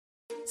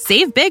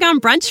Save big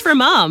on brunch for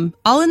mom,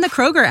 all in the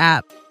Kroger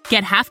app.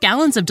 Get half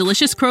gallons of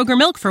delicious Kroger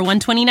milk for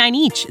 $1.29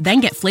 each.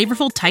 Then get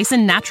flavorful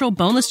Tyson natural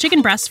boneless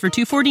chicken breasts for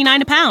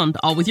 $2.49 a pound,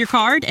 all with your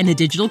card and a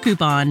digital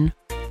coupon.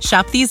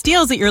 Shop these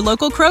deals at your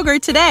local Kroger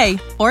today,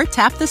 or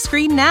tap the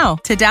screen now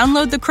to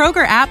download the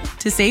Kroger app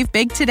to save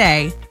big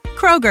today.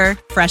 Kroger,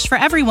 fresh for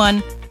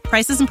everyone.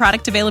 Prices and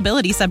product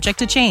availability subject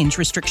to change.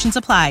 Restrictions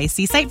apply.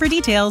 See site for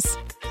details.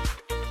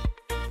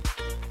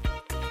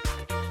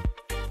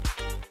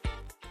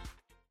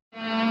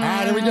 All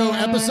right, here we go.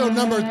 Episode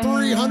number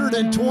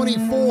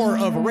 324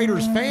 of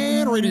Raiders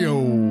Fan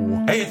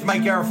Radio. Hey, it's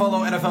Mike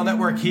Garafolo, NFL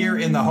Network here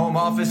in the home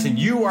office, and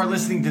you are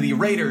listening to the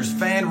Raiders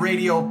Fan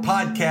Radio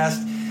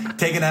podcast,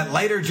 taking that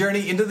lighter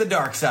journey into the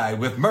dark side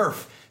with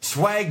Murph,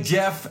 Swag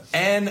Jeff,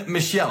 and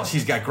Michelle.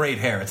 She's got great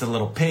hair. It's a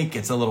little pink,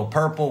 it's a little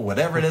purple,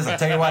 whatever it is. I'll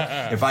tell you what,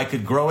 if I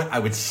could grow it, I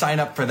would sign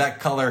up for that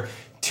color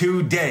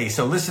today.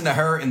 So listen to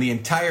her and the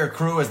entire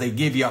crew as they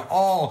give you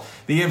all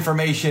the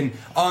information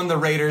on the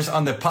Raiders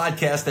on the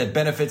podcast that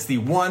benefits the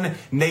One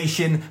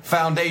Nation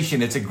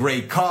Foundation. It's a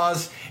great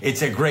cause.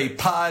 It's a great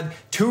pod.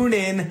 Tune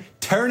in,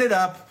 turn it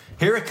up.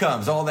 Here it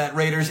comes. All that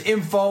Raiders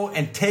info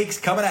and takes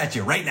coming at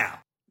you right now.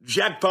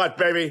 Jackpot,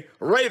 baby.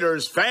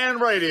 Raiders Fan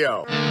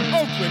Radio.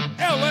 Oakland,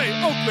 L.A.,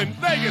 Oakland,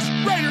 Vegas,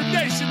 Raider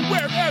Nation,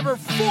 wherever,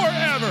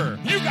 forever.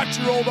 You got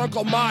your old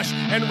Uncle Mosh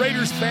and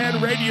Raiders Fan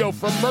Radio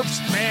from Murph's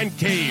Man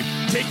Cave,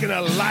 taking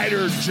a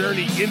lighter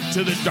journey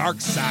into the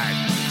dark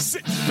side.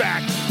 Sit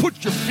back,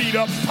 put your feet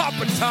up, pop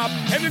a top,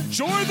 and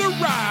enjoy the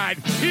ride.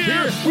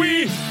 Here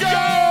we go!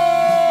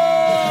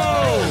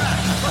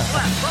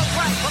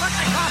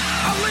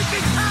 A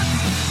leaping pass,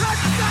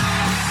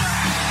 touchdown!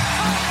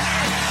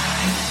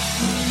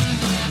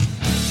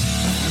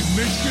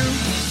 Miss you,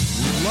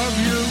 we love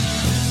you,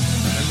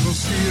 and we'll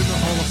see you in the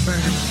Hall of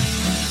Fame.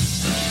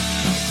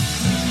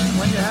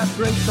 When you have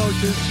great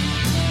coaches,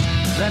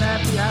 then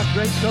after you have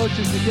great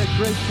coaches, you get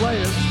great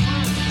players.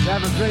 You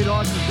have a great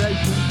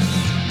organization,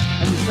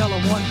 and you tell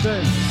them one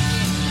thing: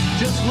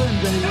 just win,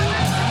 baby.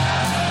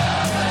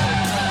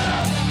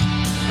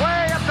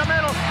 Way up the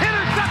middle,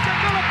 intercepted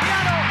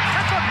Filipiano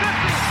at the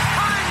 50,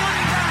 high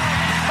running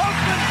down.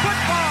 Oakland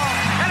football,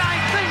 and I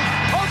think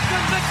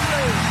Oakland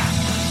victory.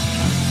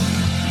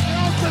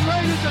 The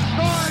Raiders have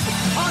scored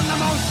on the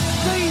most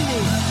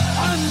zany,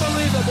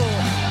 unbelievable,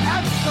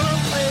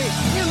 absolutely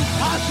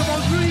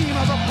impossible dream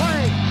of a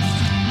play.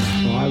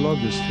 Well, I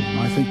love this team.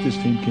 I think this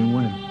team can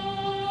win.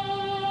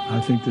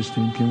 I think this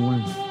team can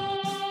win.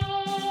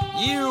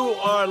 You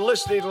are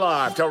listening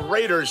live to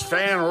Raiders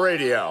Fan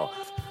Radio.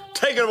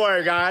 Take it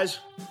away, guys.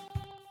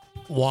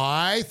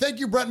 Why, thank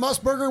you, Brett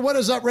Musburger. What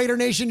is up, Raider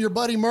Nation? Your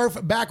buddy Murph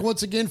back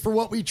once again for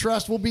what we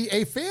trust will be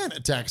a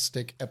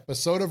fantastic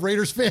episode of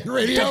Raiders Fan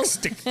Radio.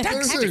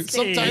 Sometimes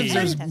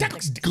there's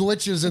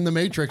glitches in the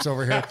Matrix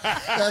over here.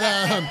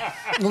 But,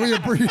 we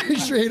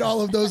appreciate all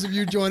of those of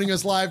you joining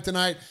us live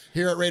tonight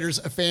here at Raiders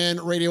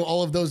Fan Radio.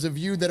 All of those of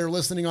you that are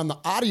listening on the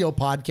audio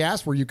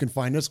podcast, where you can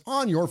find us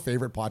on your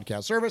favorite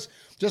podcast service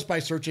just by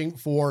searching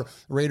for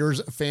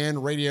Raiders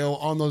Fan Radio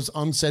on those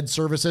unsaid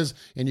services,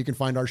 and you can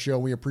find our show.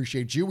 We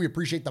appreciate you. We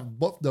appreciate the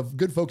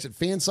good folks at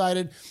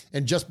Fansided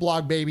and Just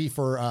Blog Baby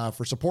for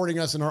supporting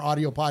us in our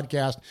audio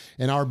podcast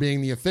and our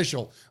being the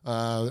official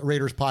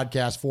Raiders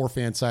podcast for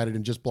Fansided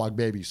and Just Blog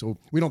Baby. So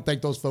we don't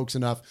thank those folks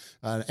enough,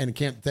 and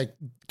can't thank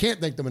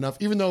them enough.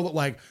 Even though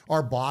like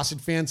our boss at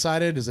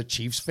Fansided is a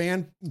Chiefs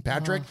fan,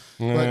 Patrick,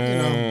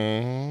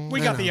 but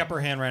we got the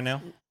upper hand right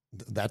now.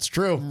 That's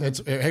true.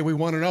 It's hey, we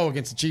 1-0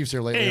 against the Chiefs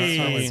here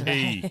lately.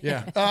 Hey.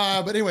 Yeah.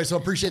 But anyway, so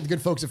appreciate the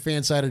good folks at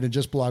Fansided and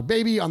Just Blog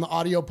Baby on the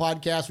audio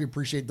podcast. We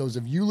appreciate those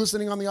of you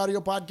listening on the audio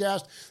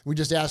podcast. We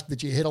just ask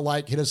that you hit a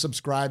like, hit a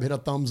subscribe, hit a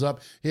thumbs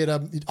up, hit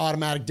a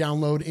automatic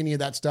download, any of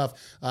that stuff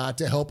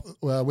to help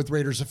with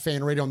Raiders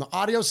Fan Radio on the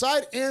audio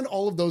side. And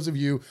all of those of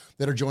you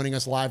that are joining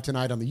us live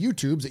tonight on the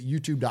YouTubes at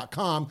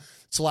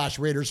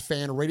youtube.com/Raiders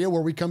Fan Radio,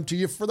 where we come to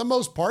you for the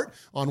most part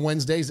on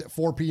Wednesdays at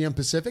 4 p.m.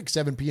 Pacific,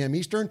 7 p.m.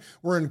 Eastern.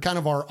 We're in kind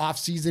of our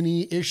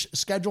off-season-y-ish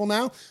schedule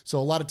now. So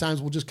a lot of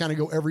times we'll just kind of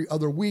go every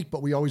other week,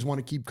 but we always want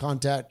to keep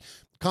content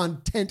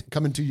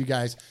coming to you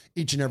guys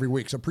each and every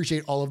week. So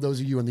appreciate all of those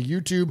of you in the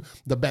YouTube.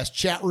 The best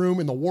chat room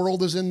in the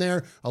world is in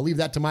there. I'll leave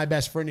that to my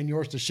best friend and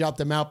yours to shout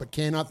them out, but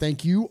cannot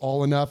thank you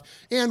all enough.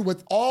 And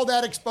with all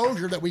that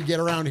exposure that we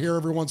get around here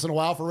every once in a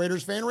while for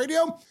Raiders Fan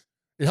Radio,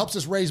 it helps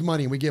us raise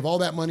money. We give all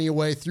that money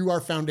away through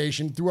our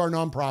foundation, through our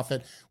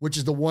nonprofit, which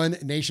is the One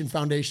Nation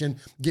Foundation,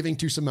 giving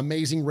to some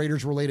amazing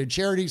Raiders-related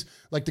charities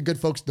like the good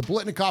folks at the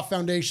Blitnikoff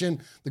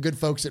Foundation, the good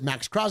folks at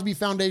Max Crosby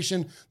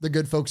Foundation, the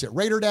good folks at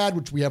Raider Dad,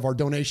 which we have our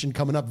donation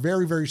coming up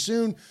very, very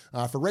soon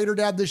for Raider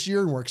Dad this year,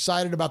 and we're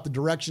excited about the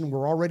direction.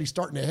 We're already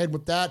starting to head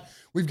with that.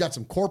 We've got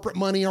some corporate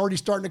money already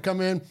starting to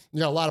come in. We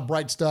got a lot of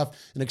bright stuff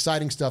and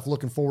exciting stuff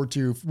looking forward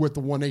to with the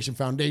One Nation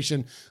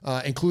Foundation,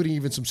 including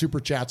even some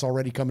super chats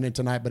already coming in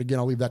tonight. But again,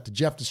 I'll leave that to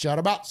Jeff to shout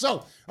about.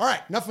 So, all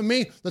right, enough of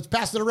me. Let's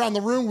pass it around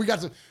the room. We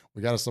got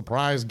we got a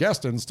surprise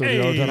guest in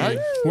studio tonight.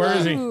 Where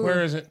is he?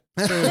 Where is it?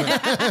 But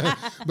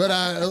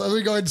let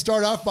me go ahead and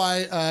start off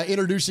by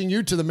introducing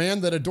you to the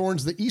man that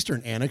adorns the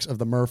eastern annex of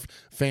the Murph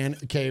Fan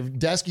Cave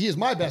desk. He is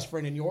my best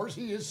friend and yours.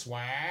 He is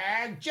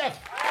Swag Jeff.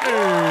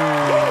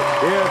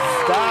 It's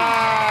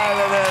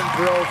Styling and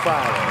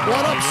Profiling.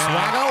 What up,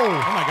 Swaggo?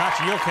 Oh my gosh,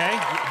 you okay?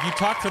 You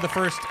talked for the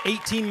first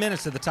 18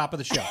 minutes at the top of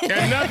the show.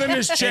 And nothing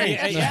has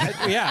changed.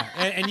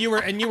 And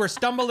you were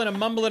stumbling and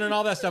mumbling and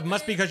all that stuff.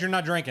 Must be because you're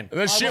not drinking.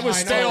 That shit was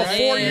stale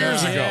 4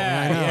 years ago.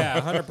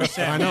 Yeah,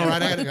 100%. I know,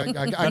 right?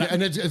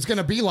 And it's going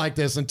to be like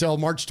this until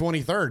March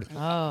 23rd.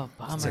 Oh,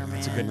 bummer, man.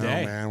 It's a good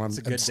day. Man, It's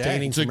a good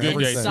abstaining day. It's a from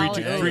good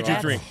day. everything. 3,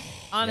 2, 3.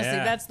 Honestly,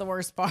 Yeah. that's the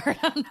worst part.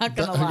 I'm not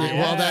going to lie.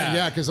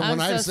 Well, because when I'm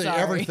I so say sorry.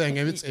 everything,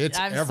 it's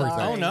I'm everything.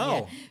 sorry. Oh,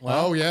 no.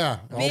 Oh, yeah.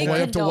 All Big the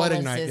way up to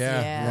wedding night. condolences,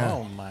 Yeah.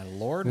 Oh, my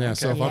Lord. Yeah, Okay.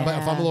 so if I'm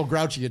a little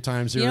grouchy at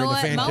times here You know in the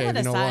what? fan Moment cave, you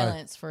of know why.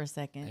 silence for a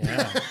second.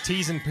 Yeah.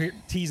 T's and P's,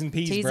 T's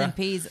bruh. and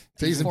P's.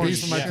 T's and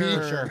P's for my pee.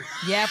 For sure.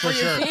 Yeah, for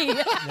your pee.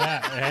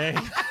 Yeah. Hey.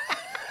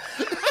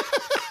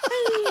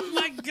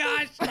 My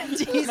gosh.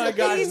 T's My and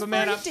gosh, P's but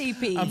man, for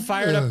TP. I'm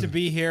fired up to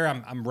be here.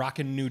 I'm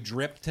rocking new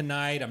drip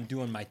tonight. I'm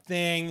doing my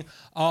thing,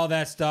 all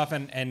that stuff,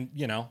 and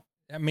you know,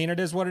 I mean, it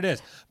is what it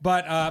is.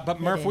 But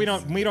Murph, we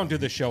don't do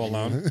this show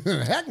alone.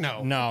 Heck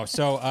no. No.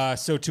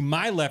 So to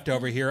my left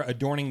over here,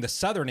 adorning the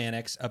southern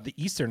annex of the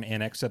eastern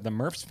annex of the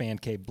Murph's Fan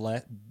Cave. Yeah.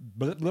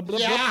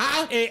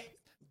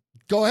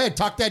 Go ahead,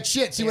 talk that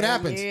shit. See what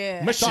happens.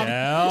 Yeah.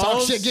 Michelle.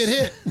 Talk shit, get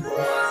hit.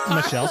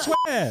 Michelle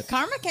Sweat.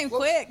 Karma came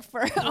quick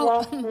for.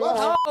 Holy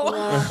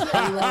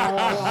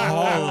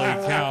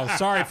cow!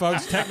 Sorry,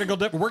 folks. Technical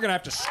dip. We're gonna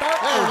have to start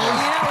You over. know what?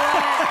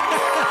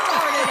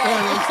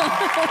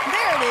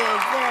 There it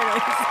is.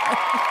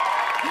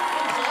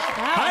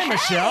 Hi,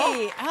 Michelle.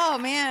 Hey. Oh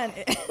man,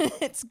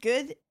 it's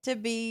good to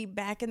be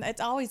back in. It's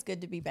always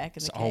good to be back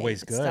in the cave.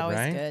 always good, It's always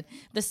right? good.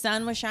 The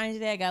sun was shining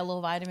today. I got a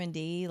little vitamin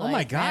D. Oh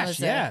my gosh!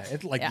 Yeah,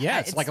 it's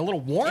like a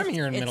little warm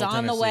here in Middle It's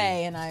on Tennessee. the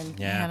way, and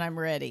I'm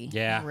ready.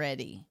 Yeah. I'm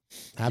ready.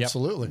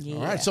 Absolutely. Yep.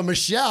 All Yeah. right. So,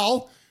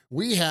 Michelle,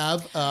 we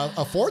have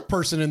a fourth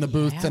person in the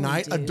booth Yeah, we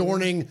tonight do.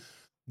 adorning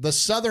the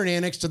southern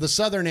annex to the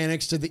southern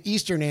annex to the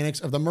eastern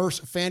annex of the Murph's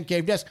Fan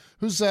Cave desk.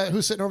 Who's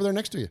sitting over there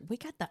next to you? We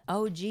got the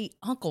OG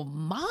Uncle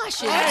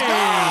Mosh.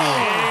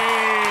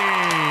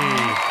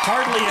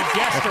 Hardly a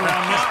guest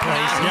around this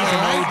place. He's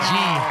an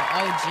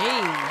OG.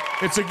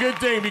 It's a good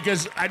thing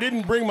because I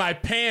didn't bring my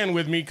pan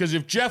with me because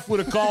if Jeff would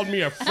have called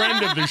me a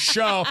friend of the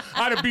show,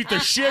 I'd have beat the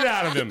shit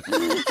out of him.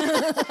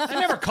 I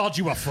never called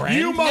you a friend.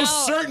 You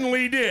most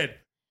certainly did.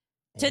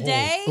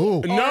 Today? Ooh.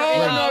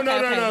 No,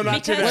 not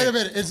Because- today. Wait a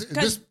minute. Is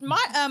Because this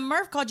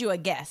Murph called you a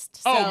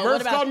guest. So Oh, what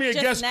Murph about called me a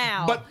just guest,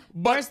 now? but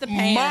Where's the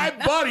pan? my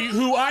buddy,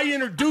 who I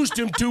introduced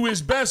him to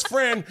his best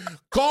friend,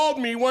 called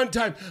me one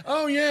time.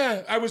 Oh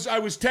yeah, I was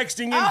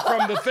texting him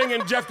from the thing,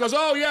 and Jeff goes,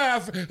 "Oh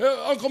yeah,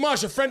 Uncle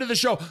Mosh, a friend of the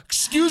show."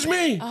 Excuse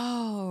me.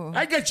 Oh.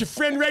 I got your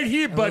friend right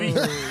here, buddy.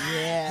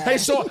 Yeah. Hey,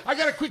 so I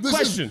got a quick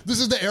question.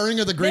 This is the airing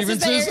of the This is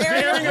the grievances.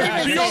 airing of The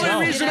grievances.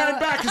 only reason You know? I'm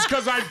back is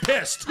because I'm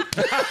pissed.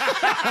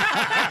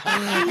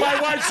 My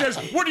wife says,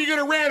 "What are you going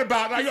to rant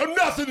about?" And I go,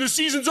 "Nothing. The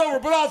season's over,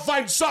 but I'll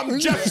find something."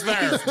 Jeff's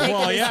there.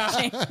 Well, yeah.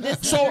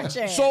 So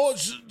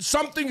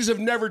some things have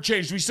never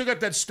changed. We still got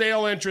that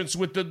stale entrance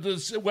with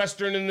the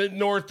western and the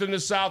north and the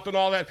south and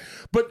all that.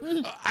 But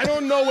I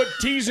don't know what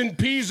T's and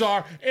P's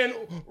are. And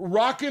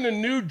rocking a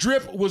new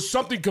drip was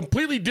something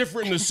completely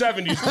different in the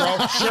 70s, bro.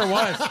 Sure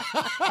was.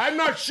 I'm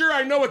not sure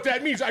I know what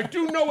that means. I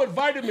do know what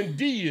vitamin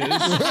D is.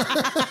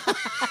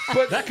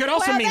 But That could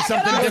also Well, mean that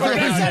something could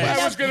different also mean nowadays.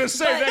 I was going to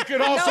say that could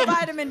But also. no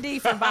vitamin D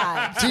for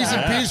vibes. T's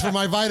and P's for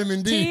my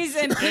vitamin D. T's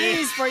and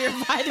P's for your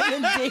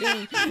vitamin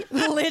D.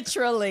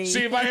 Literally.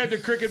 See, if I had the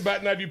cricket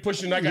button, I'd be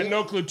pushing. I got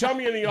no clue. Tell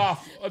me in the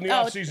off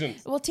season.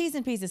 Well, T's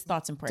and P's is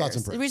thoughts and prayers. Thoughts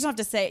and prayers. We just don't have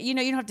to say, you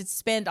don't have to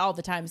spend all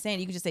the time saying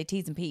it. You can just say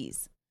T's and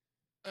P's.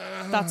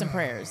 Thoughts and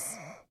prayers.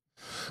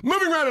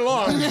 Moving right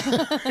along,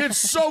 it's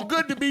so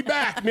good to be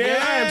back, man.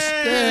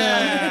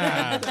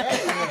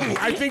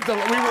 I think we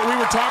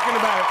were talking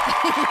about it.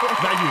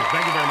 Thank you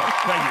very much.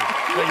 Thank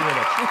you very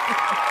much.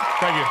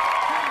 Thank you.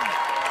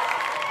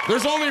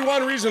 There's only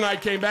one reason I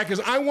came back is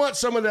I want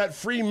some of that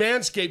free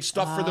Manscaped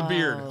stuff for the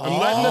beard. I'm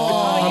letting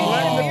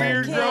the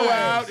beard grow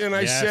out, and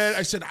I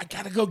said I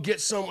gotta go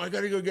get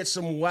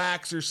some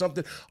wax or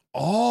something.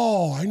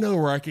 Oh, I know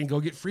where I can go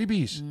get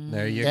freebies.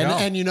 There you go.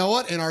 And you know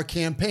what? And our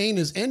campaign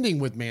is ending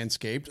with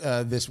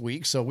Manscaped this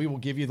week, so we will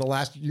give you the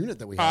last unit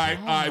that we have.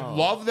 I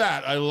love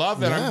that. I love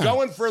that. Yeah. I'm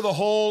going for the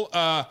whole.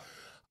 I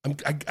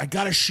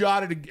got a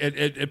shot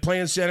at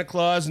playing Santa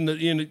Claus, and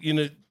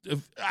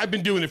I've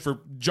been doing it for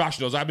Josh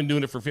knows. I've been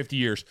doing it for 50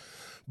 years,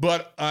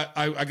 but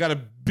I got a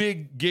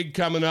big gig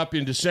coming up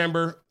in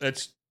December.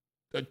 That's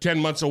 10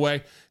 months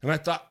away, and I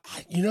thought,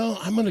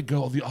 I'm gonna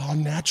go the all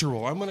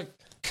natural. I'm gonna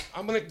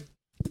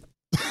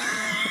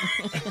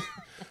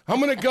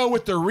go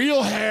with the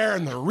real hair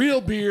and the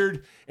real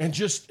beard and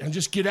just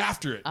get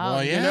after it. Oh,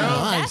 yeah. You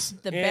know? That's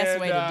the best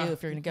way to do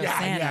if you're going to go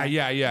Santa.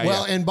 Yeah.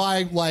 Well, and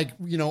by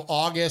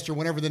August or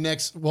whenever the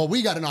next,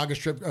 we got an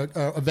August trip,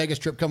 a Vegas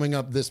trip coming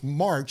up this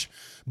March.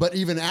 But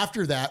even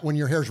after that, when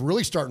your hair's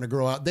really starting to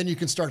grow out, then you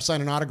can start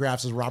signing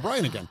autographs as Rob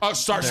Ryan again.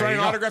 Start signing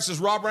autographs as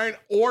Rob Ryan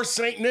or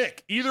St.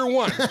 Nick. Either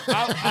one.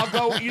 I'll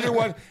go either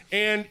one.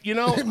 And,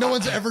 no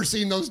one's ever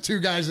seen those two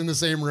guys in the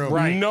same room.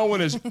 Right. No one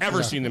has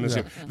ever seen them in the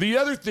same. The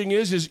other thing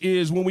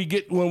is when we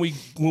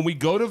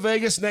go to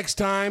Vegas next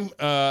time,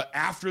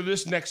 after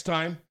this next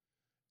time,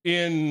 we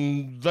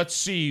went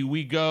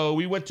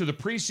to the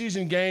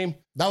preseason game.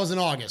 That was in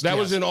August. That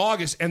was in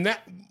August. And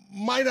that,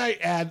 might I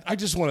add, I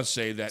just want to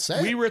say that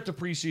we were at the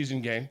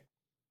preseason game.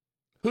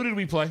 Who did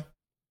we play?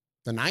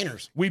 The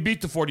Niners. We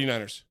beat the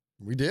 49ers.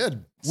 We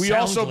did. We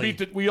also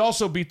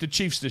beat the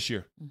Chiefs this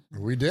year.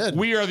 We did.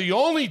 We are the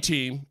only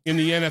team in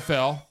the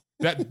NFL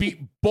that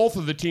beat both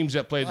of the teams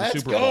that played the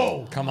Super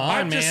Bowl. Come on,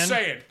 I'm man. just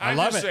saying. I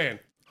love it. Saying.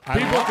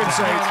 People can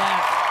say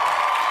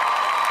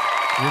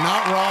you're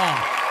not wrong.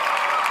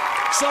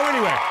 So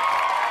anyway,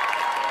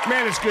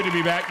 man, it's good to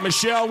be back.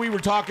 Michelle, we were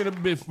talking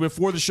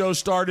before the show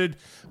started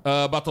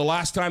about the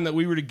last time that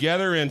we were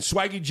together, and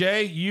Swaggy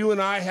J, you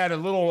and I had a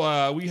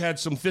little, we had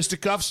some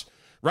fisticuffs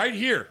right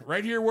here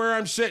where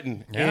I'm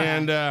sitting. Yeah.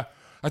 And I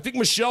think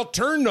Michelle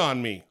turned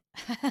on me.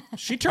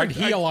 She turned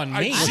heel on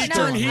me. She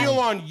turned heel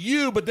on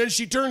you, but then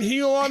she turned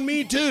heel on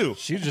me too.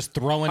 She was just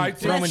throwing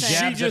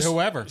jabs at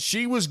whoever.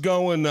 She was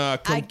going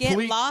complete. I get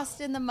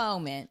lost in the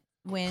moment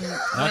when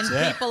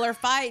people are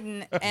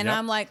fighting, and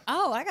I'm like,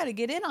 oh, I got to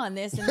get in on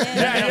this, and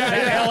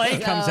then LA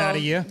comes out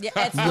of you. Yeah,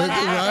 it's what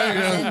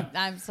happens.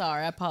 I'm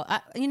sorry.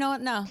 You know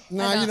what? No,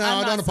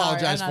 I don't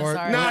apologize for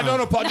it. No, I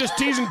don't apologize. Just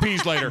T's and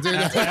P's later.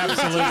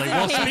 Absolutely.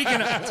 Well,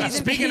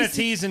 speaking of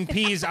T's and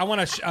P's, I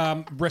want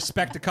to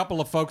respect a couple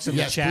of folks in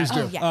the chat.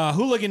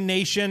 Hooligan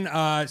Nation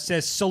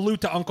says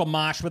salute to Uncle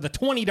Mosh with a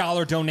 $20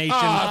 donation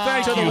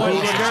to the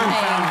Hooligan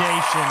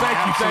Foundation.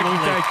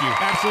 Thank you.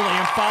 Absolutely,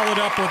 and followed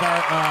up with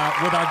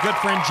our good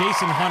friend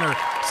Jason Hunter.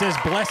 Says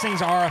blessings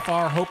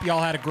RFR. Hope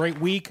y'all had a great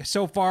week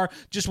so far.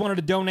 Just wanted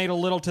to donate a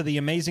little to the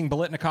amazing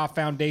Bolitnikoff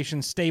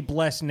Foundation. Stay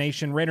blessed,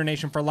 Nation. Raider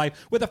Nation for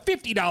life with a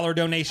 $50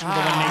 donation to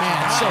the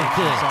Nation. So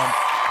cool.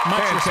 So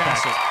much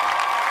respect.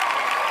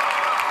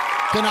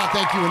 Cannot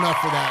thank you enough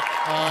for that.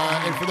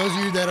 And for those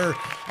of you that are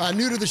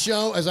new to the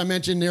show, as I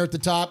mentioned there at the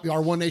top,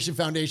 our One Nation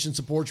Foundation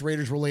supports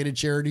Raiders-related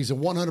charities,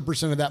 and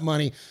 100% of that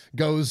money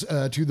goes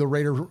to the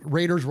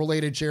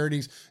Raiders-related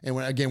charities. And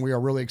again, we are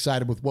really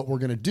excited with what we're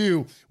going to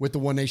do with the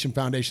One Nation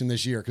Foundation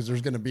this year, because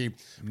there's going to be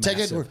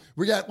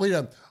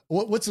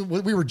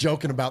we were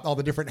joking about all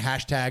the different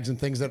hashtags and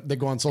things that they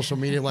go on social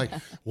media, like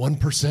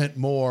 1%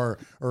 more,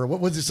 or what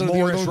was it?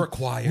 More is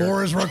required.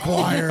 More is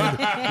required.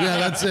 Yeah,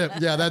 that's it.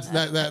 Yeah,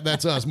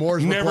 that's us. More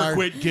is required. Never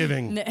quit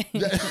giving.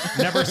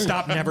 Never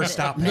stop, never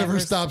stop. Never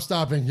stop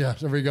stopping. Yeah,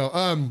 there we go. Is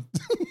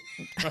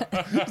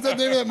that the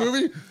name of that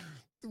movie?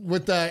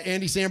 With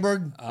Andy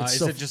Samberg? Is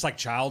it just like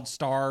Child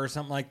Star or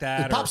something like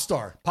that? Pop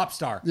Star. Pop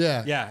Star.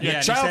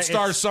 Yeah. Child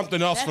Star is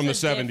something else from the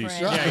 70s.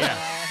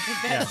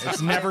 Yeah,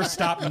 it's never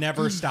stop,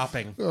 never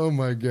stopping. Oh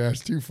my gosh,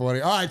 too funny.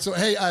 All right, so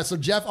hey, so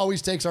Jeff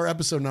always takes our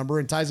episode number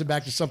and ties it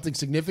back to something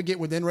significant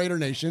within Raider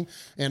Nation,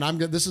 and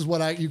this is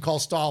what you call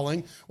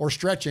stalling or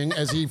stretching,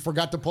 as he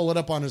forgot to pull it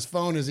up on his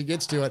phone as he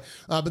gets to it.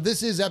 But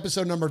this is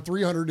episode number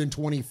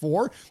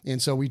 324,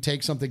 and so we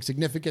take something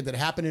significant that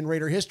happened in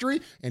Raider history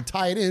and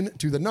tie it in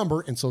to the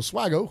number. And so,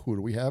 Swaggo, who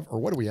do we have, or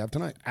what do we have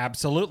tonight?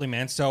 Absolutely,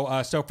 man.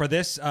 So for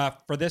this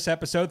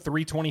episode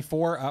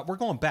 324, we're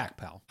going back,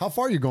 pal. How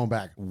far are you going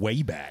back?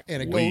 Way back.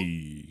 And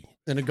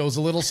it goes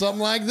a little something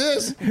like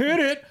this. Hit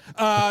it.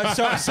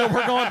 So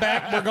we're going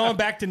back. We're going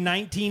back to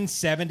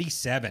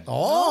 1977.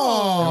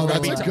 Oh,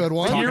 that's a good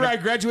one. The year I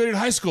graduated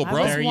high school,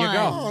 bro. There you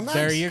go. Oh, nice.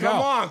 There you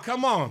go.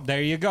 Come on.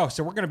 There you go.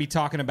 So we're going to be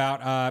talking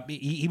about.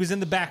 He was in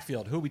the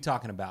backfield. Who are we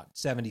talking about?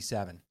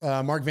 77.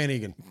 Mark Van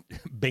Eegen.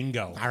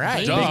 Bingo. All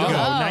right. Bingo.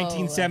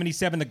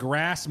 1977. The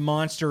grass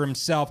monster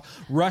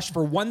himself rushed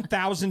for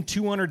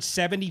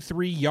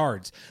 1,273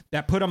 yards.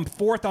 That put him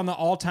fourth on the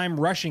all-time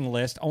rushing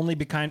list, only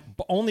behind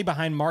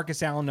Marcus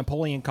Allen,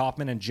 Napoleon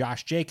Kaufman, and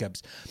Josh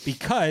Jacobs,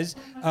 because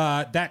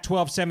that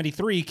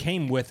 1,273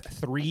 came with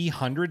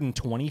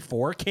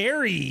 324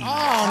 carries. Oh,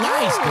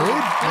 nice, dude.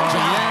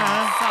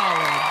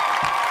 Solid.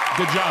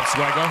 Good job,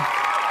 Swaggo.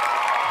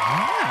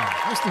 Yeah.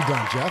 Nicely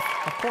done, Jeff.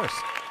 Of course.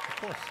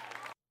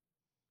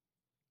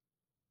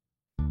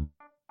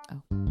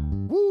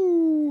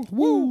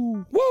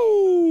 Woo!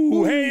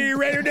 Hey,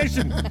 Raider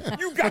Nation!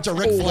 You got your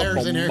Ric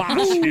Flairs in here.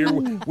 Mosh here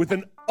with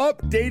an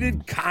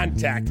updated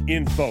contact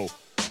info.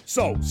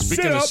 So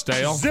sit up,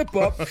 zip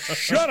up,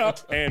 shut up,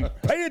 and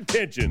pay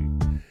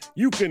attention.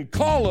 You can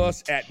call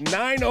us at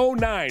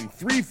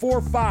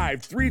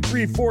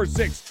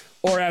 909-345-3346,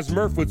 or as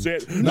Murph would say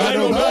it,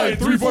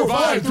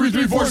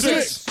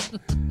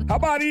 909-345-3346. How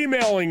about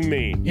emailing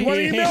me? You want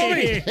to email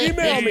me?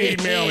 Email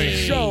me.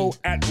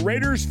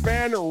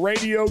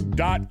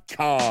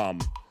 show@RaidersFanRadio.com.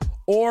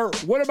 Or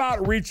what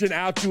about reaching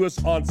out to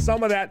us on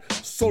some of that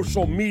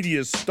social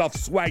media stuff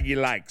Swaggy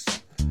likes?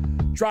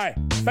 Try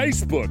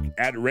Facebook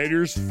at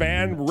Raiders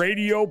Fan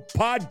Radio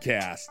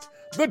Podcast.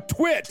 The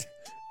Twit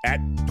at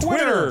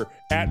Twitter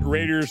at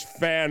Raiders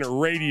Fan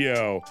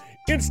Radio.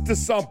 Insta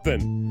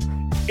something.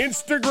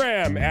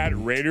 Instagram at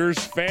Raiders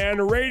Fan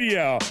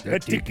Radio.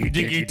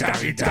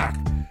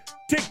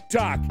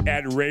 TikTok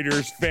at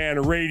Raiders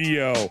Fan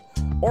Radio.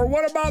 Or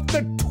what about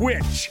the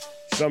Twitch?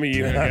 Some of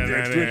you out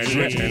there,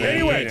 Twitch.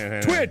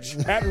 Anyway, Twitch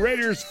at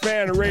Raiders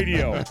Fan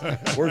Radio.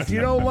 Or if you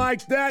don't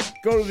like that,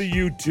 go to the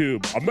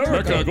YouTube.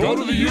 America, go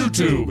to the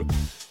YouTube.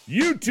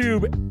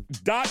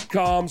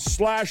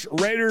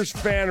 YouTube.com/Raiders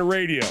Fan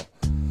Radio.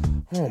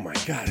 Oh my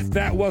God, if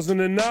that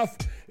wasn't enough,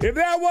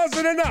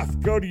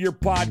 go to your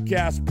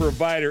podcast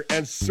provider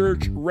and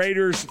search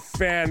Raiders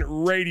Fan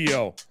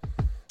Radio.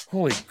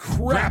 Holy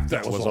crap,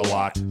 that was a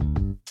lot.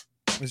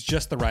 It was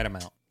just the right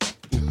amount.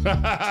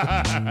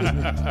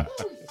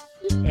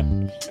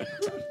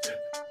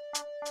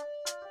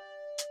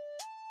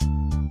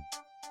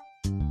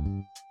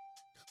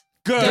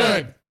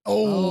 Good.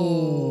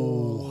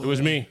 Oh. It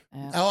was me.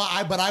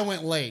 Oh, but I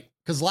went late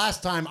because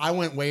last time I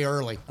went way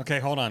early. Okay,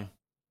 hold on.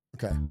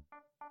 Okay.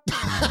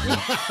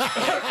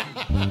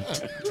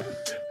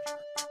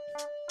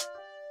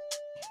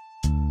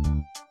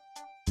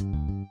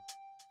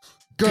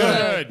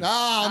 Good.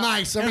 Oh,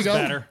 nice. There we go.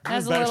 Better.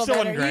 That's a better. little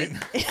Still better. wasn't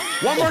great.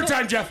 One more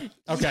time, Jeff.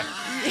 Okay.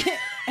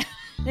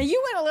 Now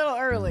you went a little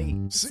early,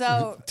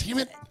 so Damn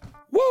it.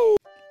 Woo.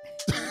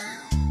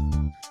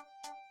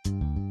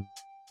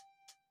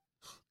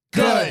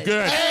 Good.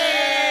 Good.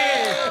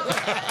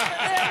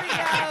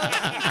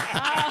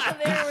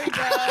 there we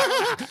go.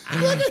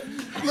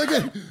 Look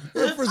at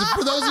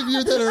for those of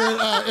you that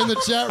are in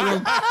the chat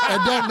room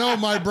and don't know,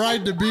 my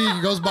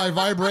bride-to-be goes by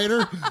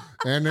vibrator,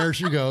 and there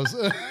she goes.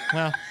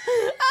 Well,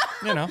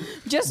 you know.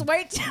 Just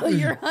wait till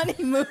your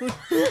honeymoon.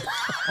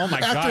 Oh my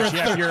gosh,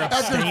 yeah, you're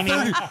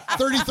abstaining.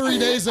 33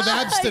 days of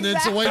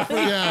abstinence away from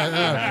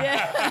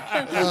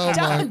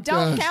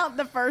Don't count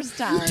the first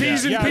time.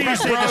 T's and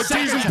P's, bro.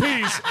 T's and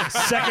P's.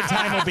 Second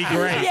time will be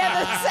great.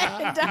 Yeah, the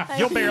second time.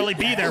 You'll barely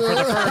be there for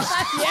the first.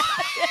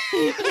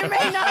 You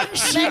may not.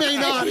 She may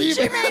not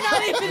even. She may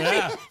not even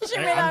Yeah. be. She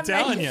may I'm not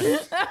telling make you.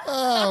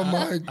 Oh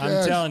my God.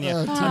 I'm telling you.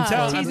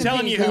 I'm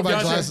telling you who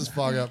My glasses doesn't.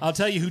 fog up. I'll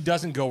tell you who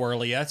doesn't go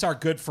early. That's our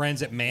good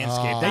friends at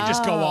Manscaped. They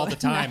just go all the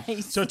time.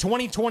 Nice. So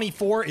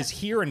 2024 is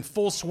here in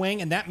full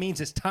swing, and that means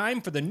it's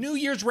time for the New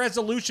Year's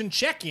resolution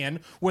check-in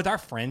with our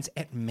friends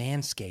at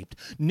Manscaped.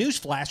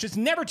 Newsflash, it's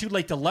never too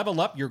late to level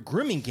up your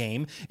grooming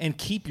game and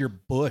keep your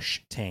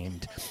bush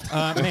tamed.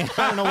 Man,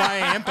 I don't know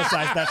why I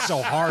emphasize that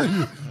so hard.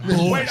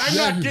 Wait, I'm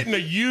not getting a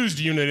used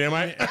unit, am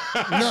I?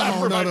 No.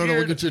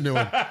 We'll get you a new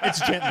one. It's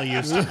gently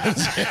used.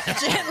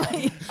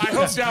 Gently. I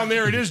hope down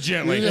there it is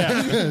gently.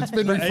 It's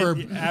been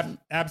refurbed.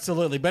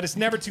 Absolutely. But it's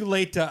never too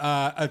late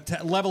to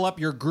level up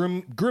your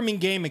grooming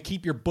game and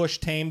keep your bush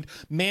tamed.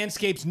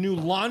 Manscaped's new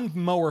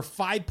Lawnmower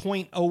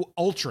 5.0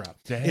 Ultra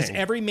is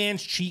every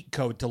man's cheat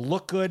code to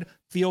look good,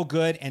 feel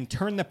good, and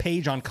turn the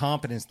page on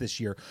confidence this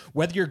year.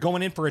 Whether you're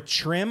going in for a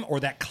trim or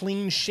that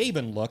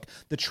clean-shaven look,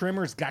 the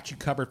trimmer's got you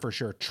covered for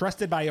sure.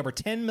 Trusted by over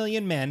 10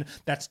 million men,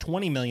 that's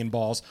 20 million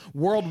balls,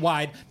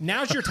 worldwide.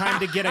 Now's your time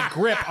to get a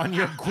grip on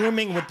your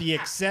grooming with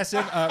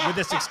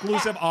this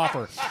exclusive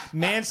offer.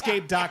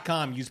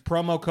 Manscaped.com. Use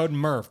promo code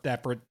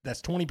MURPH.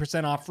 That's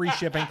 20% off, free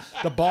shipping.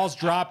 The balls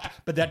dropped,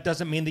 but that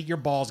doesn't mean that your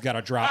balls got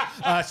to drop.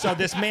 So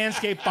this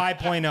Manscaped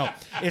 5.0,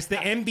 it's the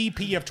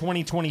MVP of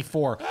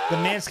 2024. The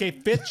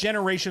Manscaped 5th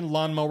generation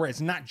lawnmower is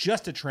not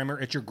just a trimmer,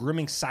 it's your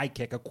grooming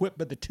sidekick, equipped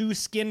with the 2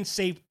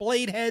 skin-safe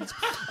blade heads,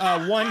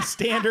 one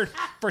standard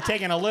for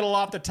taking a little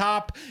off the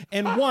top,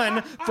 and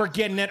one for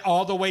getting it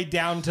all the way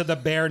down to the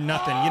bare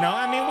nothing. You know,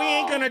 I mean, we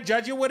ain't gonna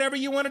judge you, whatever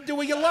you want to do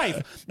with your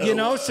life. You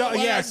know, so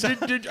yeah. So,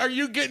 are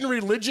you getting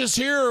religious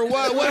here or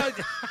what?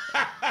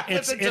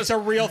 It's a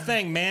real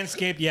thing.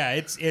 Manscaped, yeah,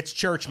 it's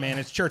church, man.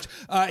 It's church.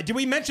 Did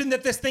we mention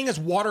that this thing is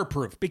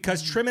waterproof?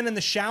 Because trimming in the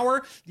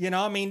shower, you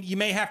know, I mean, you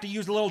may have to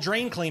use a little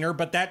drain cleaner,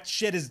 but that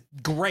shit is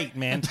great,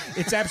 man.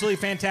 It's absolutely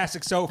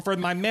fantastic. So for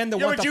my men that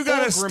want the you full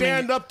gotta grooming,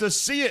 stand up to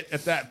see it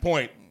at that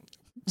point.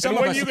 Some and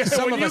of when us, you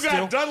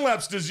got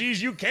Dunlap's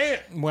disease, you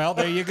can't. Well,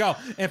 there you go.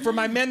 And for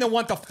my men that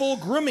want the full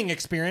grooming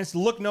experience,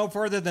 look no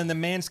further than the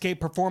Manscaped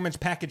Performance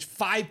Package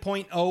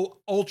 5.0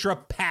 Ultra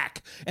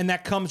Pack. And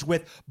that comes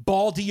with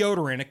ball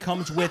deodorant. It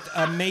comes with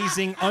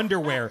amazing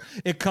underwear.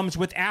 It comes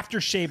with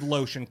aftershave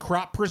lotion,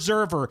 crop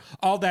preserver,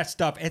 all that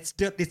stuff. It's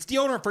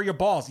deodorant for your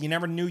balls. You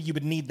never knew you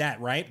would need that,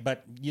 right?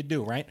 But you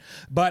do, right?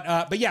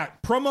 But yeah,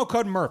 promo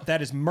code MURPH.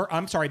 That is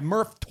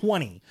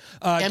MURPH20.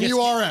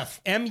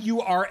 MURF.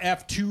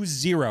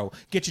 MURF20.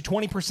 Get you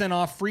 20%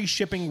 off, free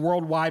shipping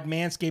worldwide.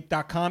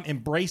 Manscaped.com.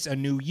 Embrace a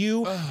new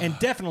you and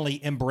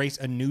definitely embrace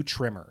a new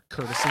trimmer,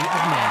 courtesy of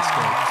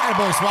Manscaped. Hey,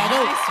 boy,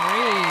 Swaggo. Nice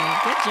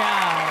read. Good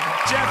job.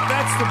 Jeff,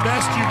 that's the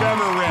best you've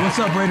ever read. What's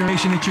up, Raider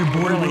Nation? It's your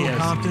boy, Really Will is.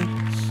 Compton.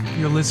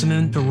 You're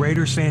listening to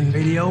Raiders Fan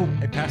Radio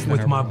pass that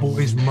with over. my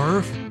boys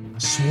Murph,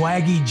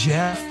 Swaggy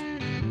Jeff,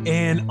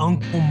 and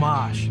Uncle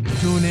Mosh.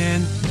 Tune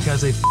in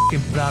because they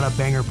put out a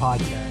banger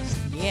podcast.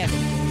 Yeah.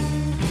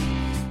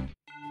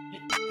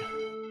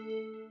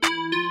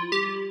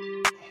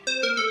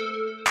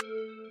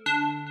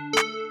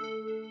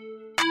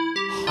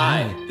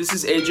 Hi, this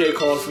is AJ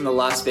Cole from the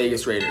Las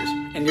Vegas Raiders,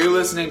 and you're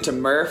listening to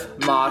Murph,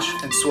 Mosh,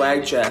 and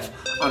Swag Jeff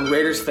on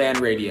Raiders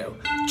Fan Radio.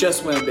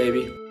 Just win,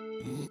 baby.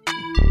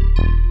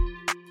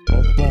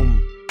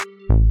 Boom.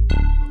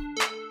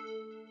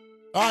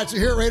 All right, so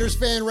here at Raiders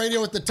Fan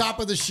Radio at the top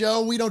of the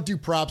show, we don't do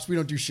props, we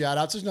don't do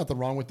shout-outs. There's nothing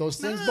wrong with those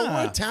things, but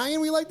we're Italian,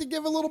 we like to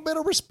give a little bit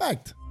of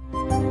respect.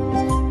 Murph,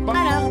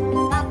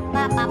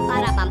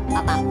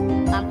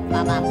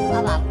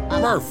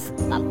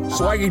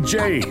 Swaggy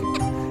J,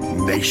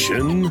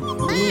 Nation.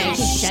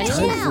 It's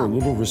time for a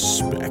little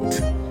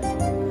respect.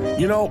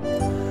 You know,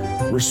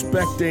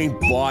 respect ain't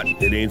bought,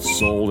 it ain't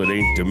sold, it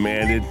ain't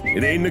demanded,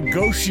 it ain't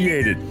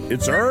negotiated,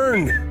 it's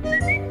earned.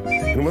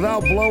 And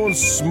without blowing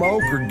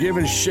smoke or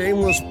giving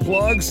shameless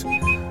plugs,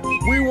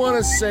 we want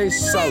to say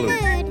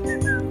salute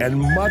and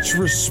much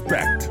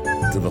respect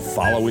to the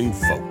following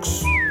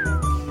folks.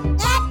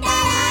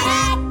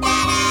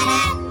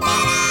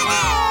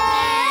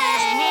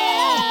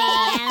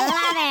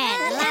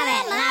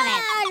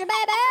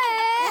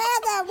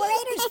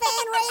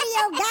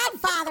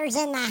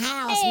 In the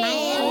house,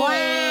 man. Wow.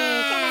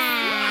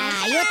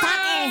 You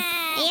talking?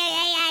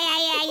 Yeah.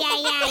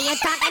 You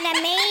talking to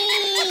me?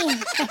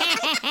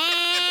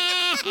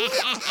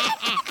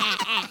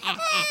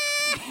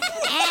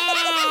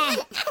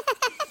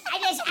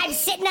 I'm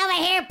sitting over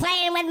here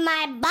playing with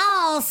my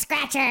ball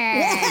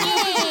scratcher.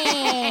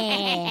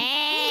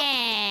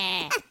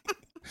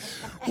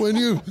 When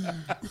you,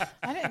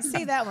 I didn't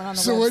see that one on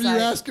the website. so when you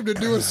ask him to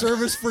do a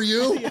service for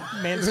you,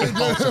 Manscaped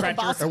ball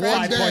scratcher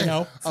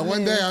 5.0.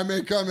 One day I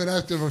may come and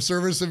ask him for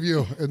service of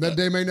you, and that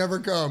day may never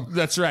come.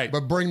 That's right.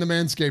 But bring the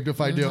Manscaped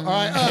if I do. All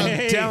right,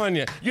 I'm telling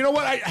you. You know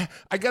what?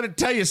 I got to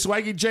tell you,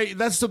 Swaggy J,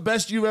 that's the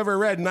best you've ever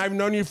read, and I've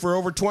known you for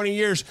over 20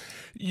 years.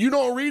 You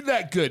don't read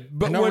that good,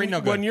 but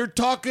when you're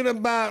talking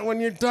about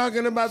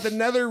the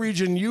nether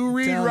region, you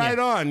read right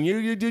on.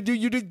 You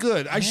did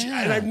good.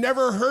 And I've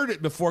never heard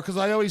it before because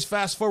I always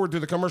fast forward to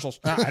the commercials.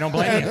 I don't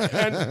blame you.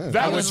 And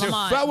that was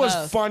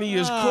funny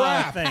as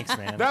crap. Thanks,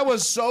 man. That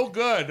was so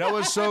good.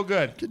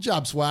 Good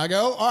job,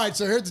 Swaggo. All right,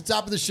 so here at the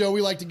top of the show, we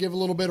like to give a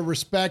little bit of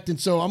respect, and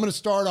so I'm going to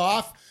start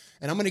off,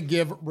 and I'm going to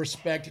give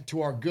respect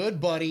to our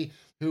good buddy,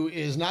 who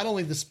is not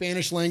only the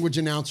Spanish language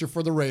announcer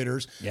for the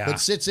Raiders, but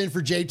sits in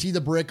for JT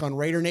the Brick on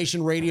Raider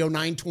Nation Radio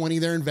 920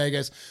 there in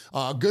Vegas.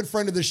 A good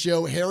friend of the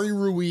show, Harry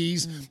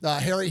Ruiz.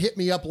 Harry hit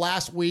me up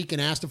last week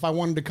and asked if I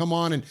wanted to come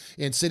on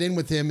and sit in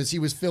with him as he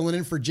was filling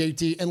in for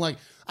JT. And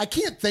I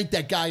can't thank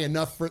that guy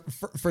enough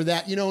for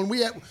that, you know. And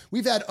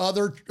we've had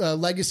other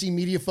legacy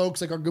media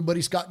folks like our good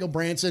buddy Scott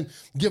Gilbranson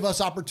give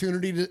us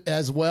opportunity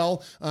as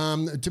well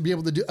to be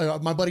able to do.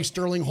 My buddy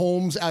Sterling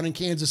Holmes out in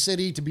Kansas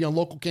City to be on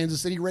local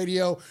Kansas City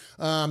radio.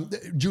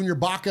 Junior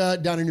Baca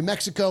down in New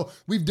Mexico.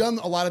 We've done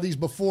a lot of these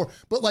before,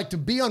 but to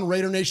be on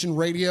Raider Nation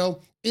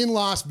Radio in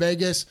Las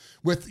Vegas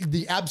with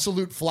the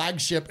absolute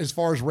flagship as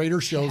far as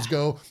Raider shows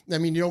go. I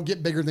mean, you don't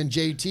get bigger than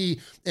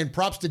JT, and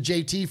props to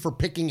JT for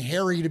picking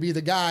Harry to be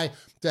the guy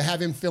to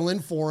have him fill in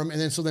for him. And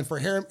then for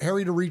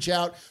Harry to reach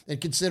out and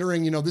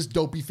considering, this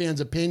dopey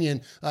fan's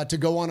opinion to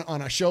go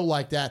on a show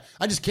like that,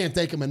 I just can't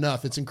thank him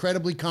enough. It's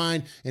incredibly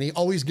kind. And he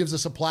always gives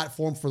us a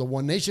platform for the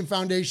One Nation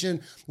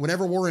Foundation.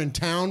 Whenever we're in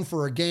town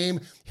for a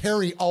game,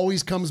 Harry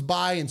always comes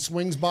by and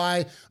swings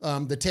by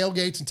the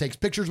tailgates and takes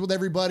pictures with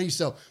everybody.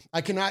 So I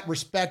cannot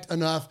respect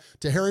enough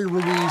to Harry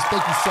Ruiz.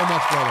 Thank you so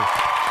much, brother.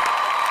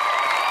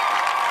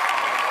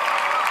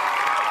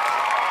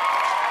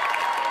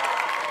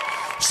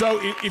 So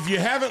if you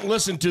haven't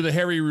listened to the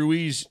Harry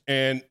Ruiz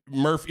and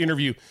Murph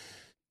interview,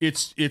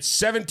 it's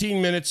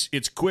 17 minutes.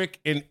 It's quick,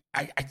 and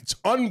it's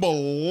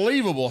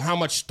unbelievable how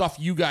much stuff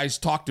you guys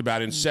talked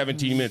about in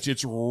 17 minutes.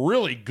 It's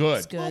really good.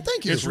 It's good. Oh,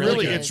 thank you. It's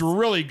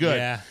really good.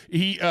 Yeah.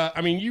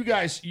 You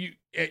guys, you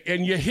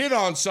hit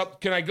on something.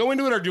 Can I go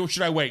into it, or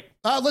should I wait?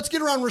 Let's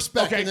get around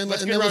respect. Okay, and then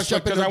let's get around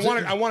respect because I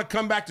want to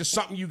come back to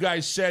something you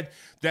guys said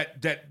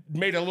that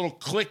made a little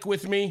click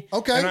with me.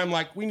 Okay, and I'm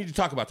like, we need to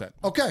talk about that.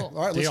 Okay, all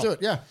right, let's do it.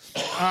 Yeah.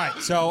 All right,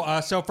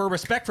 so for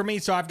respect for me,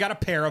 so I've got a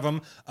pair of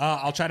them.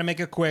 I'll try to make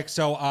it quick.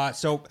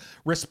 So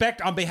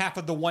respect on behalf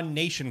of the One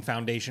Nation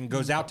Foundation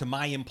goes out to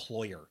my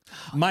employer.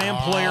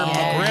 McGriff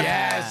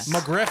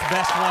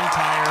Best One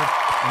Tire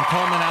in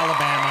Coleman,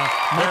 Alabama.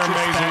 They're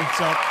amazing.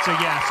 So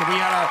we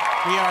had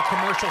our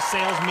commercial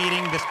sales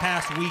meeting this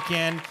past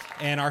weekend,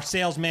 and our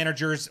sales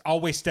managers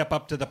always step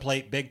up to the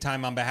plate big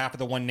time on behalf of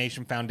the One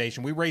Nation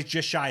Foundation. We raised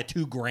just shy of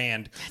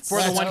 $2,000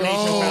 for the One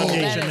Nation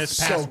Foundation this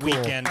past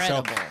weekend.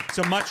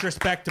 So much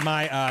respect to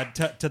my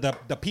to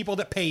the people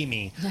that pay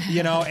me,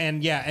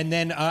 and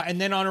then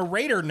on a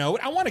Raider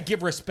note, I want to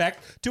give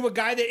respect to a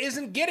guy that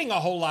isn't getting a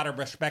whole lot of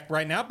respect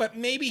right now, but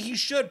maybe he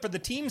should for the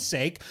team's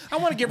sake. I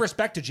want to give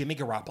respect to Jimmy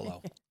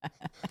Garoppolo.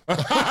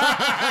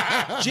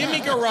 Jimmy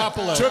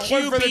Garoppolo took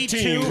one for the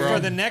team, for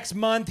the next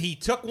month. He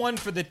took one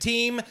for the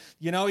team.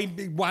 I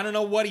don't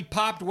know what he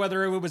popped,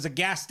 whether it was a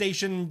gas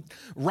station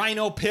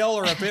rhino pill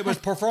or if it was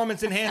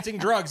performance enhancing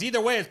drugs.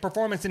 Either way, it's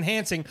performance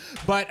enhancing.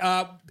 But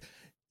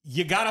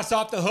you got us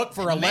off the hook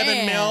for $11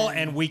 million,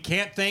 and we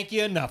can't thank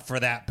you enough for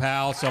that,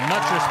 pal. So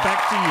much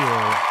respect to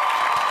you.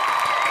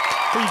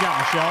 Who you got,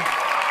 Michelle?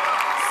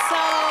 So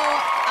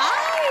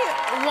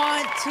I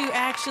want to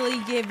actually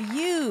give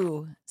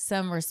you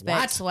some respect,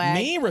 What? Swag.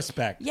 Me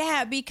respect?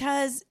 Yeah,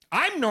 because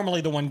I'm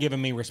normally the one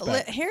giving me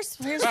respect. here's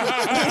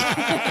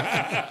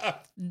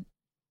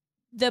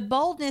the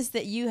boldness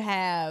that you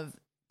have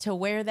to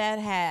wear that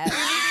hat.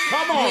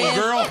 Come on,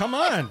 girl. Come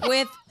on.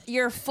 With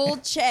your full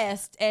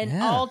chest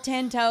and all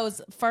 10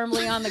 toes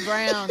firmly on the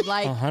ground.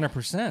 Like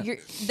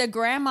 100%. The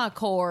grandma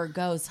core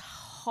goes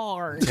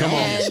hard. Come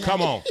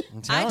And on.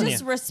 I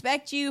just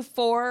respect you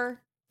for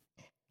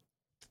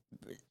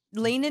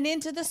leaning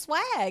into the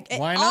swag.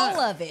 Why not?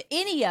 All of it.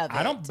 Any of it.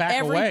 I don't back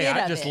every away. bit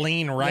I of just it.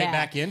 lean right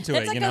back into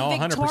It's it, like you know, a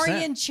 100%.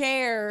 Victorian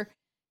chair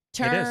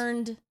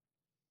turned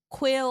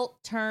quilt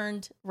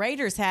turned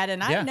Raiders hat,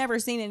 and I've never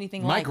seen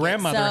anything My like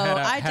grandmother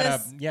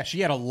it.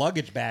 she had a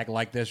luggage bag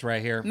like this right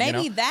here.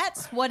 Maybe you know?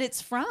 that's what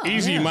it's from.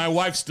 Easy. My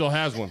wife still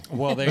has one.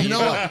 Well, there you know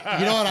what?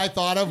 You know what I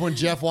thought of when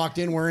Jeff walked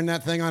in wearing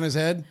that thing on his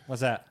head?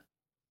 What's that?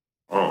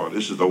 Oh,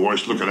 this is the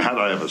worst looking hat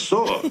I ever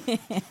saw.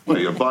 Well,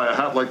 you buy a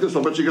hat like this,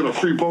 I'll bet you get a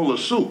free bowl of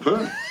soup,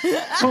 huh?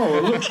 Oh,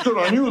 it looks good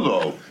on you,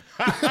 though.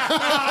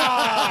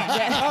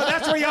 Oh,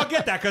 that's where y'all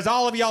get that, because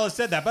all of y'all have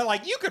said that. But,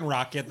 like, you can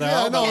rock it, though.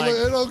 Yeah, no, like,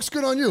 it looks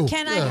good on you.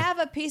 Can I have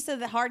a piece of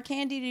the hard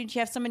candy? Did you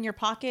have some in your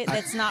pocket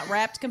that's not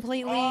wrapped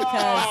completely?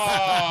 Because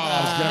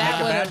I was going to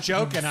make a bad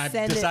joke, and I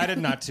decided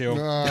not to.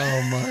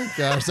 Oh, my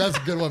gosh. That's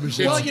a good one,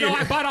 Michelle. Well, you know,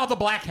 I bought all the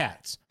black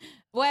hats.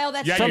 Well,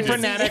 that's from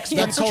Fanatics, from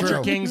That's Culture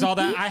true. Kings, all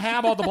that. I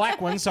have all the black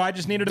ones, so I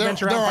just needed to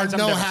venture out. There and are find no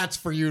something different. hats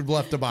for you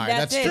left to buy.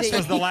 That's it. This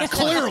was the last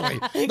one. Clearly.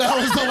 That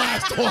was the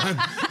last one.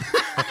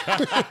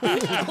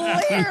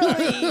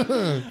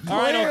 Clearly.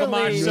 All right, Uncle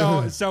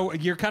Mosh. So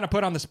you're kind of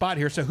put on the spot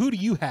here. So who do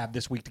you have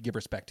this week to give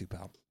respect to,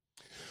 pal?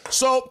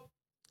 So,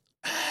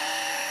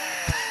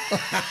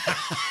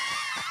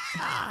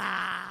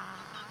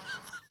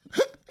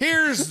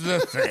 here's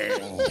the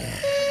thing.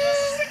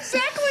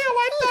 Exactly how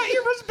I thought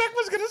your respect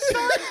was going to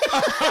start.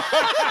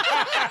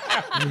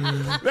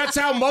 That's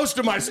how most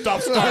of my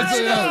stuff starts.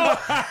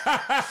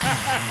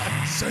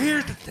 So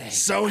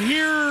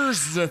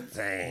here's the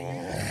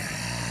thing.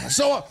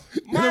 So,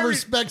 You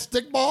respect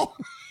stickball?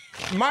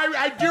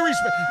 I do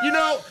respect. You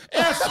know,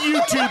 F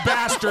you two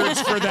bastards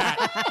for that.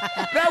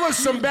 That was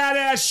some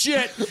badass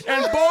shit.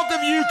 And both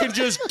of you can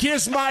just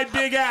kiss my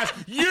big ass.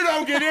 You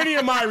don't get any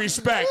of my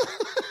respect.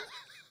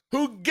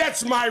 Who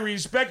gets my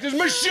respect is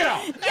Michelle.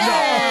 She deserves it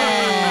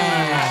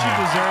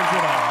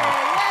all.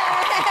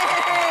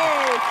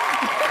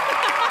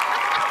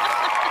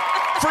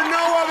 For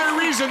no other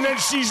reason than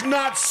she's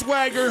not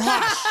swagger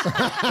hush.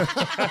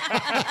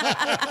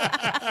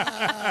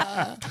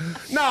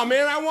 No,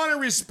 man, I want to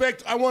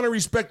respect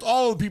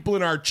all of the people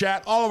in our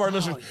chat, all of our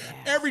listeners.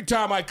 Every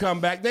time I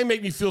come back, they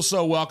make me feel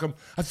so welcome.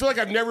 I feel like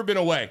I've never been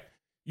away.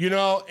 You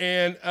know,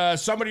 and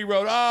somebody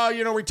wrote,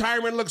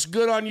 retirement looks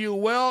good on you.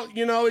 Well,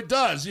 you know, it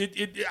does.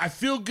 I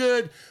feel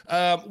good.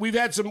 We've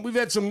had some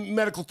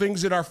medical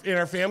things in our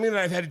family that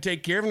I've had to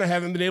take care of, and I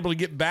haven't been able to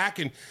get back.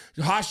 And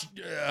Hosh,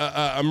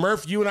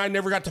 Murph, you and I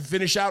never got to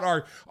finish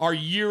out our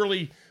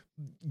yearly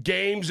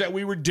games that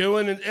we were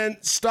doing and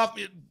stuff.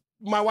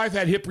 My wife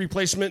had hip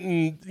replacement,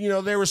 and you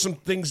know there were some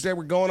things that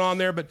were going on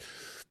there. But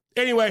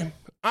anyway,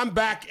 I'm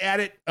back at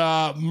it.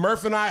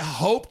 Murph and I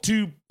hope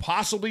to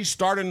possibly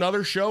start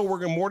another show. We're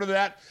going more to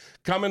that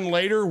coming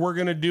later. We're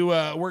gonna do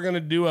a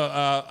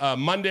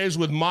Mondays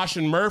with Mosh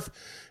and Murph,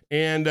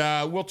 and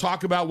we'll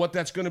talk about what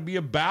that's going to be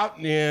about.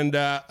 And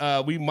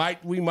we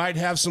might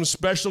have some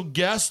special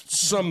guests,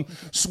 some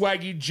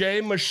Swaggy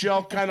J,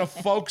 Michelle kind of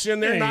folks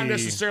in there. Not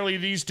necessarily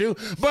these two,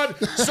 but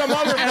some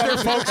other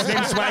folks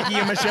named Swaggy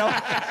and Michelle.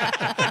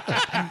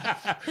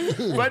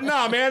 But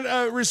no,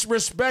 man,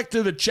 respect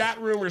to the chat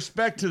room,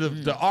 respect to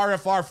the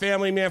RFR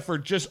family, man, for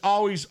just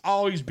always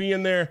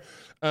being there.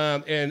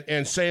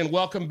 And saying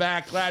welcome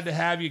back, glad to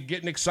have you,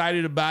 getting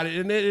excited about it,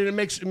 and it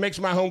makes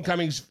my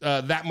homecomings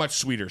that much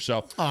sweeter.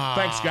 So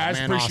thanks, guys,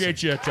 man,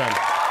 appreciate you a ton.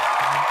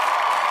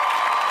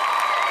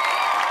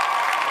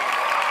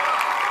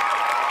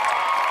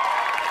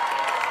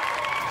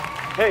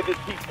 Hey, this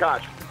is Pete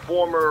Koch,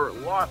 former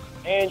Los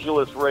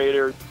Angeles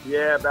Raider.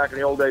 Yeah, back in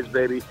the old days,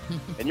 baby.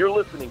 And you're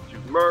listening to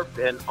Murph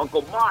and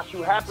Uncle Mosh,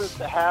 who happens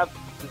to have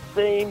the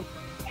same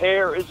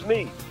hair as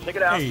me. Check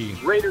it out,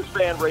 Raiders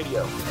Fan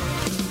Radio.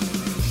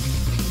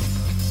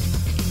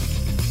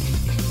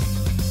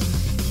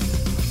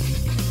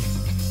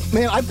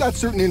 Man, I've got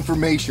certain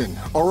information,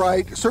 all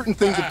right? Certain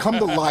things have come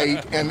to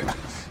light, and,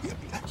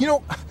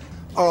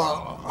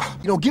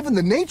 given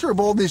the nature of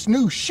all this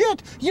new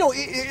shit,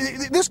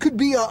 this could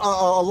be a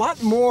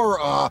lot more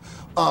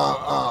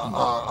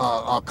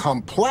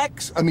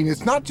complex. I mean,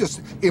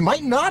 it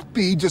might not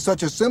be just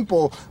such a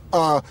simple,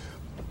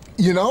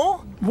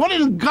 What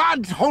in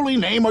God's holy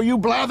name are you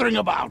blathering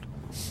about?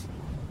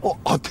 Well,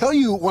 I'll tell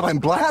you what I'm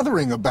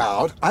blathering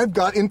about. I've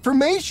got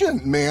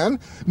information, man.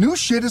 New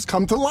shit has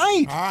come to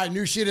light. All right,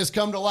 new shit has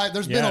come to light.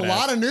 There's been a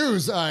lot of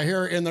news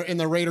here in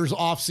the Raiders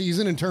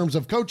offseason in terms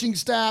of coaching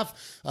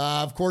staff.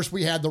 Of course,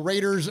 we had the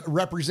Raiders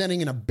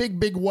representing in a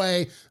big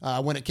way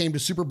when it came to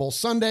Super Bowl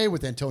Sunday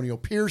with Antonio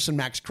Pierce and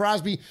Max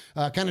Crosby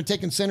kind of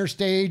taking center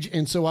stage.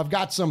 And so I've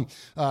got some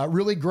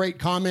really great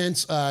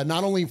comments,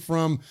 not only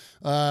from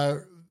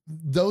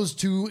those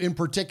two in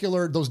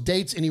particular, those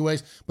dates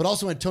anyways, but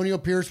also Antonio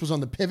Pierce was on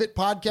the Pivot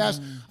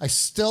podcast. I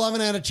still haven't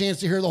had a chance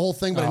to hear the whole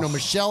thing, but I know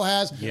Michelle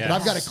has. Yes. But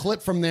I've got a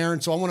clip from there,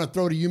 and so I want to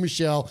throw to you,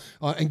 Michelle,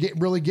 and get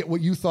what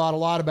you thought a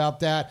lot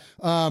about that.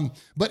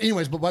 But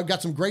anyways, I've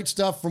got some great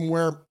stuff from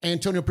where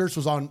Antonio Pierce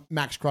was on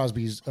Max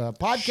Crosby's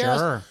podcast.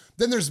 Sure.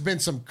 Then there's been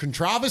some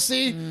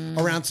controversy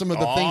around some of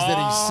the things that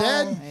he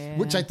said,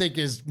 which I think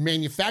is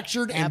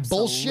manufactured and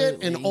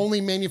bullshit and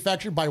only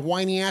manufactured by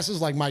whiny asses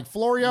like Mike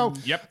Florio.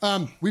 Yep.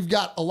 We've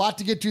got a lot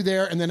to get to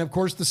there. And then, of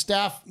course, the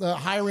staff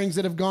hirings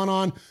that have gone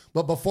on.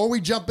 But before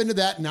we jump into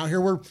that, now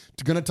here we're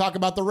going to talk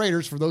about the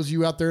Raiders. For those of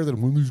you out there that,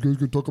 when these guys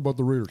going to talk about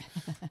the Raiders?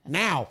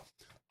 Now,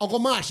 Uncle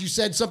Mosh, you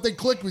said something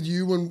clicked with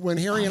you when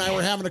Harry and I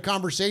were having a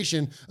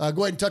conversation. Go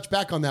ahead and touch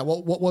back on that.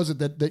 What was it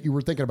that you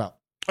were thinking about?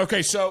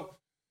 Okay, so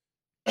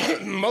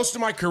most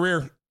of my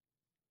career,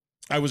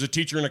 I was a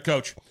teacher and a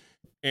coach,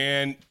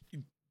 and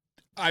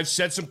I've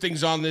said some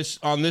things on this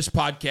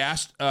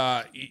podcast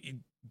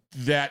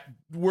that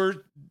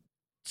were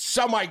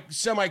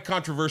semi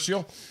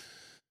controversial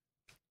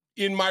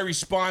in my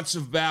response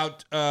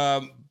about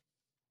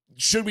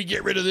should we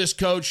get rid of this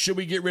coach? Should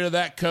we get rid of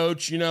that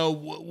coach? You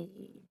know,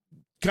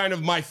 kind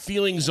of my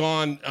feelings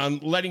on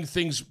letting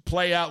things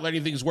play out,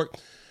 letting things work,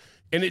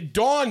 and it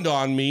dawned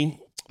on me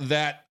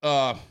that.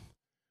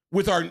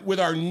 With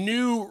our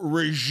new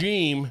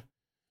regime,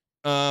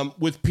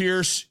 with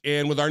Pierce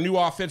and with our new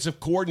offensive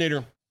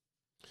coordinator,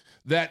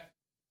 that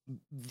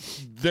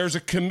there's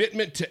a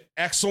commitment to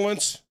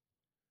excellence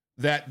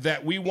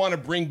that we want to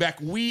bring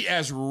back. We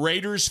as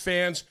Raiders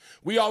fans,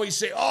 we always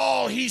say,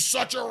 "Oh, he's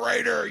such a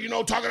Raider," you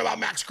know, talking about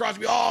Max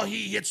Crosby. "Oh,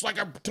 he hits like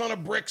a ton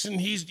of bricks, and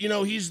he's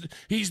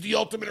the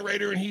ultimate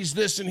Raider, and he's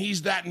this and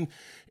he's that."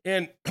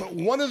 And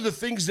one of the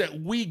things that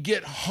we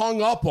get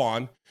hung up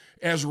on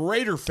as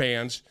Raider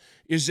fans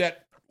is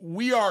that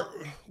we are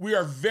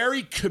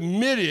very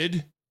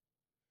committed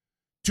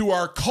to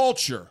our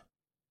culture.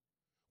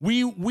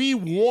 We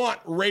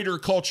want Raider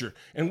culture,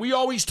 and we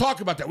always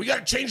talk about that. We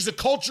got to change the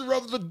culture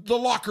of the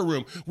locker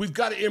room. We've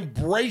got to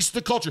embrace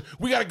the culture.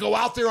 We got to go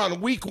out there on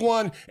week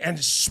 1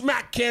 and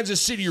smack Kansas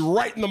City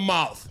right in the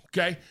mouth,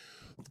 okay?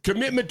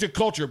 Commitment to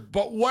culture.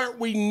 But what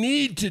we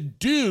need to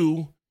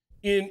do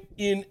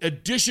in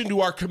addition to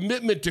our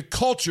commitment to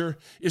culture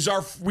is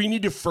we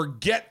need to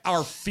forget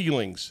our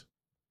feelings.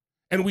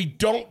 And we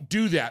don't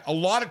do that. A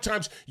lot of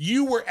times,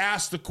 you were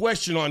asked the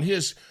question on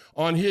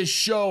his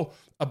show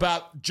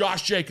about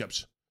Josh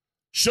Jacobs.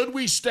 Should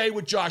we stay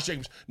with Josh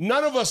Jacobs?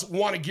 None of us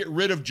want to get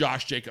rid of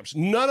Josh Jacobs.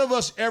 None of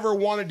us ever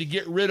wanted to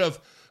get rid of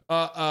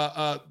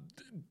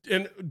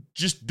and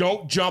just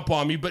don't jump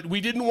on me, but we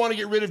didn't want to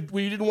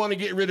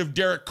get rid of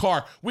Derek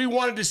Carr. We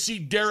wanted to see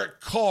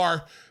Derek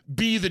Carr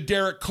be the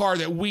Derek Carr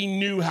that we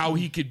knew how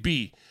he could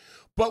be.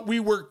 But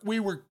we were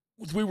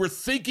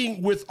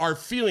thinking with our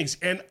feelings.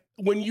 And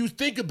when you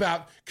think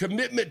about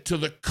commitment to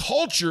the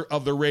culture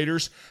of the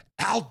Raiders,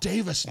 Al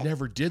Davis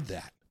never did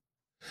that.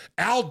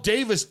 Al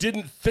Davis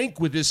didn't think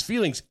with his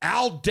feelings.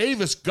 Al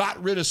Davis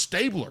got rid of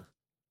Stabler,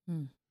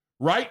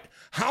 right?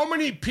 How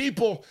many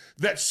people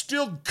that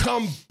still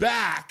come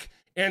back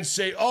and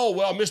say, "Oh,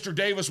 well, Mr.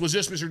 Davis was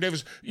this, Mr.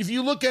 Davis." If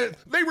you look at it,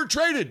 they were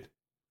traded.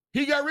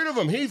 He got rid of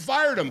them. He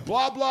fired them.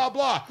 Blah, blah,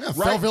 blah. Yeah,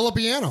 right? Phil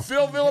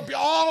Villapiano.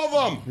 All of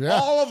them. Yeah.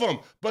 All of them.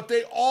 But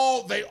they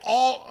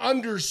all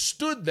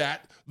understood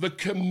that. The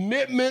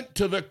commitment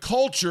to the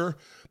culture,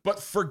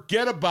 but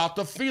forget about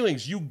the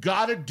feelings. You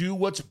got to do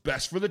what's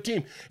best for the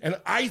team. And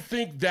I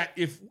think that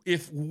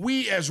if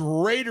we as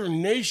Raider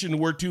Nation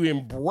were to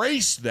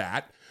embrace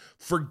that,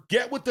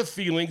 forget with the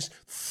feelings,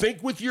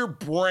 think with your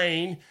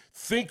brain,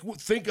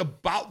 think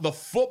about the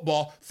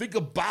football, think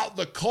about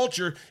the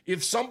culture.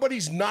 If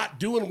somebody's not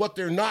doing what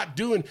they're not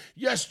doing,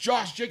 yes,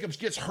 Josh Jacobs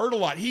gets hurt a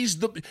lot. He's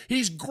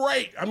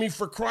great. I mean,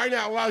 for crying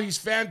out loud, he's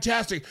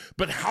fantastic.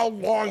 But how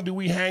long do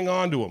we hang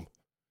on to him?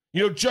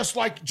 You know, just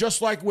like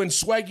when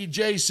Swaggy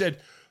J said,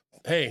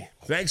 "Hey,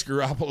 thanks,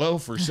 Garoppolo,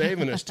 for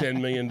saving us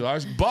 $10 million.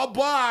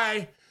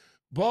 Bye-bye.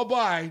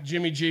 Bye-bye,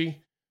 Jimmy G.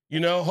 You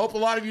know, hope a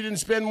lot of you didn't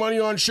spend money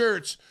on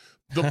shirts."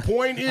 The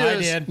point is...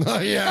 I did. Oh,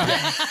 yeah.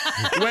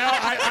 Well,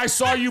 I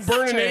saw you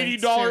burn an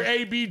 $80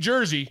 AB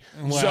jersey.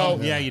 Well, so,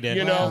 yeah, you did.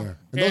 You know.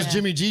 And those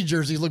Jimmy G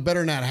jerseys look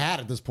better than that hat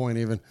at this point,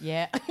 even.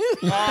 Yeah.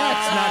 That's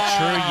not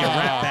true, you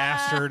rat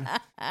bastard.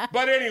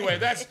 But anyway,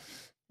 that's...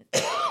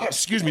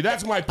 Excuse me,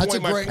 that's my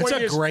point. That's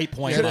a great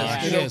point,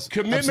 Mosh. You know,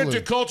 commitment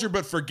to culture,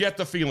 but forget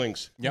the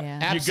feelings. Yep.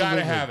 Yeah. You got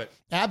to have it.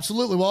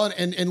 Absolutely. Well,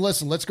 and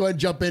listen, let's go ahead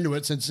and jump into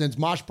it since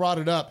Mosh brought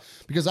it up,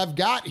 because I've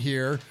got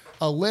here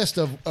a list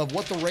of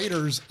what the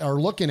Raiders are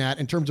looking at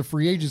in terms of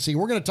free agency.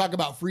 We're going to talk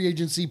about free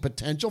agency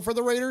potential for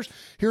the Raiders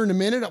here in a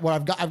minute. What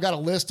I've got a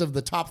list of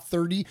the top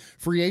 30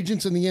 free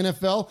agents in the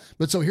NFL.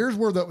 But so here's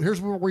where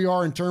we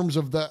are in terms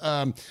of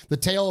the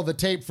tail of the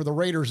tape for the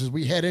Raiders as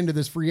we head into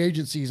this free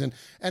agent season.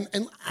 And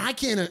I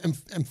can't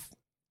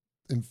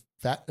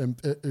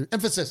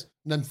emphasize.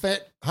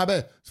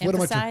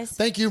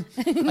 Thank you.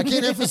 I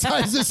can't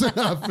emphasize this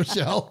enough,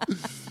 Michelle.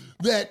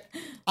 That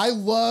I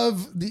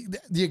love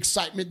the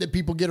excitement that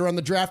people get around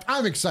the draft.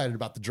 I'm excited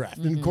about the draft,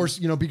 and of course,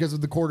 because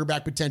of the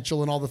quarterback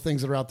potential and all the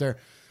things that are out there.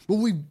 But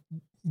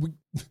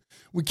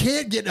we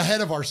can't get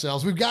ahead of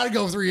ourselves. We've got to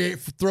go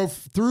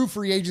through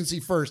free agency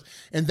first,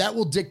 and that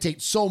will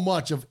dictate so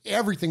much of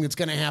everything that's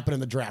going to happen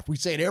in the draft. We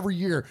say it every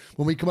year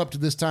when we come up to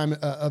this time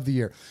of the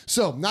year.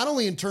 So not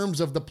only in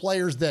terms of the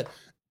players that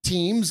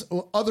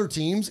other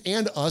teams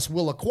and us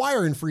will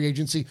acquire in free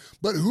agency,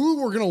 but who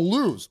we're going to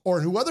lose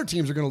or who other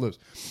teams are going to lose.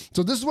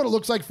 So this is what it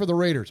looks like for the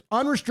Raiders.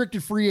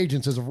 Unrestricted free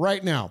agents as of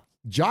right now.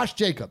 Josh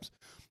Jacobs,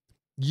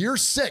 year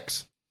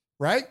 6,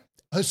 right?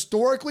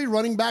 Historically,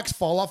 running backs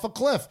fall off a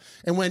cliff.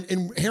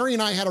 And Harry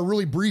and I had a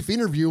really brief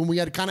interview and we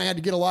had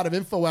to get a lot of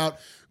info out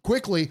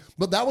quickly,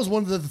 but that was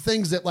one of the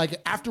things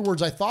that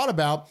afterwards I thought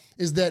about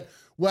is that,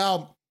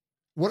 well,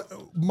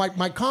 what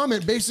my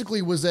comment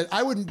basically was that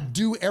I wouldn't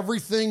do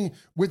everything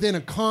within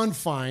a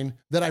confine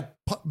that I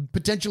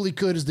potentially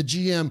could as the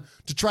GM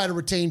to try to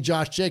retain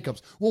Josh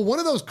Jacobs. Well, one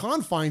of those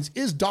confines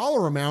is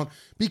dollar amount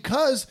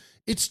because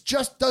it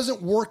just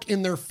doesn't work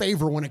in their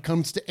favor when it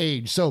comes to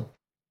age. So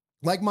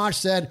like Mosh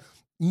said,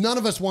 none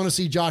of us want to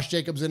see Josh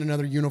Jacobs in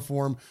another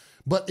uniform,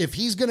 but if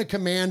he's going to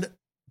command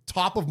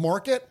top of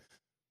market,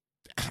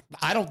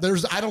 I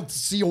don't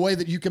see a way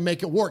that you can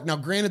make it work. Now,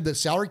 granted, the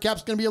salary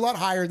cap's going to be a lot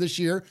higher this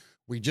year.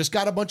 We just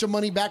got a bunch of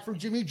money back from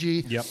Jimmy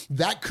G. Yep.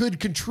 That could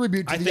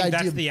contribute to the idea. I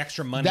think that's the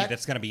extra money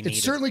that's going to be needed.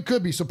 It certainly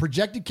could be. So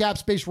projected cap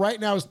space right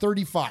now is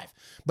 35,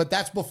 but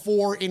that's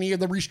before any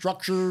of the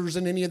restructures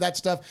and any of that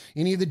stuff,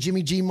 any of the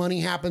Jimmy G money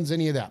happens,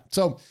 any of that.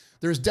 So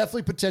there's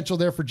definitely potential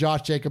there for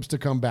Josh Jacobs to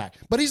come back,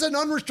 but he's an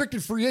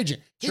unrestricted free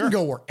agent. He can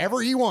go wherever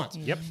he wants.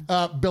 Yep.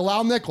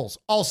 Bilal Nichols,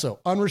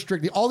 also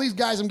unrestricted. All these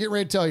guys I'm getting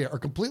ready to tell you are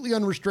completely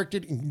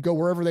unrestricted and can go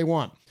wherever they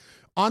want.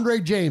 Andre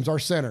James, our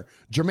center.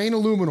 Jermaine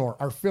Illuminor,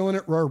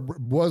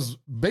 was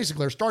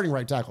basically our starting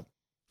right tackle.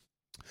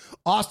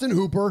 Austin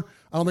Hooper,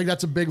 I don't think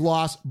that's a big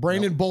loss.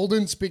 Brandon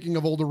Bolden, speaking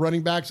of older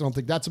running backs, I don't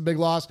think that's a big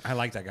loss. I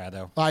like that guy,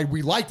 though.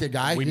 We like that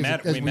guy. We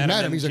met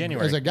him. He's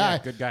a guy. Yeah,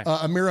 good guy.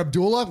 Amir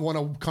Abdullah, one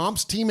of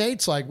Comp's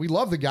teammates. We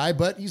love the guy,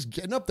 but he's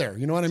getting up there.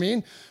 You know what I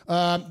mean?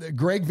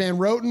 Greg Van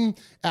Roten,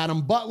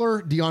 Adam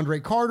Butler,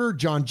 DeAndre Carter,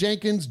 John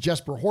Jenkins,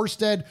 Jesper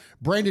Horsted,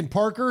 Brandon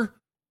Parker.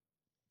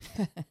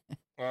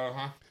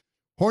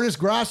 Hornus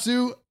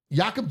Grasu,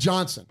 Jakob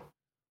Johnson.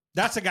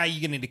 That's a guy you're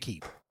going to need to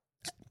keep.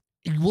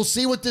 We'll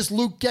see what this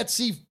Luke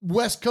Getsy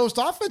West Coast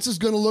offense is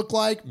going to look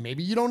like.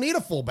 Maybe you don't need a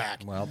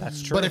fullback. Well,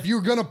 that's true. But if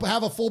you're going to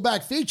have a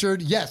fullback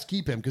featured, yes,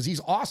 keep him because he's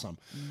awesome.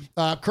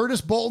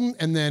 Curtis Bolton,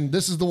 and then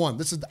this is the one.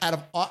 This is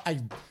out of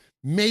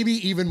maybe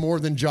even more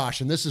than Josh,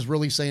 and this is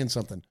really saying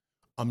something.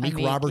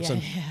 Amik Robertson.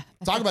 Yeah.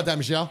 Talk about that,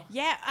 Michelle.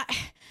 Yeah.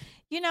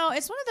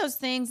 It's one of those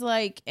things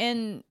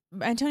and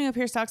Antonio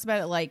Pierce talks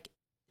about it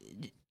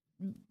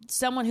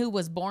someone who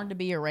was born to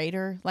be a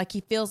Raider, he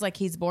feels like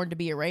he's born to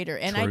be a Raider.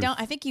 And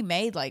I think he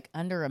made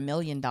under $1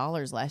 million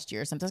last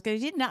year or something.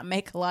 Because he did not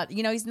make a lot.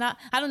 He's not,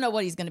 I don't know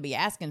what he's going to be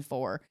asking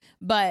for,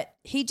 but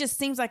he just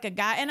seems like a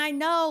guy. And I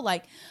know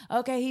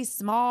okay, he's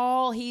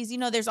small. He's,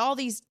 there's all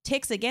these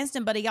ticks against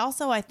him, but he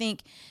also, I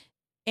think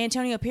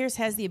Antonio Pierce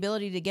has the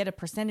ability to get a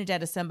percentage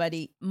out of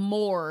somebody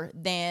more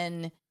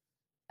than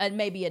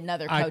maybe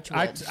another coach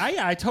would.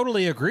 I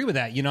totally agree with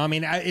that.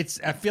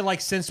 I feel like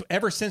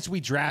ever since we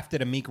drafted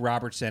Amik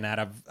Robertson out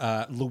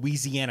of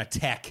Louisiana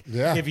Tech,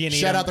 if you need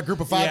shout out the Group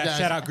of Five guys.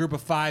 Shout out Group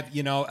of Five.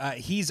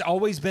 He's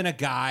always been a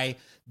guy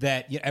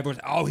that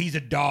everyone's, he's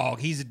a dog,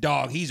 he's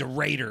a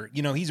Raider,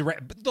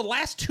 But the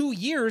last 2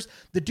 years,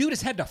 the dude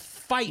has had to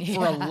fight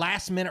for a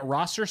last minute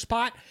roster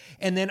spot,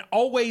 and then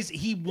always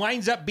he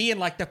winds up being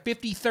the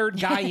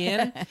 53rd guy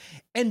in,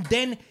 and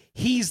then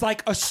he's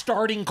a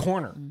starting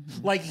corner.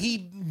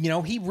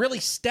 He really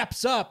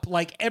steps up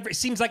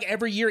seems like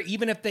every year,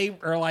 even if they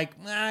are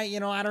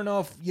I don't know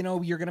if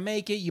you're gonna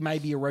make it, you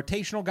might be a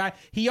rotational guy.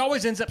 He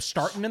always ends up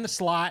starting in the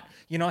slot.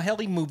 Hell,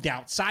 he moved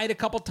outside a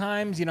couple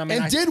times,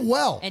 did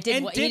well. He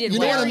did you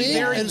know what I mean?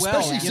 Very and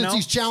especially well, since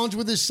he's challenged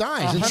with his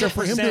size. And so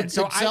for him to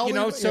excel,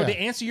 to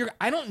answer your,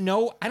 I don't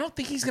know. I don't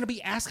think he's going to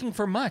be asking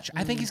for much.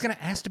 I think he's going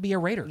to ask to be a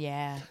Raider.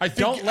 Yeah.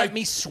 Don't let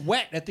me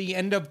sweat at the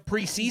end of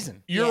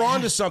preseason. You're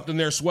onto something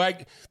there,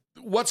 Swag.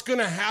 what's going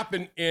to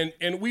happen,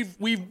 and we've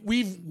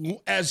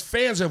as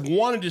fans have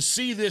wanted to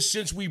see this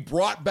since we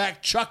brought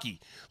back Chucky.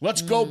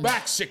 Let's go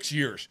back 6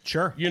 years.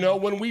 Sure. You know,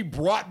 when we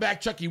brought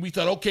back Chucky, we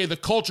thought, okay, the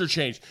culture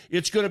changed.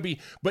 It's going to be,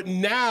 but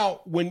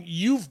now when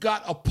you've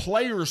got a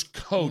player's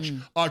coach,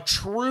 a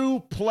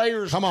true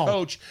player's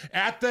coach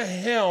at the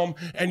helm,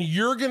 and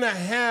you're going to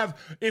have,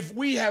 if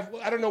we have,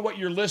 I don't know what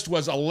your list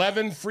was,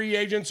 11 free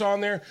agents on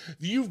there,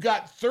 you've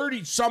got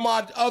 30 some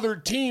odd other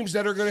teams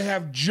that are going to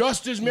have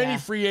just as many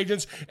free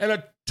agents, and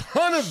a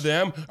ton of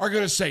them are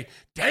going to say,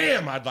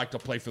 damn, I'd like to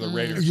play for the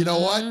Raiders. You know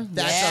what?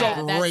 That's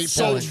a great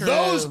so point.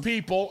 those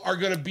people are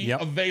going to be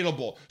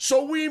available.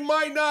 So we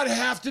might not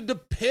have to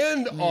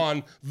depend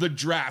on the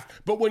draft.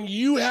 But when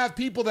you have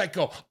people that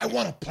go, I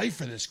want to play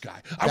for this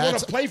guy. I want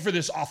to play for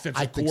this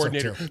offensive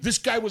coordinator. So this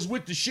guy was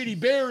with the shitty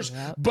Bears,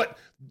 but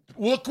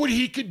look what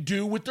he could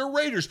do with the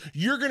Raiders.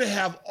 You're going to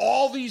have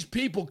all these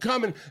people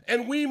coming,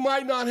 and we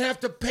might not have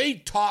to pay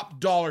top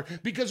dollar,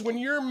 because when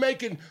you're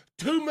making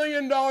 $2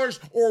 million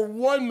or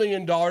 $1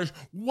 million,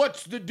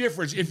 what's the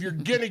difference? If you're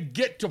going to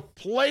get to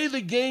play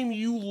the game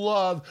you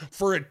love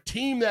for a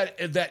team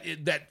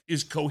that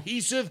is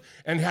cohesive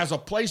and has a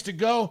place to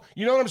go,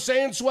 you know what I'm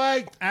saying,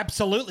 Swag?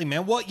 Absolutely,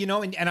 man. Well, you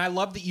know, and I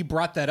love that you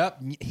brought that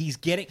up. He's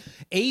getting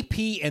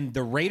AP, and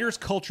the Raiders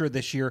culture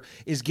this year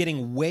is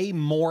getting way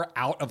more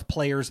out of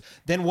players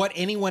than what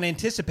anyone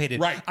anticipated.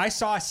 Right. I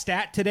saw a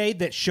stat today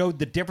that showed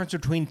the difference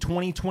between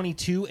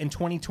 2022 and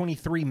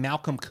 2023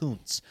 Malcolm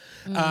Kuntz.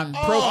 There you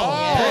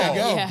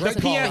go.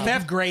 The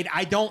PFF grade,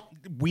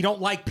 we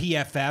don't like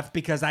PFF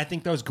because I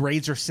think those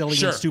grades are silly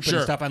and stupid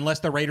and stuff.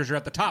 Unless the Raiders are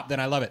at the top, then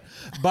I love it.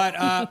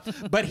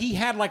 But he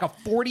had like a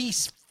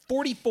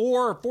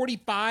 44 or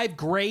 45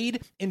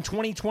 grade in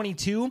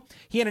 2022.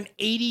 He had an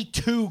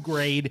 82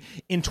 grade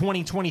in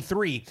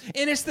 2023.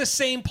 And it's the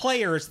same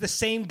player. It's the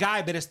same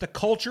guy, but it's the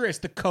culture. It's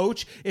the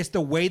coach. It's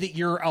the way that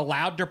you're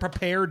allowed to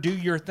prepare, do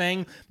your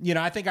thing. You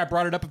know, I think I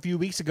brought it up a few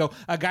weeks ago.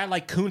 A guy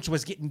like Kuntz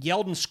was getting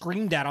yelled and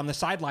screamed at on the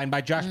sideline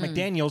by Josh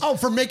McDaniels. Oh,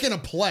 for making a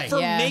play. For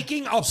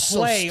making a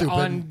play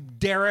on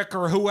Derek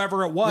or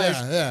whoever it was.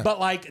 Yeah. But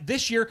like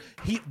this year,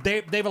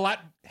 they've allowed,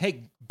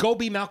 hey, go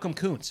be Malcolm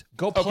Kuntz.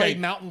 Go play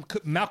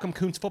Malcolm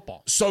Kuntz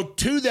football. So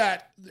to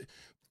that,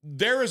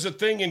 there is a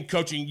thing in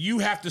coaching. You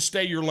have to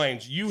stay your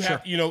lanes. You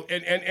have, you know,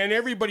 and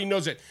everybody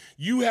knows that.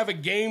 You have a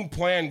game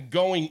plan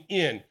going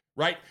in,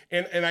 right?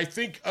 And I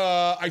think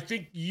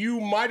you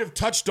might have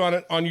touched on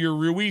it on your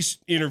Ruiz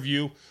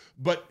interview,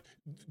 but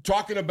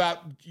talking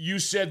about, you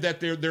said that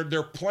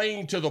they're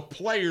playing to the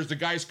players, the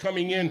guys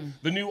coming in,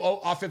 the new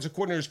offensive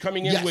coordinators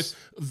coming in with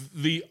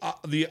the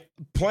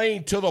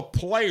playing to the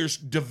players,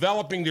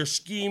 developing their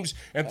schemes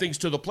and things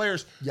to the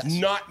players,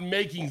 not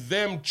making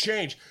them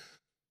change.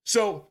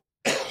 So,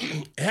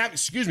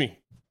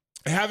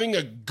 having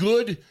a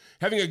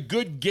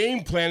good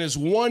game plan is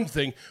one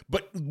thing,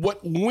 but what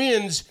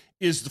wins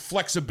is the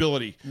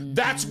flexibility.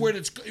 That's where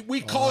we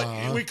call it,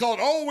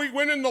 oh, we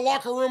went in the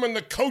locker room and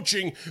the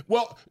coaching.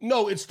 Well,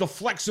 no, it's the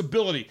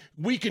flexibility.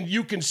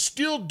 You can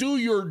still do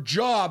your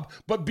job,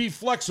 but be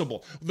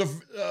flexible. The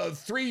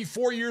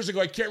 3-4 years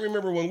ago, I can't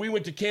remember, when we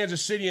went to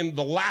Kansas City, and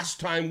the last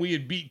time we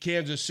had beat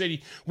Kansas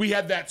City, we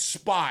had that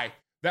spy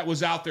that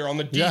was out there on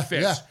the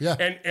defense.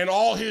 And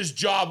all his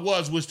job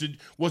was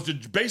to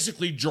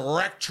basically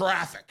direct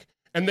traffic.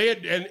 And they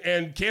had,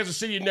 and Kansas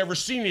City had never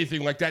seen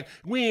anything like that.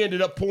 We ended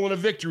up pulling a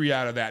victory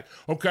out of that.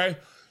 Okay.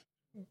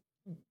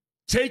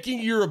 Taking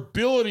your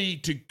ability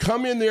to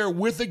come in there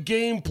with a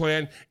game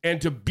plan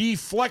and to be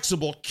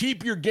flexible,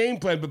 keep your game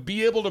plan, but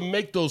be able to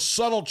make those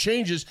subtle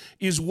changes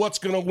is what's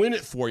going to win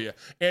it for you.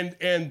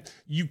 And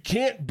you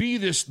can't be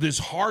this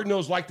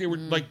hard-nosed, like they were,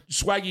 like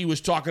Swaggy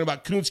was talking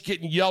about, Kuntz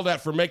getting yelled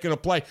at for making a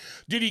play.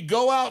 Did he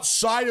go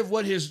outside of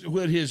what his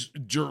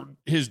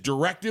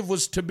directive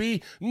was to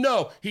be?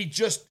 No,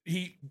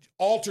 he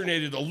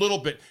alternated a little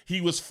bit. He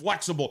was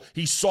flexible.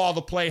 He saw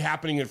the play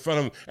happening in front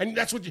of him. And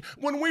that's what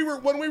when we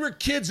were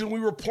kids and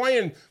we were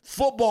playing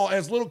football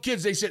as little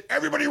kids, they said,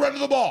 everybody run to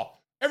the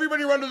ball.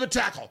 Everybody run to the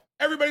tackle.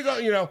 Everybody go,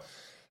 you know.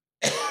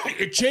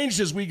 It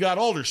changed as we got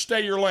older.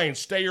 Stay your lanes.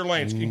 Stay your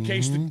lanes. In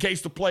case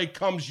the play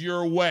comes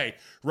your way,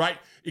 right?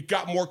 It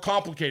got more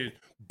complicated.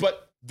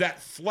 But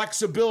that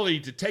flexibility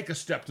to take a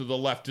step to the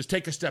left, to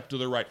take a step to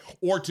the right,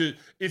 or to,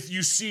 if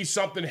you see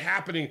something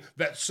happening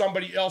that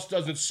somebody else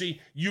doesn't see,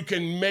 you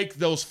can make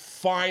those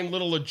fine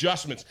little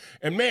adjustments.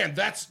 And man,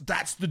 that's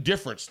the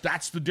difference.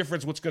 That's the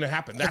difference what's going to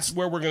happen. That's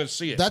where we're going to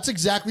see it. That's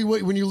exactly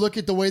what, when you look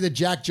at the way that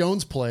Jack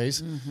Jones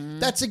plays,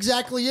 that's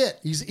exactly it.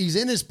 He's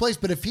in his place,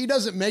 but if he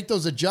doesn't make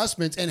those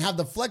adjustments and have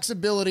the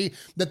flexibility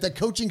that the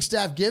coaching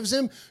staff gives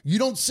him, you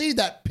don't see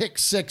that pick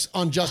six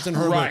on Justin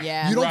Herbert. Right.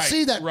 Yeah. You don't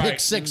see that pick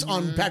six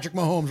on Patrick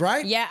Mahomes.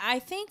 Right? Yeah, I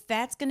think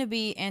that's going to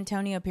be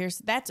Antonio Pierce.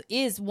 That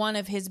is one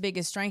of his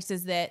biggest strengths,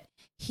 is that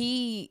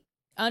he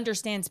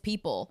understands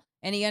people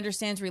and he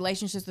understands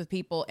relationships with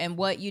people and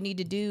what you need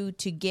to do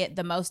to get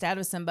the most out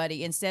of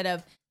somebody, instead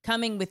of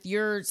coming with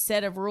your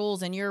set of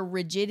rules and your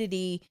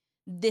rigidity.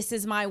 This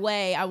is my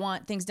way. I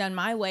want things done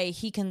my way.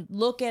 He can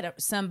look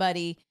at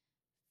somebody,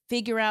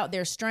 figure out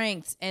their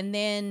strengths, and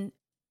then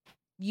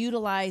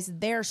utilize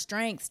their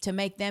strengths to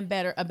make them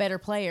a better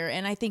player.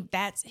 And I think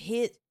that's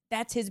his,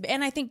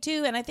 and I think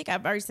too, and I think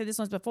I've already said this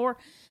once before,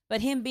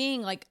 but him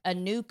being like a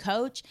new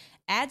coach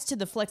adds to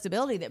the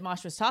flexibility that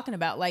Mosh was talking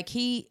about. Like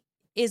he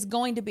is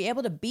going to be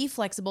able to be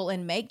flexible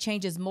and make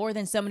changes more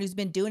than someone who's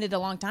been doing it a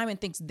long time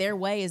and thinks their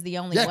way is the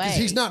only way. Yeah, because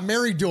he's not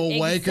married to a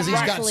way because he's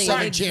got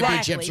 7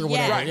 championships or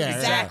whatever. Yeah,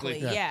 exactly.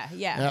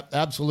 Yeah.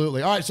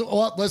 Absolutely. All right,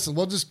 so listen,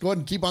 we'll just go ahead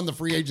and keep on the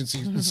free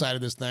agency side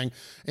of this thing.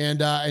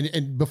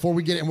 And before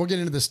we get in, we'll get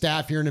into the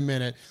staff here in a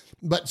minute.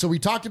 But so we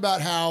talked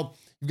about how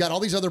you've got all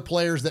these other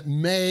players that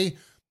may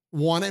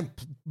want to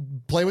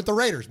play with the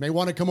Raiders, may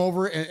want to come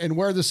over and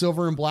wear the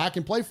silver and black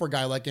and play for a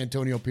guy like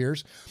Antonio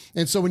Pierce.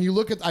 And so when you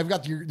look at, I've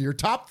got your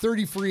top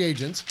 30 free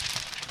agents.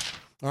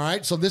 All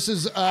right, so this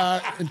is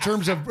in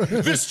terms of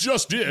this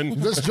just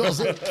in. This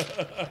just in.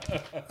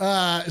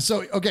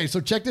 So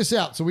check this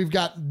out. So we've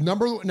got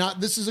now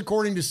this is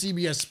according to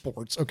CBS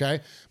Sports, okay?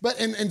 But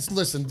and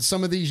listen,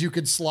 some of these you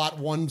could slot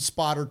 1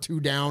 spot or 2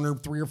 down or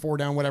 3 or 4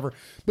 down, whatever.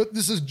 But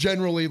this is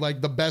generally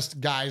like the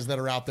best guys that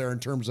are out there in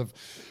terms of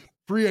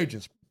free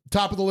agents.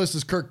 Top of the list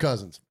is Kirk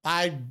Cousins.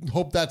 I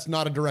hope that's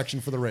not a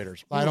direction for the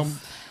Raiders. I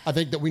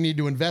think that we need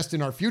to invest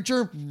in our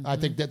future. Mm-hmm. I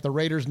think that the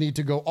Raiders need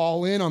to go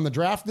all in on the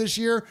draft this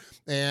year.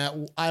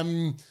 And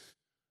I'm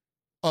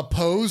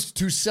opposed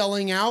to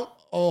selling out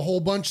a whole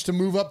bunch to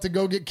move up to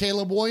go get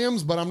Caleb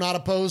Williams, but I'm not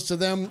opposed to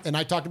them. And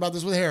I talked about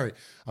this with Harry.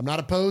 I'm not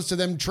opposed to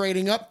them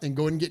trading up and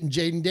going and getting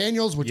Jaden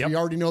Daniels, which we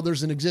already know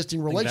there's an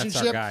existing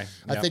relationship. I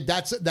think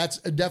that's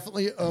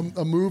definitely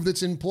a move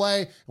that's in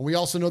play. And we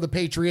also know the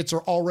Patriots are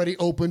already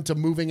open to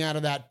moving out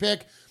of that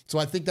pick. So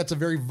I think that's a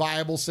very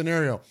viable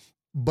scenario.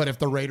 But if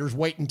the Raiders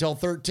wait until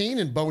 13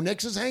 and Bo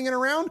Nix is hanging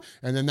around,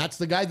 and then that's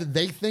the guy that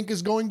they think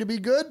is going to be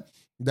good,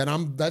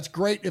 then that's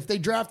great if they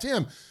draft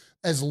him.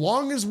 As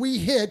long as we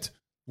hit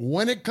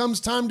when it comes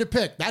time to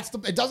pick,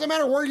 it doesn't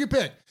matter where you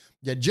pick.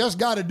 You just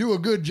got to do a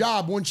good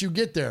job once you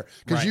get there,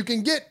 because you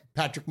can get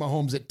Patrick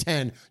Mahomes at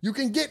 10. You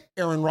can get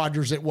Aaron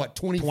Rodgers at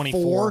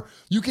 24.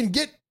 You can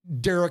get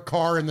Derek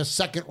Carr in the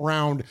second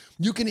round.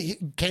 You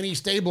can Kenny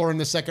Stabler in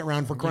the second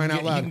round, for crying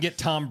out loud. You can get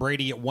Tom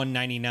Brady at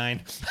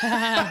 199.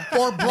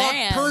 Or Brock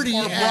Purdy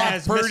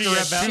as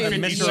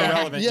Mr.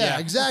 Irrelevant. Yeah,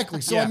 exactly.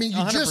 So, I mean, you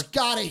 100%. Just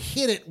got to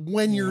hit it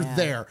when you're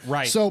there.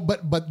 Right. So,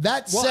 but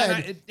that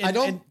said,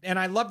 and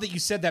I love that you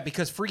said that,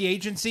 because free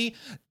agency,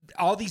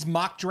 all these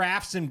mock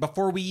drafts, and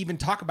before we even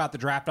talk about the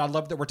draft, I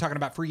love that we're talking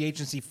about free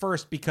agency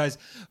first, because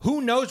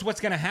who knows what's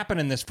going to happen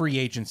in this free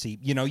agency.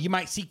 You know, you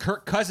might see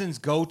Kirk Cousins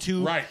go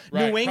to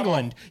New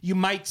England. You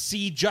might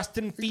see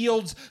Justin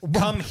Fields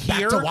come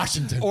here to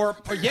Washington, or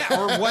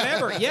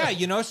whatever. Yeah,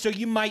 you know, so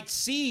you might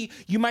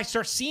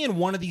start seeing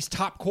one of these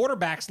top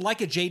quarterbacks like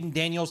a Jaden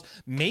Daniels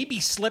maybe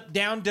slip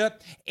down to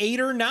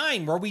 8 or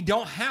 9, where we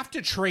don't have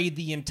to trade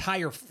the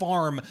entire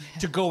farm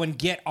to go and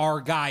get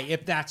our guy,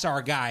 if that's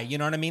our guy. You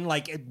know what I mean?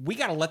 Like, we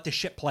got to let the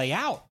shit play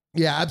out.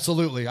 Yeah,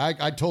 absolutely. I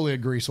totally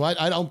agree. So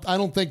I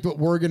don't think that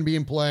we're going to be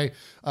in play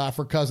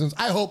for Cousins.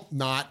 I hope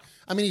not.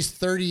 I mean, he's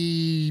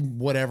 30,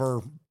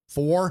 whatever,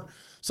 4,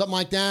 something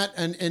like that.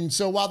 And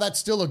so while that's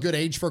still a good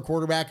age for a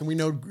quarterback, and we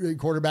know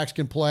quarterbacks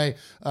can play,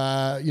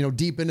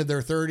 deep into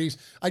their 30s,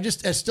 I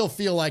still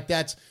feel like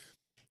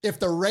if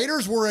the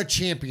Raiders were a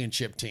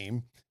championship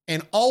team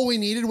and all we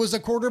needed was a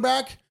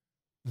quarterback,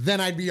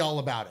 then I'd be all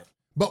about it.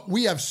 But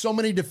we have so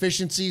many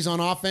deficiencies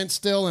on offense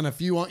still, and a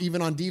few even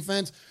on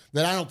defense,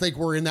 that I don't think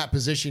we're in that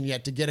position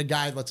yet to get a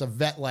guy that's a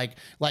vet like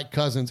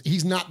Cousins.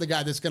 He's not the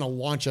guy that's going to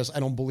launch us, I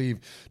don't believe,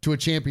 to a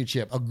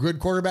championship. A good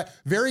quarterback,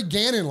 very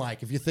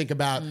Gannon-like if you think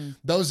about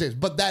those days.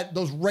 But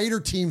those Raider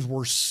teams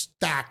were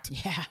stacked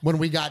when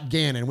we got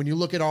Gannon. When you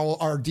look at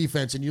our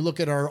defense and you look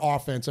at our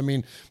offense, I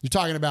mean, you're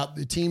talking about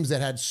the teams that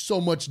had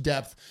so much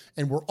depth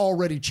and were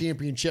already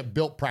championship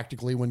built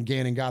practically when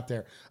Gannon got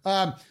there.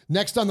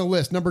 Next on the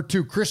list, number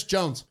 2, Chris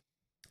Jones.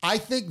 I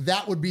think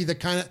that would be the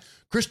kind of...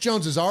 Chris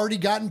Jones has already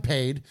gotten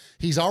paid.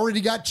 He's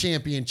already got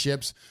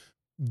championships.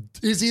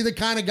 Is he the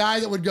kind of guy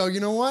that would go,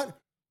 you know what?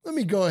 Let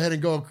me go ahead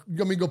and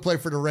let me go play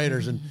for the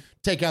Raiders and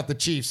take out the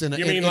Chiefs. You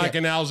mean like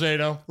an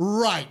Alzado?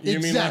 Right,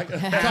 exactly.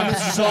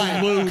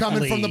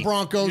 Coming from the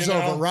Broncos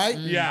over, right?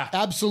 Yeah.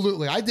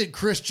 Absolutely. I think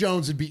Chris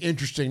Jones would be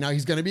interesting. Now,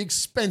 he's going to be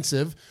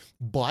expensive,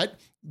 but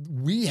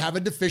we have a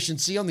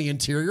deficiency on the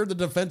interior of the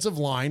defensive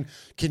line.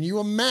 Can you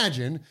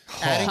imagine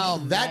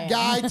adding that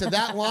guy to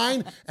that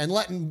line and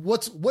what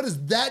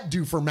does that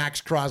do for Max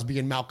Crosby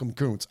and Malcolm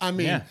Kuntz? I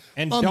mean,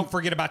 and don't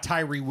forget about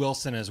Tyree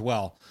Wilson as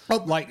well.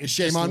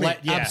 Shame on me.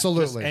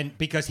 Absolutely. And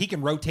because he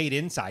can rotate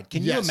inside.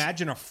 Can you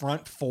imagine a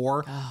front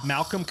 4,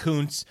 Malcolm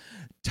Kuntz,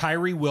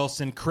 Tyree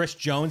Wilson, Chris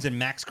Jones, and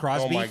Max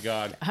Crosby? Oh, my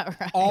God.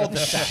 All the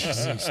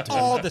sacks.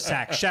 All the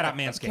sacks. Shout out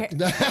Manscaped.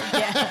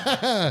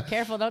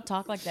 Careful, don't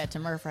talk like that to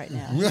Murph right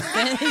now.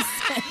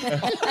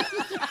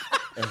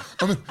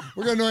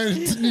 We're going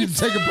to need to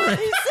take a break.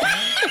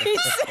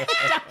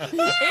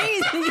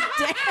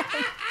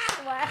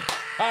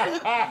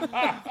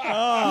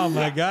 Oh,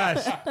 my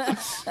gosh.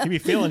 You be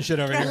feeling shit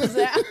over here.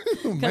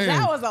 Because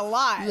that was a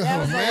lot. That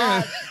was a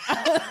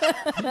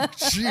lot.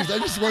 Jeez, I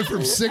just went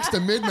from 6 to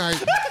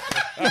midnight.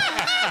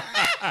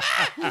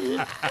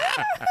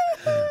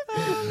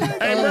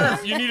 Hey,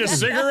 Murph, you need a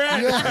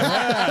cigarette?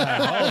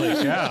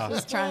 Holy cow.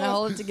 Just trying to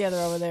hold it together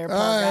over there.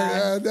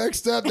 All right,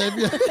 next up,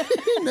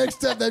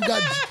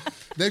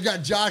 they've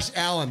got Josh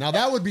Allen. Now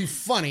that would be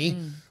funny,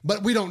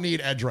 but we don't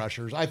need edge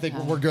rushers. I think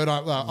we're good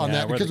on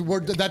that because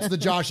that's the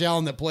Josh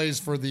Allen that plays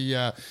for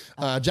the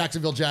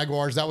Jacksonville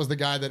Jaguars. That was the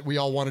guy that we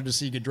all wanted to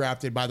see get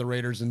drafted by the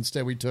Raiders.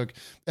 Instead, we took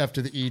F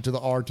to the E to the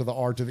R to the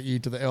R to the E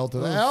to the L to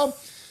the L.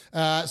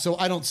 So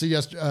I don't see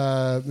us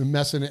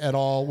messing at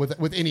all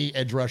with any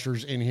edge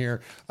rushers in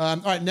here. All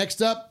right,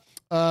 next up,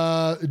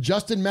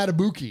 Justin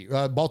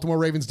Matabuki, Baltimore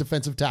Ravens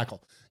defensive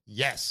tackle.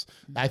 Yes,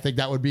 I think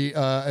that would be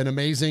an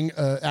amazing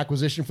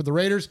acquisition for the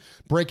Raiders.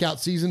 Breakout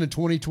season in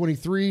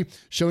 2023,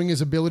 showing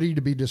his ability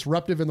to be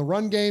disruptive in the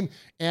run game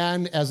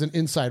and as an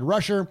inside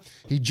rusher.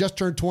 He just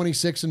turned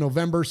 26 in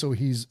November, so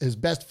his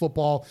best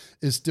football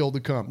is still to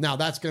come. Now,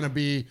 that's going to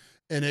be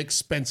an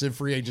expensive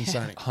free agent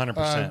signing.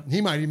 100%.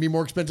 He might even be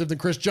more expensive than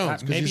Chris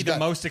Jones. Maybe the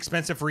most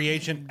expensive free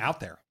agent out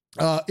there.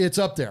 It's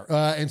up there.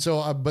 And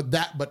so,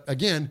 but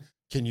again,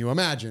 can you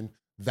imagine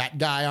that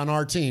guy on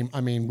our team? I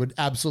mean, would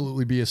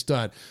absolutely be a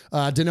stud.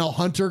 Donnell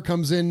Hunter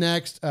comes in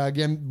next.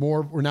 Again,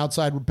 more an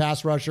outside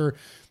pass rusher.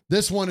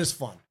 This one is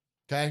fun.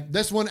 Okay.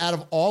 This one, out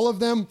of all of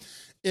them,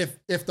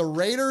 if the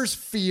Raiders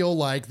feel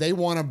like they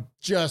want to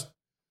just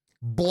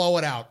blow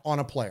it out on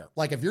a player,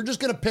 like if you're just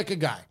going to pick a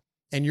guy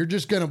and you're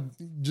just going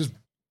to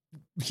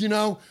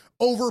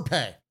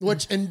overpay,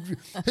 which and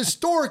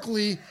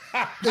historically is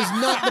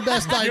not the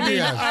best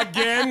idea.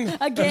 Again,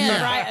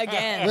 right?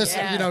 Again.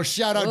 Listen,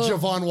 shout out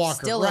Javon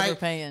Walker, still right?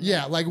 Overpaying.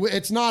 Yeah, like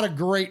it's not a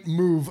great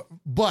move,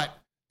 but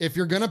if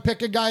you're going to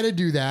pick a guy to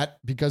do that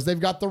because they've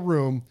got the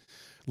room,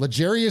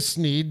 L'Jarius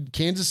Sneed,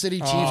 Kansas City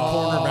Chiefs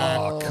cornerback.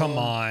 Oh, come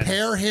on.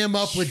 Pair him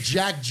up with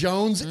Jack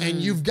Jones,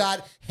 and you've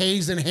got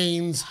Hayes and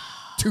Haynes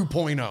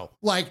 2.0.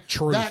 Like,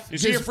 truth.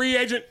 Is he a free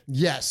agent?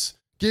 Yes.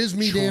 Gives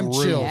me damn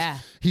chills. Yeah.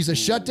 He's a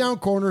shutdown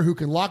corner who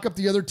can lock up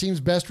the other team's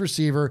best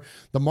receiver.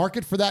 The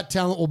market for that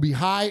talent will be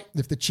high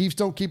if the Chiefs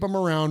don't keep him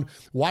around.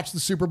 Watch the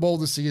Super Bowl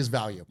to see his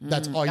value.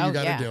 That's all you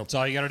got to do. That's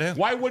all you got to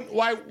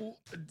do.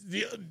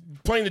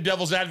 Playing the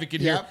devil's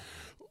advocate here,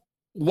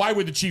 why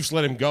would the Chiefs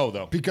let him go,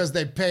 though? Because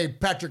they pay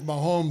Patrick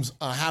Mahomes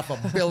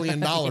 $500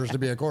 million to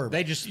be a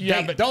quarterback.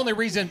 But the only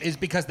reason is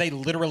because they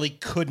literally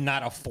could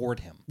not afford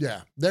him.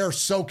 Yeah, they're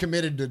so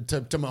committed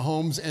to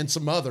Mahomes and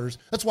some others.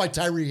 That's why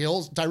Tyreek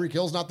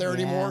Hill's not there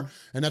anymore,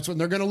 and that's when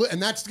they're going to.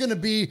 And that's going to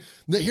be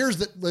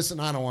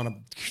listen. I don't want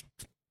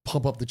to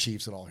pump up the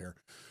Chiefs at all here,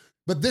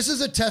 but this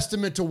is a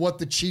testament to what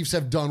the Chiefs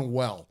have done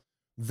well.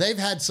 They've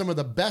had some of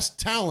the best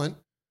talent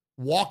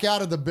walk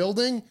out of the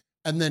building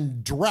and then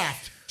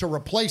draft to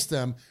replace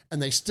them,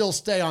 and they still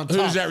stay on top.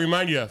 Who does that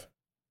remind you of?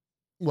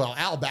 Well,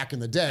 Al back in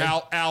the day.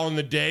 Al in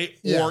the day,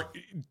 or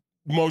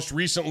most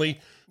recently,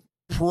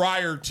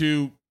 prior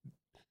to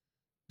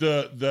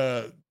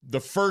the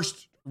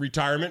first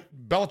retirement,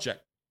 Belichick.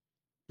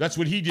 That's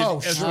what he did.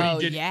 That's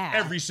what he did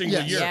every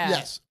single year.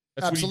 Yes.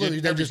 That's absolutely.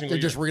 They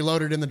just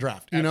reloaded in the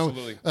draft.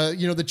 Absolutely.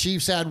 The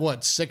Chiefs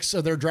had 6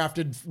 of their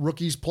drafted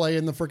rookies play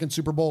in the freaking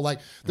Super Bowl. Like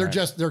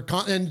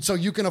and so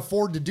you can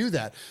afford to do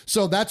that.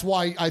 So that's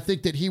why I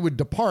think that he would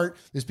depart,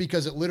 is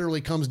because it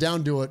literally comes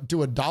down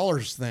to a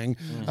dollars thing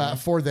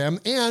for them.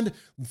 And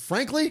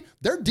frankly,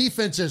 their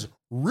defense is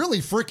really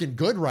freaking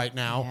good right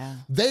now.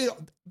 Yeah.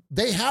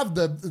 They have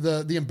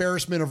the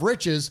embarrassment of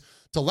riches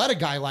to let a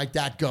guy like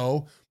that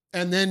go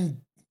and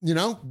then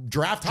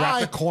draft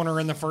high. A corner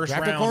in the first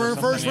round. Draft a corner in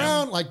the first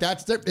round. Like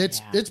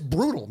it's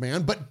brutal,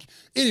 man. But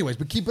anyways,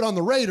 keep it on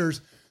the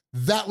Raiders.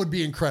 That would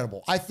be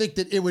incredible. I think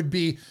that it would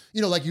be,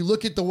 like you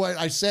look at the way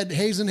I said,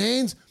 Hayes and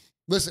Haynes.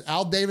 Listen,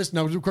 Al Davis.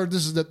 Now, of course,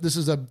 this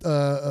is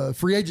a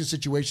free agent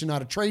situation,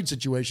 not a trade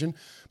situation.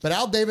 But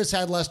Al Davis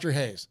had Lester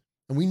Hayes.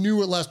 And we knew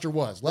what Lester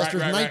was.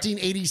 Lester's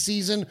 1980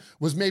 season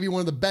was maybe one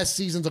of the best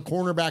seasons a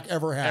cornerback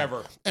ever had.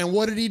 And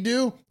what did he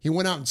do? He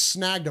went out and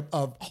snagged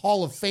a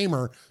Hall of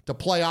Famer to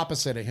play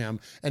opposite of him.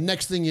 And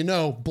next thing you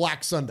know,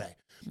 Black Sunday.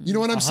 You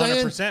know what I'm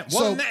 100%. saying?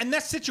 Well, and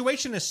that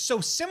situation is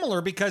so similar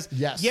because,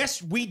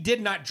 yes, we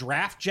did not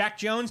draft Jack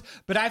Jones,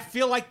 but I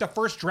feel like the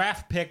first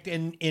draft pick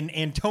in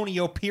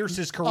Antonio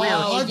Pierce's career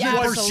was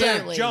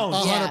Jack Jones.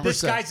 100%.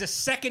 This guy's a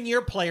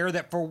second-year player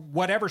that for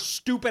whatever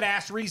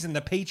stupid-ass reason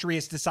the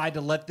Patriots decide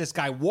to let this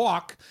guy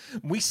walk.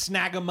 We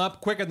snag him up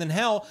quicker than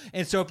hell.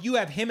 And so if you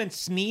have him and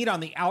Sneed on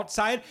the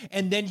outside,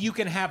 and then you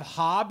can have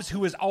Hobbs,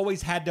 who has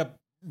always had to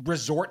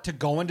resort to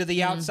going to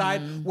the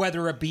outside,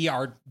 whether it be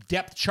our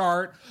depth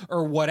chart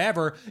or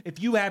whatever.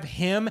 If you have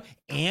him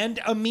and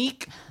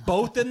Amik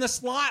both in the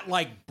slot,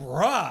 like,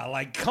 bruh,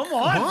 like, come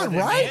on,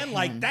 man.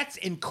 Like, that's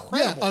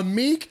incredible. Yeah,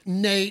 Amik,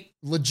 Nate,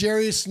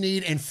 L'Jarius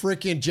Sneed, and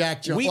freaking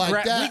Jack Jones. We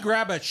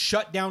grab a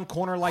shutdown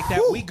corner like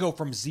that. We go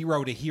from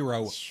zero to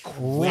hero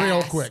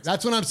real quick.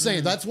 That's what I'm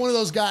saying. That's one of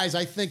those guys.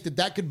 I think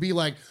that could be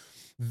like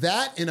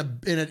that in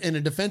a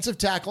defensive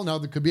tackle. Now,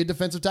 there could be a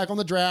defensive tackle in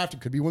the draft.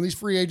 It could be one of these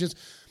free agents.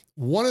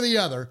 One or the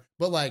other,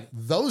 but like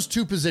those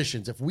two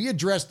positions, if we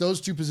address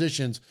those two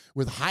positions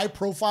with high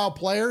profile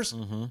players,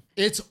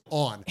 it's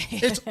on.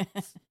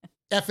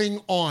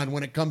 effing on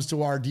when it comes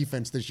to our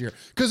defense this year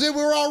because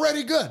we're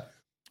already good.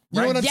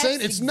 You know what I'm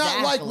saying? It's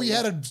not like we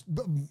had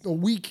a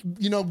weak,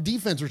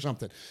 defense or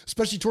something,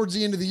 especially towards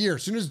the end of the year.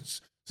 As soon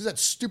as that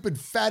stupid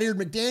fat-eared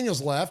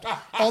McDaniels left,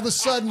 all of a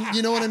sudden,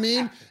 you know what I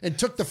mean? And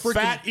took the freaking...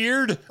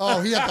 Fat-eared? Oh,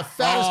 he had the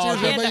fattest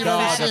ears everybody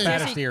ever seen. The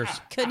fattest ears.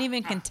 Couldn't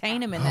even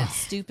contain him in that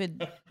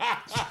stupid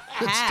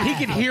hat. He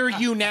can hear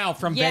you now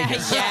from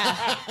Vegas.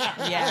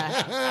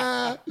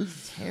 Yeah.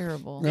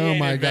 Terrible. Oh,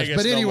 my gosh. Vegas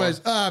But no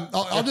anyways,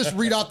 I'll just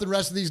read out the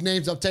rest of these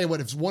names. I'll tell you what,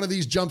 if one of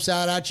these jumps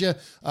out at you,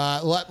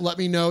 let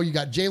me know. You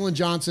got Jalen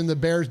Johnson, the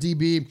Bears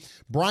DB,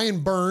 Brian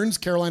Burns,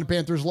 Carolina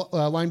Panthers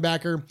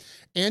linebacker,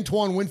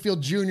 Antoine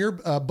Winfield Jr.,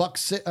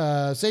 Bucks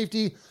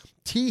safety,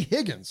 T.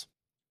 Higgins.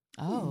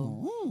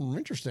 Oh.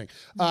 Interesting.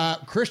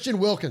 Christian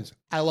Wilkins.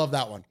 I love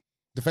that one.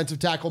 Defensive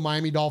tackle,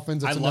 Miami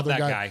Dolphins. That's I love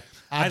another that guy.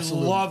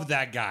 Absolutely. I love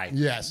that guy.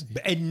 Yes.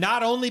 And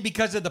not only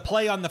because of the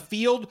play on the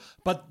field,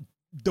 but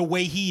the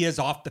way he is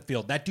off the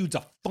field. That dude's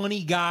a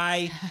funny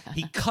guy.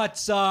 He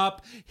cuts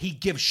up. He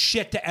gives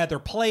shit to other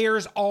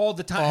players all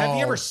the time. Have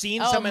you ever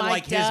seen someone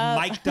like his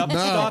mic'd up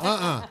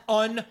stuff?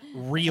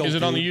 Unreal. Is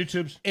it on the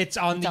YouTube? YouTubes? It's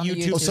on the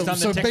YouTube. So, It's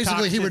on the TikToks.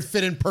 basically, he would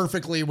fit in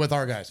perfectly with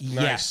our guys.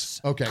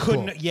 Yes. Okay,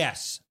 Cool.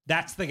 Yes.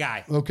 That's the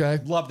guy. Okay.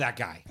 Love that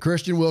guy.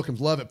 Christian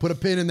Wilkins. Love it. Put a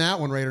pin in that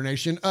one, Raider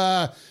Nation.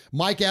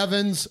 Mike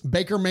Evans,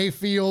 Baker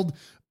Mayfield.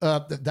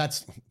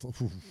 That's...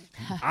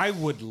 I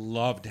would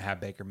love to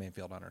have Baker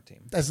Mayfield on our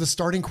team. As the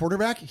starting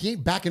quarterback, he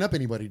ain't backing up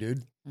anybody,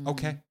 dude.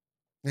 Okay.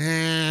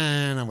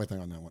 And I'm with you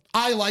on that one.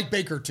 I like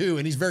Baker too,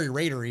 and he's very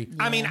Raidery.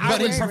 I mean, I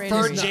would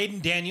prefer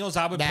Jaden Daniels.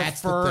 I would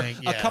prefer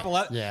a couple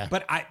of,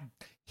 but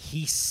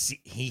he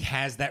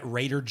has that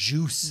Raider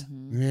juice.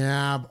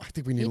 Yeah, I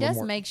think we need He a little does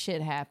more. make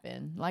shit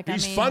happen.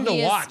 He's fun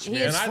to watch, man.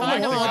 He is I fun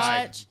like to the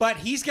guy. watch. But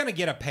he's going to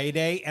get a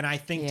payday, and I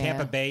think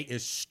Tampa Bay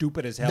is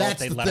stupid as hell That's if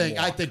they the let thing. him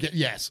walk. I think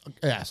yes,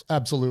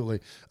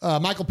 absolutely.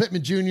 Michael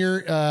Pittman Jr.,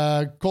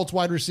 Colts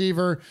wide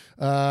receiver,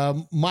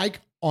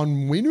 Mike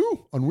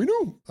Onwenu. I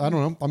don't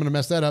know. I'm going to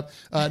mess that up.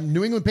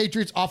 New England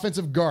Patriots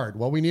offensive guard.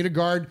 Well, we need a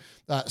guard.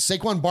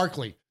 Saquon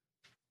Barkley.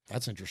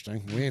 That's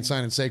interesting. We ain't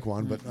signing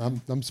Saquon, but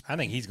I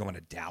think he's going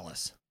to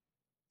Dallas.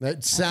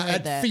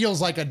 That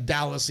feels like a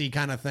Dallas-y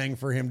kind of thing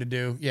for him to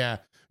do. Yeah.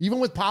 Even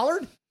with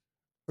Pollard?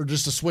 Or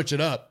just to switch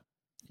it up?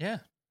 Yeah.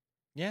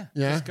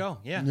 Let's go.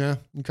 Yeah. Yeah.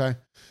 Okay.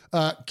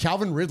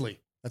 Calvin Ridley.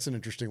 That's an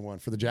interesting one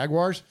for the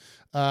Jaguars.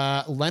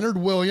 Leonard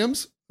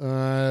Williams.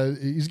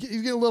 He's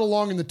getting a little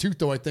long in the tooth,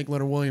 though, I think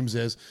Leonard Williams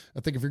is.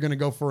 I think if you're going to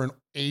go for an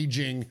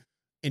aging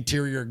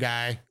interior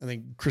guy, I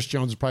think Chris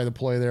Jones is probably the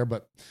play there.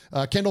 But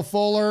Kendall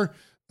Fuller,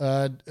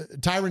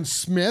 Tyron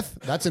Smith.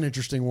 That's an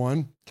interesting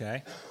one.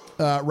 Okay.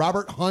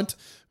 Robert Hunt,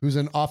 who's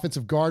an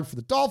offensive guard for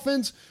the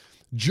Dolphins.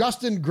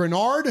 Justin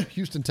Grenard,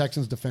 Houston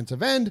Texans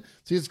defensive end.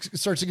 See, it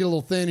starts to get a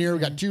little thin here. We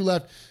got two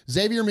left.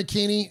 Xavier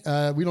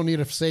McKinney, we don't need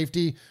a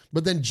safety.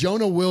 But then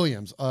Jonah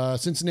Williams,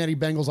 Cincinnati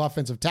Bengals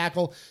offensive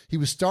tackle. He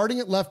was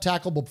starting at left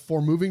tackle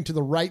before moving to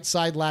the right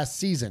side last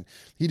season.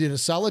 He did a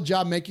solid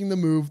job making the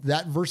move.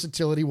 That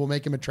versatility will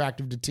make him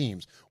attractive to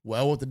teams.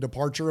 Well, with the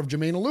departure of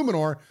Jermaine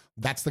Illuminor,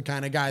 that's the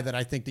kind of guy that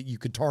I think that you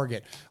could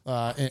target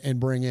and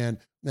bring in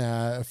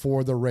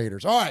for the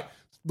Raiders. All right.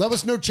 Let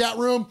us know, chat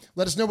room.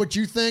 Let us know what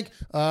you think.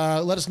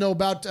 Let us know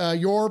about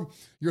your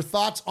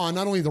thoughts on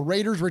not only the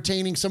Raiders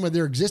retaining some of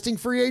their existing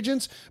free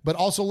agents, but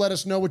also let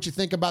us know what you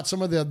think about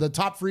some of the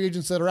top free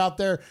agents that are out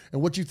there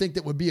and what you think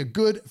that would be a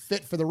good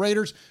fit for the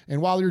Raiders.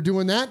 And while you're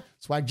doing that,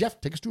 Swag Jeff,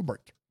 take us to a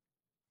break.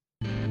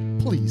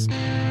 Please.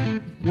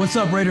 What's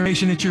up, Raider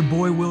Nation? It's your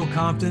boy, Will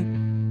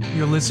Compton.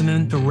 You're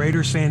listening to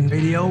Raiders Fan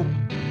Radio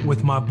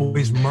with my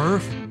boys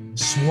Murph,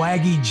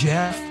 Swaggy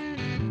Jeff,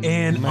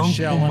 and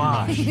Michelle Uncle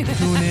and Mosh.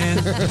 Tune in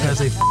because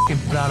they fucking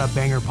put out a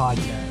banger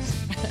podcast.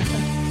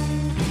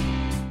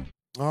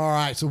 All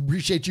right, so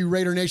appreciate you,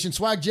 Raider Nation.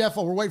 Swag Jeff,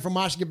 while we're waiting for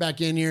Mosh to get back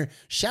in here,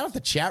 shout out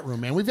the chat room,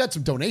 man. We've got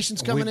some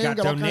donations coming in. We've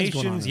got all kinds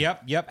going on donations. there.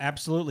 Yep,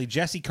 absolutely.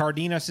 Jesse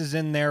Cardenas is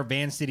in there.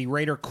 Van City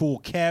Raider, Cool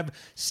Kev,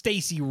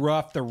 Stacy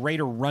Ruff, the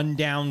Raider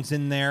Rundown's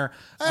in there.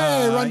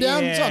 Hey,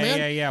 Rundown, what's up,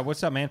 man? Yeah.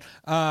 What's up, man?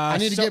 I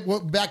need to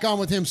get back on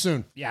with him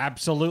soon. Yeah,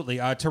 absolutely.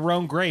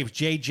 Tyrone Graves,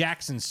 Jay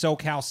Jackson,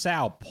 SoCal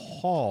Sal,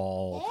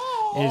 Paul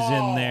is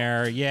in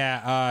there.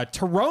 Yeah,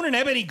 Tyrone and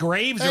Ebony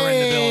Graves are in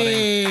the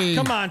building.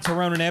 Come on,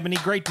 Tyrone and Ebony.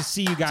 Great to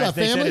see you guys. What's up,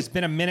 They said family? it's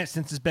been a minute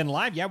since it's been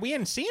live. Yeah, we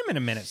hadn't seen him in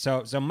a minute.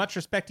 So much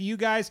respect to you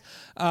guys.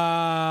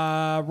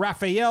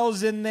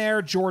 Raphael's in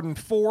there. Jordan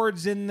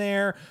Ford's in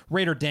there.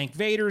 Raider Dank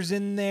Vader's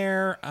in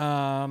there.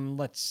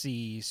 Let's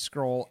see.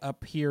 Scroll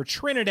up here.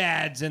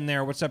 Trinidad's in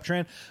there. What's up,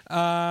 Trin?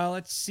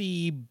 Let's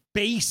see.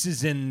 Bass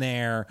is in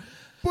there.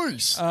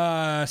 Beast.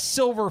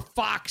 Silver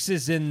Fox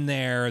is in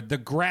there. The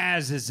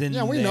Graz is in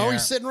there. Yeah, we know.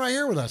 He's sitting right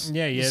here with us.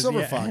 Yeah, he is. Silver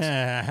yeah. Fox.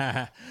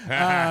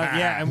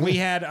 Yeah, and we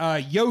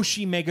had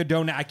Yoshi make a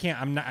donate. I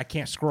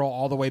can't scroll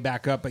all the way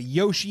back up, but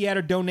Yoshi had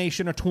a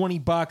donation of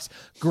 $20.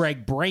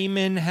 Greg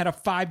Brayman had a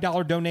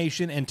 $5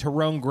 donation, and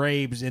Tyrone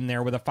Graves in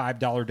there with a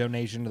 $5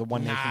 donation to the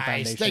One Nation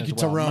Foundation. Thank you,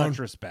 as well. Tyrone. Much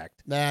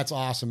respect. That's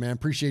awesome, man.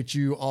 Appreciate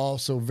you all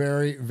so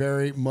very,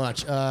 very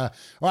much. All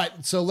right,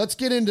 so let's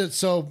get into.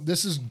 So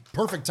this is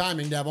perfect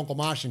timing to have Uncle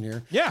Mosh in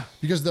here. Yeah,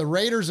 because the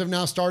Raiders have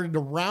now started to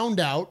round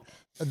out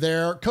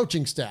their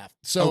coaching staff.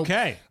 So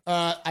okay,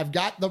 I've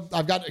got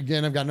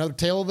another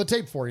tail of the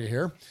tape for you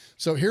here.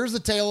 So here's the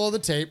tail of the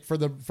tape for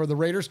the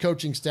Raiders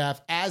coaching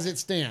staff as it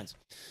stands.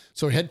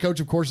 So head coach,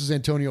 of course, is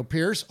Antonio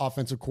Pierce.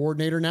 Offensive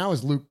coordinator now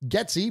is Luke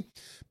Getsy.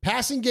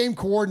 Passing game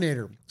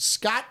coordinator,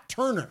 Scott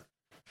Turner.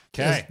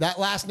 Okay. Does that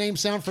last name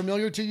sound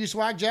familiar to you,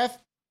 Swag Jeff?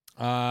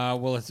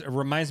 Well, it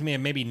reminds me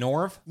of maybe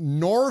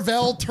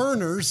Norvell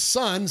Turner's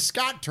son,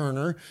 Scott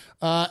Turner,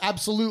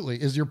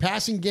 absolutely, is your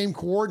passing game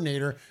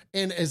coordinator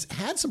and has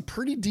had some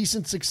pretty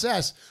decent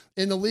success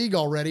in the league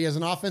already as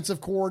an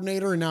offensive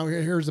coordinator, and now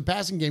here's the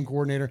passing game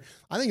coordinator.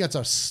 I think that's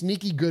a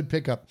sneaky good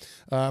pickup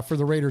for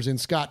the Raiders in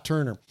Scott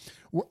Turner.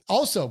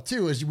 Also,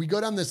 too, as we go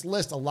down this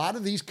list, a lot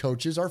of these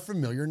coaches are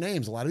familiar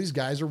names. A lot of these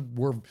guys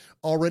were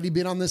already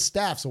been on this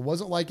staff, so it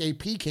wasn't like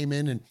AP came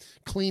in and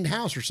cleaned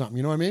house or something.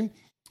 You know what I mean?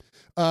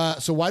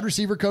 So wide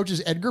receiver coach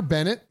is Edgar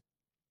Bennett.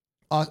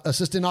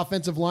 Assistant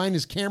offensive line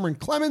is Cameron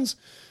Clemens.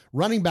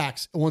 Running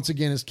backs, once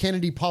again, is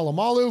Kennedy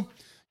Palomalu.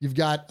 You've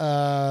got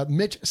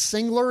Mitch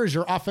Singler as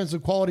your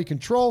offensive quality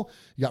control.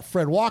 You got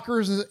Fred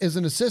Walker as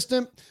an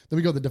assistant. Then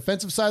we go to the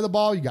defensive side of the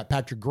ball. You got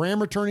Patrick Graham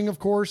returning, of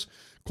course.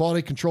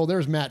 Quality control there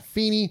is Matt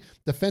Feeney.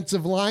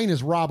 Defensive line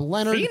is Rob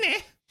Leonard.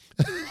 Feeney?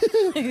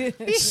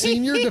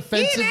 Senior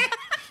defensive...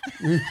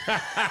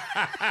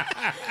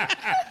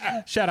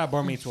 Shout out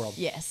Bar Meets World.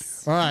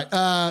 Yes. All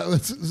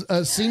right.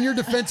 Senior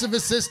defensive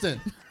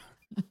assistant.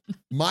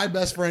 My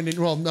best friend,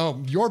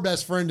 your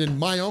best friend and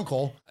my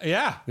uncle.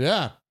 Yeah.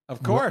 Yeah.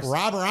 Of course.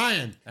 Rob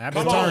Ryan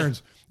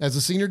returns as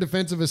a senior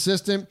defensive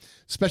assistant.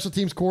 Special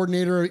teams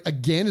coordinator,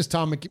 again, is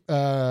Tom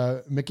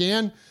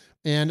McCann.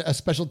 And a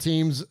special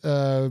teams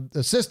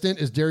assistant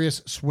is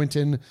Darius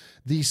Swinton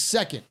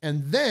II.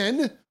 And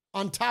then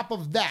on top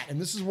of that, and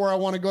this is where I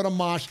want to go to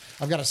Mosh,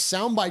 I've got a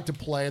soundbite to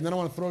play, and then I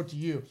want to throw it to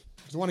you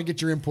because I want to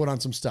get your input on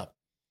some stuff.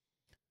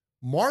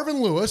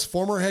 Marvin Lewis,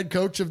 former head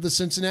coach of the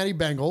Cincinnati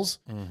Bengals,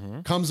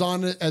 comes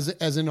on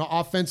as an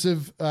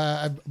offensive,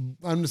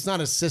 it's not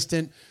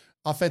assistant,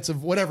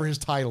 offensive, whatever his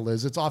title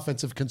is. It's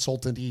offensive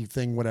consultant-y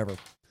thing, whatever.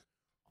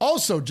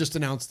 Also just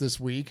announced this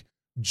week,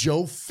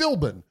 Joe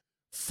Philbin,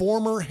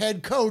 former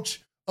head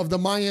coach of the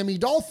Miami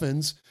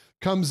Dolphins,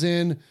 comes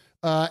in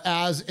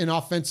as an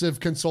offensive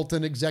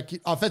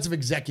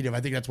executive.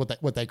 I think that's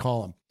what they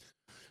call him.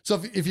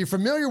 So if you're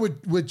familiar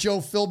with Joe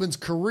Philbin's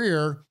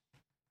career,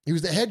 he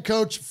was the head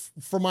coach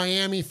for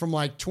Miami from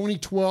like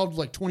 2012 to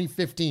like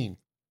 2015.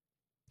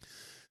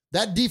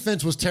 That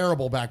defense was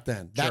terrible back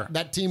then.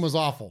 That team was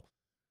awful.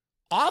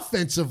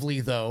 Offensively,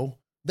 though,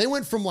 they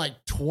went from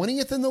like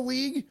 20th in the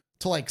league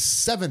to like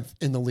 7th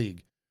in the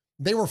league.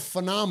 They were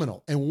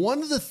phenomenal. And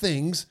one of the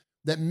things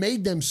that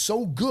made them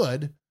so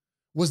good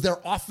was their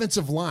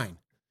offensive line.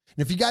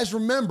 And if you guys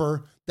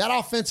remember, that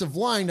offensive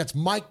line, that's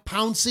Mike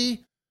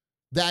Pouncey,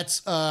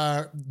 that's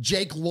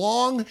Jake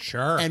Long,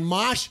 and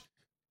Mosh,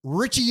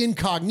 Richie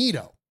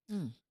Incognito.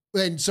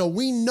 And so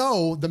we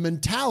know the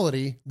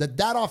mentality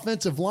that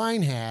offensive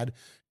line had.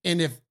 And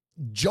if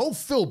Joe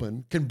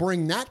Philbin can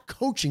bring that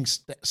coaching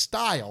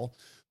style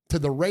to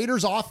the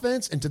Raiders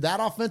offense and to that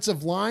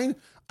offensive line,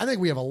 I think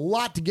we have a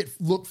lot to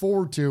look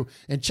forward to.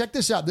 And check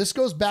this out. This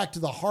goes back to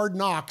the Hard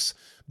Knocks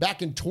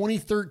back in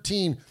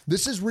 2013.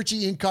 This is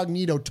Richie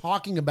Incognito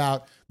talking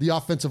about the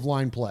offensive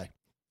line play.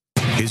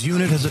 His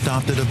unit has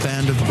adopted a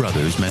band of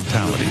brothers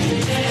mentality.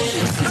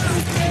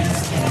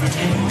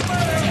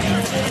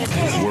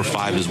 We're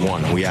 5 as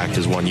one. We act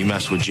as one. You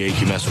mess with Jake,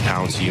 you mess with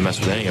Pouncey, you mess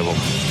with any of them,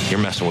 you're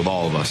messing with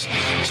all of us.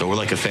 So we're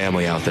like a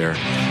family out there.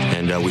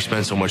 And we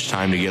spend so much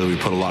time together. We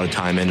put a lot of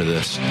time into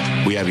this.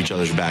 We have each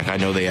other's back. I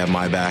know they have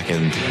my back,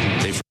 and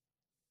they've...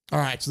 All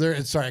right. So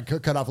sorry, I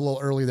cut off a little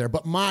early there.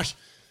 But Mosh,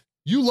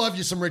 you love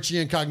you some Richie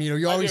Incognito.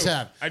 You always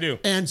have. I do.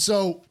 And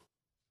so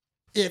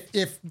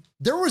if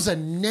there was a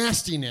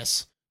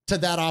nastiness to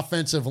that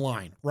offensive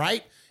line,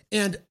 right?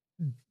 And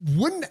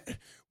wouldn't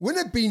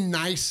it be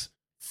nice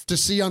to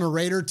see on a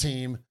Raider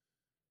team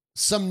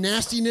some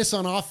nastiness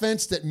on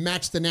offense that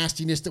matched the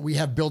nastiness that we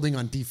have building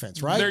on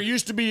defense, right? There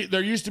used to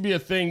be a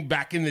thing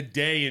back in the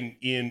day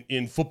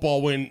in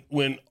football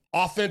when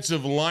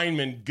offensive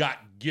linemen got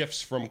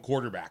gifts from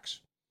quarterbacks.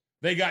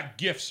 They got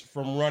gifts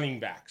from running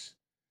backs.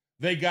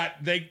 They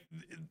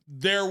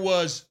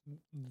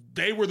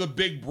were the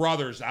big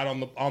brothers out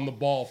on the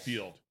ball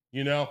field,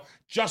 you know?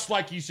 Just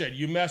like you said,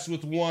 you mess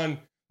with one,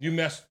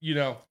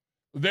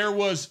 there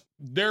was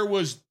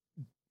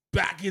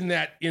back in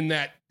that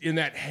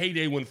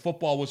heyday when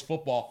football was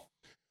football,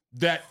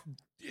 that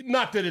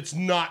not that it's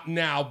not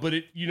now, but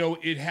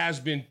it has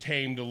been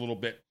tamed a little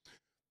bit.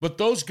 But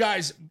those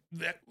guys,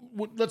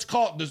 let's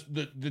call it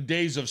the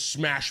days of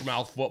smash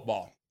mouth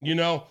football,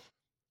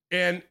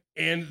 and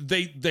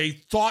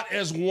they thought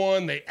as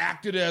one, they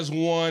acted as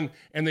one,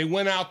 and they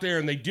went out there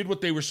and they did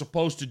what they were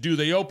supposed to do.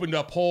 They opened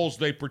up holes,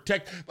 they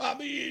protect.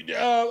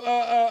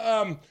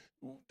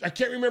 I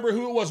can't remember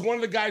who it was. One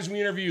of the guys we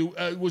interviewed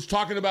was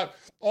talking about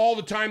all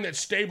the time that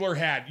Stabler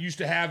used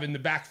to have in the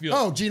backfield.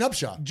 Oh, Gene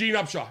Upshaw.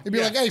 He'd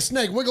be like, hey,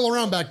 Snake, wiggle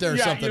around back there or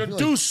something.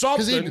 Do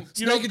something. Because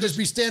Snake could just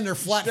be standing there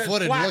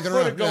flat-footed looking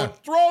around. Going,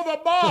 throw the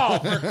ball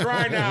for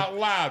crying out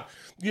loud.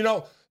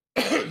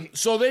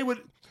 So they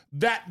would,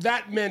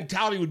 that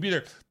mentality would be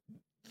there.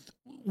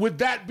 With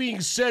that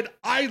being said,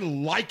 I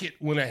like it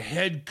when a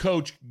head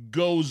coach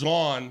goes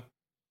on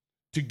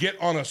to get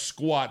on a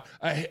squad.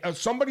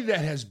 Somebody that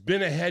has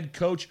been a head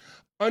coach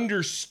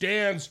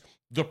understands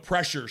the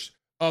pressures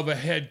of a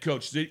head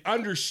coach. They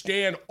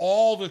understand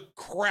all the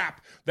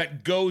crap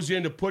that goes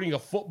into putting a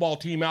football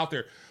team out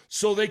there.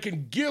 So they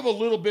can give a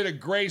little bit of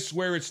grace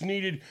where it's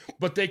needed,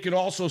 but they can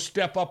also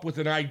step up with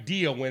an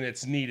idea when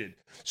it's needed.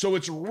 So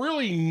it's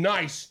really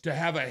nice to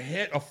have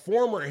a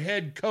former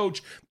head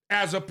coach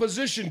as a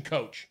position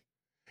coach.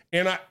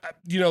 And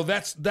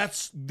that's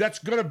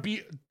going to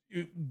be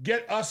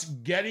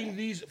getting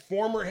these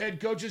former head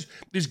coaches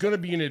is going to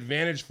be an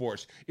advantage for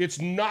us.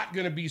 It's not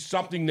going to be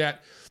something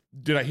that,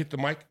 did I hit the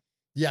mic?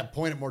 Yeah,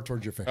 point it more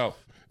towards your face. Oh,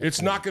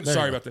 it's not going to,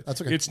 sorry about that.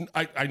 That's okay.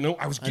 I know,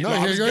 I was getting all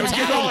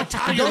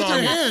Italian. Go with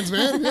your hands,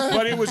 man. Yeah.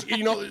 But it was,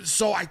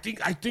 so I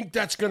think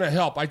that's going to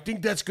help. I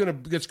think that's going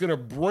to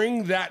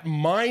bring that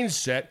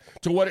mindset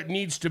to what it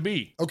needs to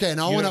be. Okay,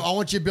 now I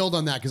want you to build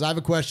on that because I have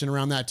a question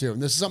around that too.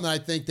 And this is something I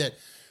think that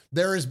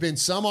there has been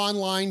some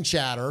online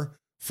chatter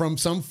from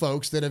some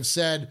folks that have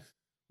said,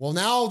 well,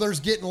 now there's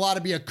getting a lot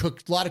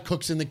of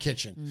cooks in the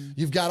kitchen.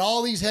 You've got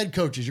all these head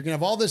coaches. You're going to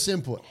have all this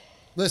input.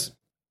 Listen,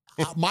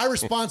 my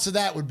response to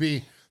that would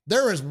be,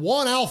 there is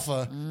one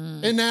alpha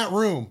in that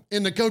room,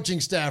 in the coaching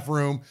staff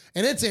room,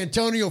 and it's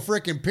Antonio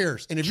frickin'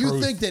 Pierce. And if you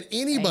think that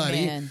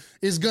anybody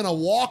is going to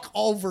walk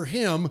over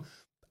him,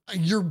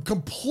 you're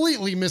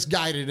completely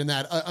misguided in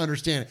that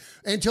understanding.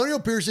 Antonio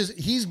Pierce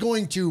he's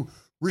going to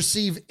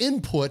receive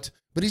input,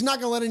 but he's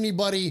not going to let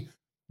anybody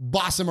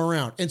boss him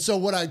around. And so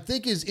what I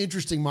think is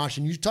interesting, Mosh,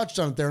 and you touched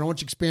on it there, and I want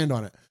you to expand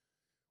on it,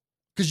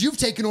 because you've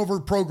taken over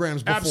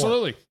programs before.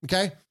 Absolutely.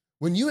 Okay?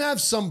 When you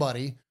have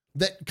somebody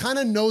that kind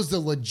of knows the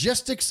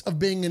logistics of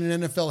being an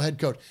NFL head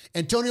coach.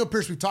 Antonio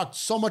Pierce, we've talked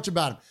so much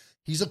about him.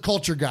 He's a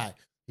culture guy.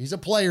 He's a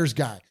players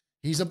guy.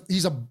 He's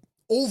an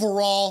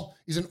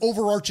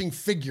overarching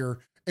figure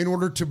in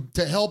order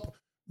to help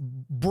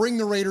bring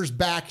the Raiders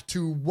back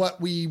to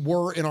what we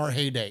were in our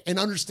heyday, and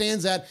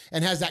understands that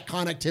and has that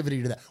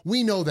connectivity to that.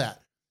 We know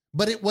that.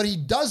 But what he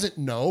doesn't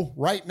know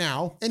right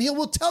now, and he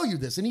will tell you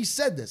this, and he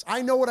said this,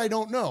 I know what I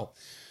don't know.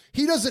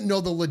 He doesn't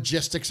know the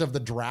logistics of the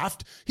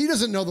draft. He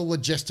doesn't know the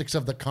logistics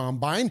of the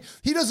combine.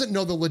 He doesn't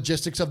know the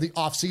logistics of the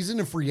offseason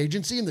and free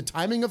agency and the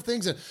timing of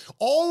things and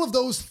all of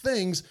those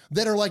things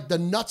that are like the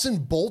nuts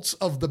and bolts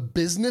of the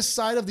business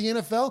side of the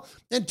NFL.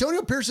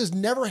 Antonio Pierce has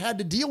never had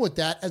to deal with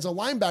that as a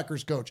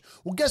linebackers coach.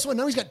 Well, guess what?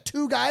 Now he's got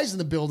two guys in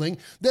the building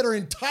that are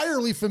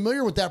entirely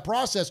familiar with that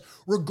process,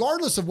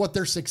 regardless of what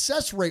their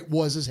success rate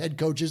was as head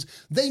coaches.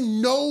 They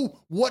know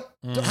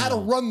how to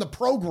run the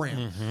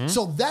program.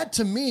 So that,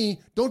 to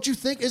me, don't you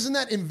think, isn't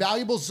that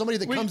invaluable as somebody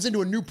that comes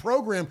into a new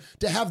program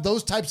to have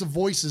those types of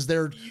voices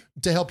there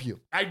to help you?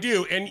 I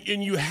do.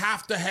 And you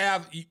have to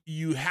have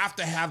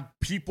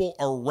people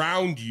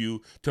around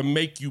you to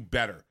make you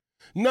better.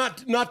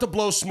 Not to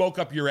blow smoke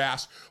up your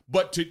ass,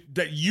 but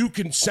that you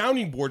can,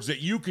 sounding boards that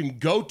you can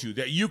go to,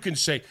 that you can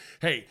say,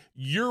 hey,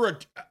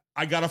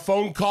 I got a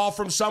phone call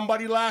from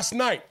somebody last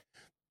night,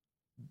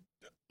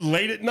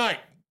 late at night,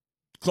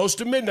 close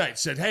to midnight,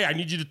 said, hey, I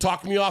need you to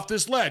talk me off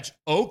this ledge.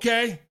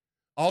 Okay,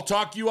 I'll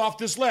talk you off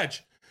this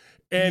ledge.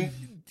 And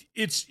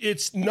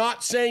it's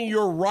not saying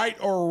you're right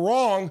or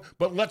wrong,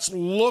 but let's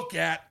look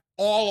at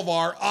all of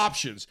our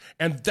options.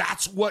 And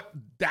that's what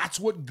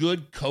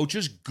good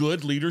coaches,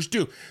 good leaders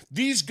do.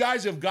 These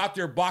guys have got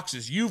their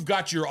boxes. You've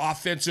got your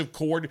offensive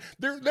coordinator.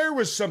 There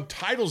was some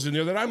titles in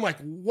there that I'm like,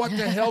 what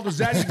the hell does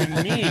that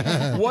even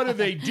mean? What do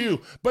they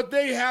do? But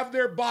they have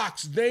their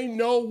box. They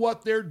know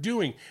what they're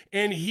doing.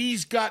 And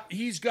he's got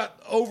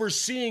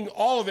overseeing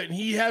all of it, and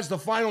he has the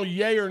final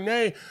yay or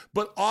nay.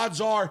 But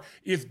odds are,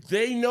 if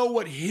they know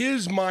what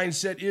his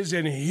mindset is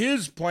and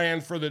his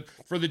plan for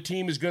the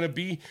team is going to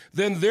be,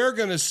 then they're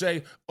going to say,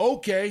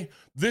 okay,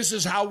 this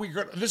is how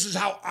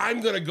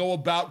I'm going to go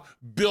about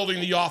building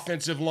the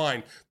offensive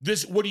line.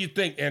 What do you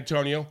think,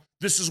 Antonio?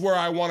 This is where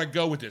I want to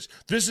go with this.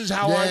 This is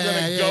how I'm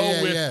going to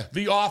go with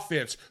the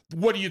offense.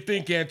 What do you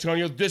think,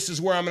 Antonio? This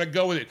is where I'm going to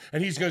go with it.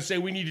 And he's going to say,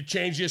 we need to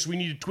change this. We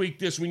need to tweak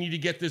this. We need to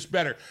get this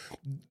better.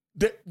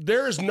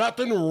 There is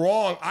nothing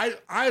wrong.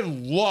 I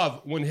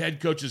love when head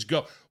coaches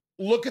go.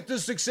 Look at the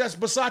success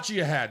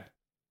Bisaccia had.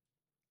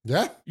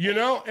 Yeah. You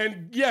know,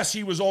 and yes,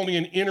 he was only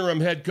an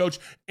interim head coach,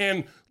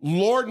 and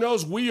Lord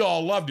knows we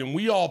all loved him.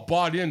 We all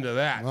bought into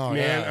that, man.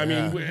 Yeah, I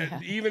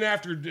mean, even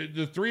after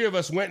the three of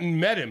us went and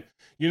met him,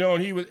 you know,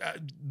 and he was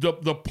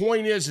the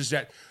point is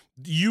that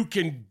you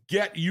can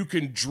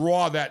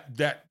draw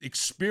that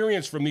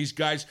experience from these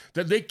guys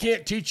that they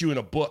can't teach you in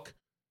a book.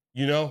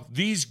 You know,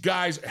 these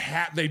guys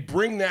they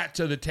bring that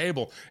to the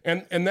table,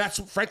 and that's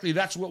frankly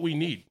that's what we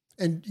need.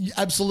 And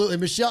absolutely,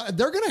 Michelle,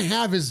 they're going to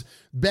have his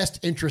best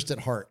interest at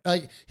heart.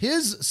 Like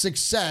his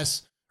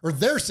success or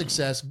their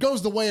success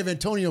goes the way of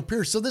Antonio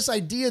Pierce. So this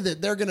idea that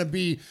they're going to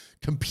be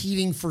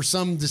competing for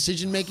some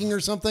decision making or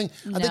something,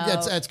 I think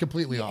that's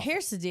completely off.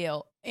 Here's the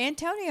deal.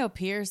 Antonio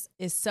Pierce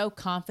is so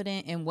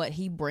confident in what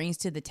he brings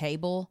to the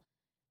table.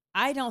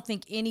 I don't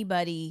think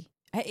anybody,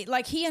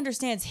 like, he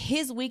understands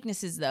his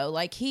weaknesses though.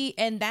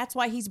 And that's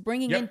why he's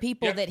bringing in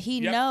people that he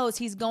knows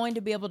he's going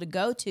to be able to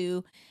go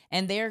to,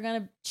 and they're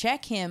going to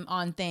check him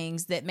on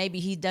things that maybe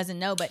he doesn't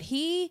know, but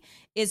he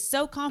is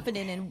so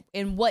confident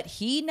in what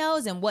he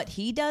knows and what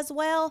he does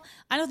well.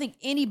 I don't think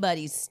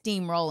anybody's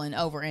steamrolling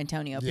over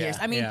Antonio Pierce.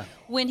 I mean,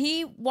 when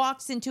he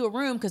walks into a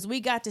room, because we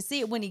got to see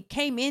it when he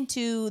came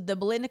into the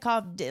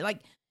Biletnikoff,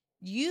 like,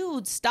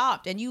 you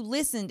stopped and you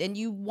listened and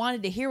you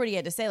wanted to hear what he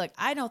had to say. Like,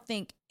 I don't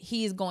think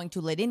he is going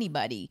to let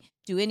anybody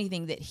do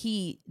anything that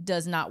he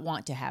does not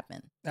want to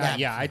happen.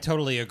 Yeah, I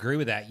totally agree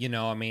with that. You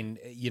know, I mean,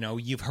 you know,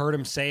 you've heard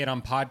him say it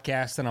on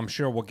podcasts, and I'm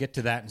sure we'll get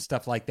to that and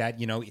stuff like that.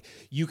 You know,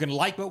 you can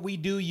like what we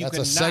do. You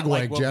That's can a not segue,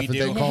 like what Jeff, we that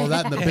do. they call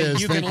that in the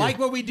biz. You can like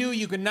what we do.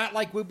 You can not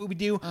like what we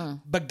do.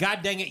 But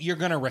God dang it, you're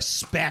going to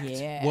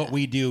respect what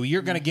we do.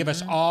 You're going to give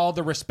us all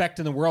the respect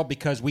in the world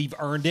because we've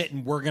earned it,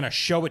 and we're going to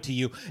show it to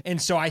you.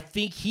 And so I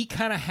think he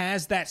kind of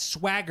has that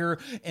swagger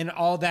and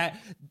all that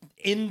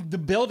in the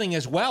building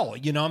as well.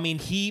 You know, I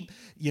mean,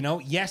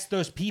 yes,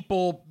 those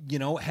people, you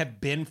know, have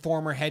been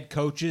former head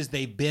coaches.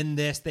 They've been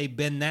this, they've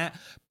been that,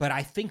 but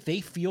I think they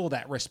feel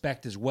that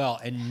respect as well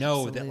and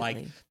know that,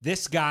 like,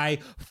 this guy,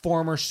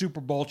 former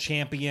Super Bowl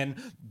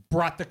champion,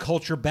 brought the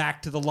culture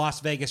back to the Las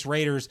Vegas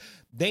Raiders.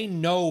 They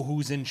know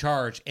who's in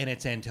charge, and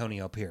it's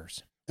Antonio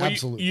Pierce. Well,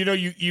 absolutely. You know,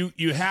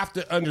 you have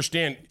to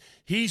understand,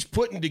 he's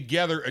putting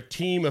together a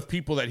team of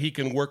people that he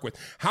can work with.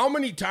 How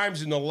many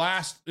times in the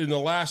last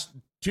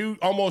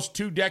almost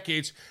 2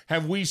 decades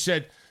have we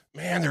said,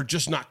 man, they're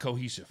just not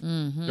cohesive.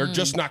 They're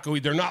just not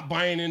cohesive. They're not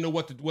buying into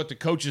what the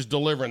coach is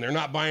delivering. They're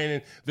not buying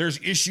in. There's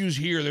issues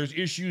here. There's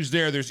issues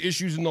there. There's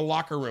issues in the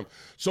locker room.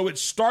 So it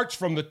starts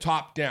from the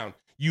top down.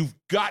 You've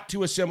got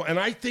to assemble. And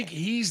I think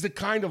he's the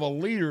kind of a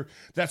leader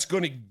that's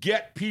going to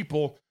get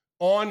people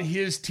on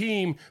his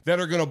team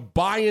that are going to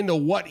buy into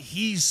what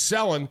he's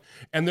selling,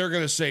 and they're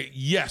going to say,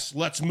 yes,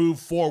 let's move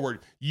forward.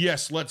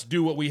 Yes, let's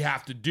do what we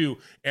have to do.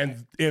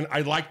 And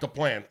I like the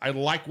plan. I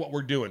like what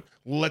we're doing.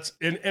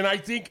 And I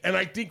think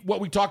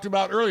what we talked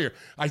about earlier,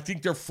 I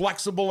think they're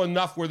flexible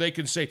enough where they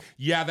can say,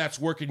 yeah, that's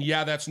working.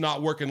 Yeah, that's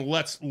not working.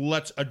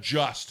 Let's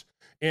adjust.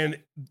 And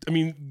I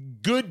mean,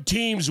 good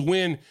teams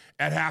win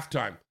at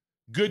halftime.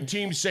 Good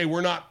teams say,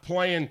 we're not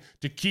playing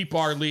to keep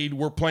our lead.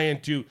 We're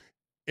playing to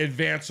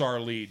advance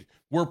our lead.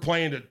 We're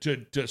playing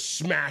to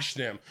smash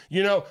them.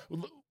 You know,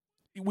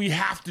 we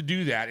have to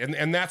do that,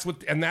 and that's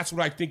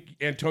what I think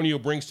Antonio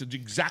brings to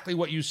exactly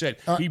what you said.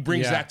 He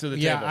brings that to the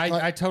table. Yeah,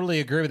 I totally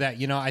agree with that.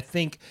 You know, I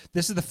think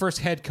this is the first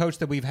head coach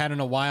that we've had in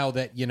a while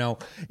that, you know,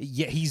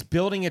 he's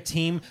building a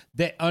team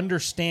that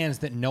understands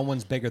that no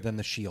one's bigger than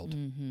the Shield.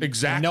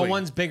 Exactly, no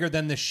one's bigger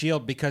than the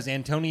Shield because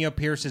Antonio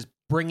Pierce is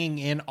bringing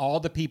in all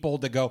the people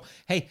to go,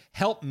 hey,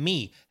 help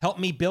me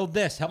build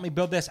this.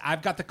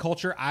 I've got the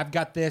culture. I've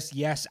got this.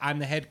 Yes, I'm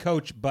the head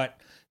coach, but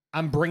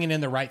I'm bringing in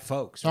the right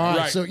folks. Right? All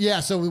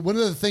right. So one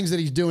of the things that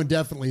he's doing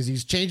definitely is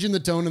he's changing the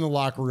tone in the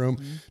locker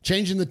room,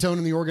 changing the tone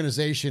in the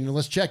organization. And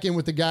let's check in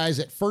with the guys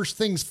at First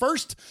Things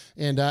First,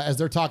 and as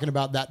they're talking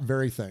about that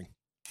very thing.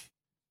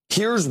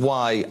 Here's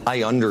why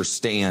I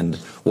understand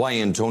why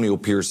Antonio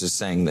Pierce is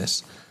saying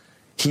this.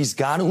 He's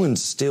got to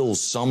instill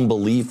some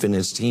belief in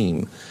his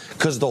team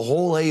because the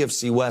whole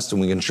AFC West,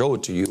 and we can show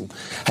it to you,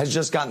 has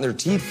just gotten their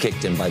teeth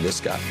kicked in by this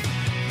guy.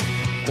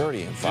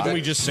 30-5. Didn't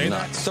we just say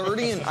that?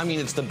 30, and I mean,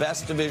 it's the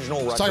best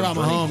divisional record about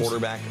for any Mahomes.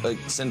 quarterback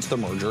since the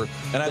merger.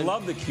 And I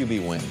love the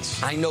QB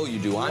wins. I know you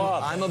do.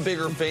 I'm a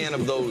bigger fan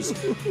of those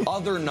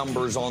other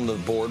numbers on the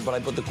board, but I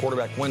put the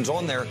quarterback wins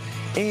on there.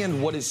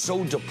 And what is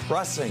so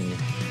depressing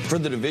for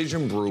the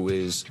division brew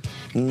is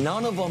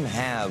none of them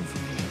have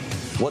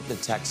what the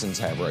Texans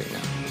have right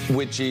now,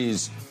 which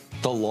is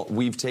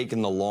we've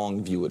taken the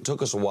long view. It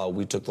took us a while.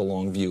 We took the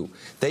long view.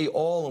 They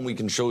all, and we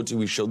can show it to you,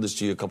 we showed this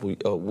to you a couple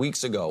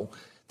weeks ago,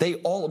 they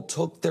all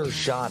took their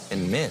shot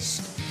and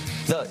missed.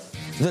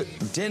 The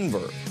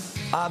Denver,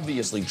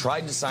 obviously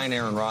tried to sign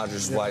Aaron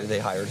Rodgers, why they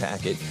hired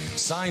Hackett,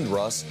 signed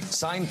Russ,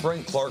 signed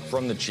Frank Clark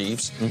from the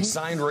Chiefs,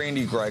 signed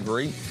Randy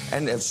Gregory,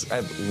 and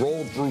have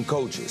rolled through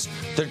coaches.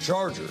 The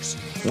Chargers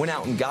went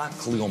out and got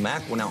Khalil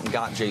Mack, went out and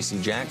got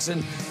J.C.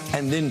 Jackson,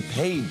 and then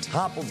paid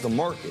top of the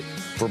market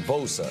for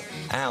Bosa,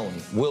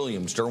 Allen,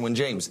 Williams, Derwin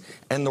James.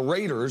 And the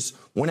Raiders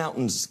went out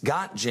and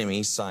got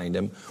Jimmy, signed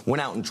him,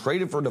 went out and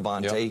traded for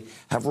Devontae,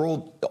 have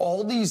rolled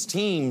all these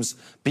teams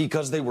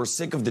because they were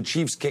sick of the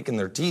Chiefs kicking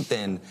their teeth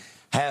in,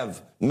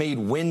 have made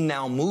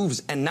win-now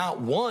moves and not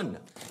won,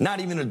 not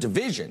even a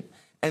division.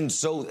 And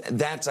so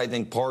that's, I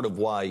think, part of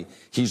why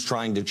he's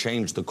trying to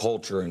change the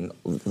culture in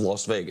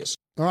Las Vegas.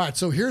 All right,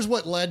 so here's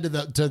what led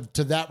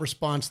to that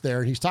response there.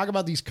 And he's talking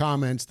about these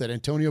comments that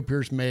Antonio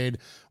Pierce made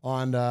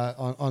on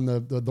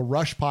the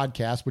Rush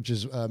podcast, which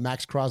is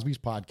Max Crosby's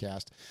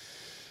podcast.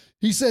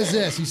 He says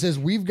this. He says,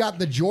 we've got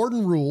the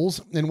Jordan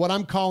rules, and what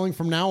I'm calling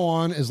from now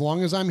on, as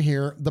long as I'm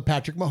here, the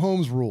Patrick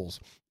Mahomes rules.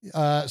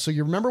 So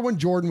you remember when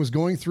Jordan was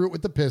going through it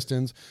with the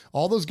Pistons,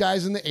 all those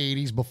guys in the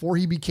 80s, before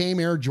he became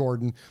Air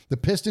Jordan, the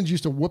Pistons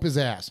used to whoop his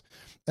ass.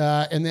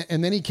 And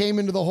then he came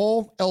into the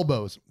hole,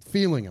 elbows,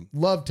 feeling him,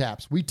 love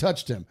taps. We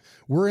touched him.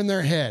 We're in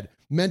their head,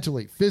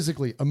 mentally,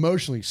 physically,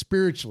 emotionally,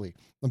 spiritually.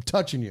 I'm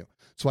touching you.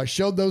 So I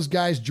showed those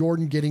guys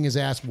Jordan getting his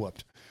ass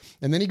whooped.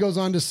 And then he goes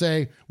on to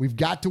say, we've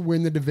got to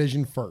win the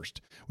division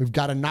first. We've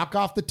got to knock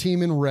off the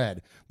team in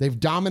red. They've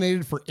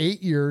dominated for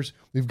 8 years.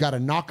 We've got to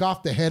knock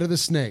off the head of the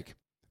snake.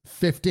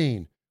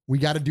 15. We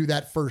got to do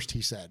that first,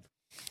 he said.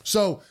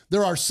 So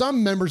there are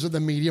some members of the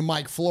media,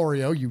 Mike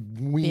Florio, you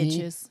weenie.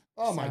 Bitches.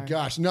 Oh, my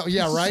gosh. No,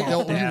 yeah, right? No,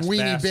 you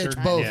weenie bastard.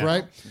 bitch both, Yeah.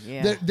 right?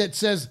 Yeah. That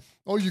says,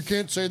 oh, you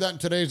can't say that in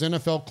today's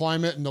NFL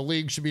climate, and the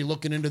league should be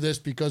looking into this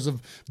because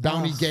of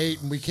Bounty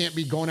Gate, and we can't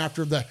be going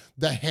after the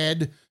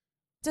head.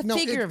 It's a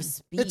figure of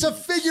speech. It's a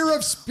figure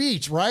of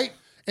speech, right?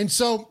 And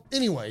so,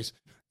 anyways,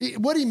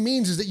 what he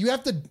means is that you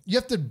have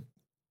to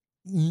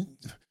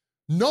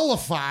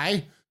nullify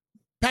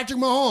Patrick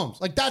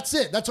Mahomes. Like, that's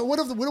it. That's what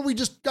have we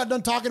just got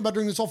done talking about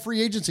during this whole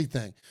free agency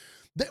thing?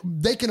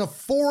 They can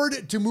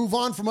afford to move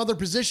on from other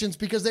positions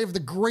because they have the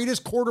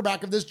greatest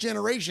quarterback of this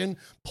generation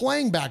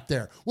playing back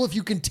there. Well, if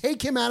you can take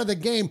him out of the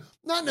game,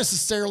 not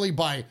necessarily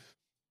by,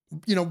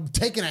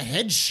 taking a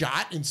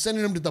headshot and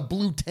sending him to the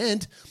blue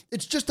tent,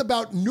 it's just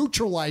about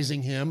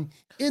neutralizing him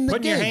in the game.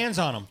 Putting your hands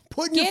on him.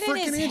 Get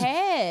in his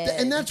head.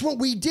 And that's what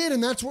we did.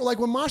 And that's what, like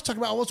when Mosh talked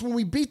about, when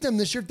we beat them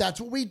this year, that's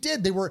what we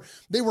did. They were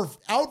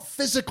out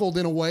physicaled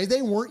in a way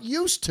they weren't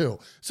used to.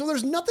 So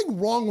there's nothing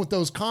wrong with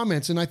those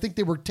comments. And I think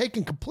they were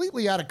taken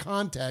completely out of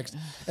context.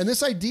 And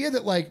this idea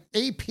that like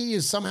AP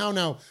is somehow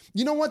now,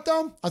 you know what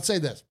though? I'll say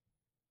this.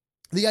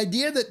 The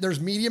idea that there's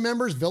media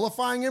members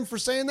vilifying him for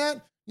saying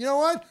that, you know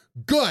what?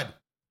 Good.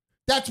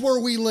 That's where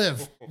we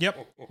live.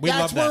 Yep.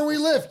 That's where we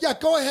live. Yeah,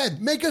 go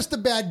ahead. Make us the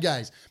bad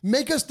guys.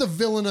 Make us the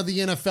villain of the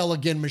NFL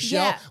again,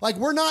 Michelle. Yeah. Like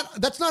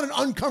that's not an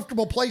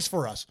uncomfortable place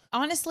for us.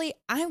 Honestly,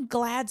 I'm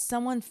glad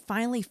someone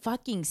finally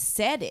fucking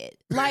said it.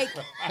 Like,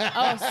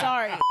 oh,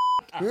 sorry.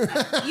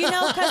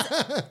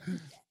 Because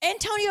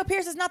Antonio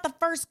Pierce is not the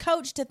first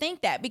coach to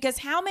think that, because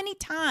how many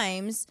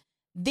times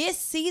this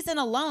season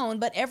alone,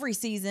 but every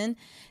season,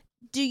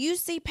 do you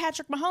see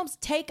Patrick Mahomes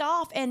take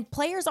off and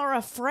players are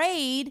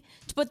afraid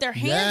to put their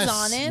hands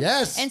on him?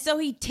 Yes. And so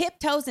he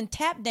tiptoes and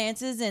tap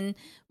dances and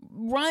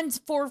runs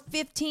for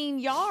 15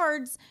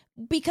 yards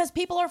because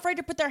people are afraid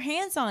to put their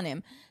hands on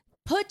him.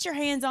 Put your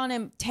hands on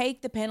him,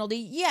 take the penalty.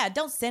 Yeah,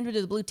 don't send him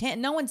to the blue tent.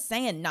 No one's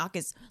saying knock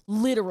his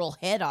literal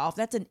head off.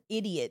 That's an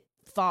idiot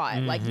thought.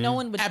 Mm-hmm. Like no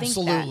one would think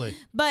that.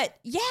 But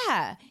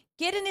yeah,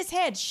 get in his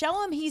head.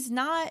 Show him he's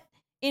not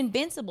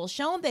invincible.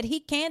 Show him that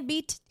he can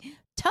be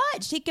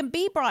touched. He can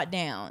be brought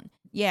down.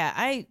 Yeah,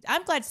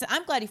 I'm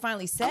glad he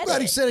finally said it. I'm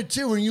glad he said it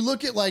too. When you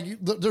look at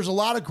there's a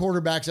lot of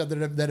quarterbacks out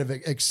there that have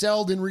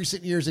excelled in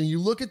recent years, and you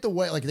look at the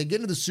way they get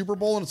into the Super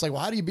Bowl, and it's like, well,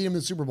 how do you beat him in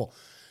the Super Bowl?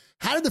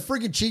 How did the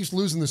friggin' Chiefs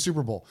lose in the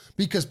Super Bowl?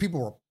 Because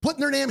people were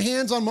putting their damn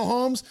hands on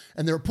Mahomes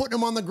and they were putting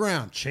him on the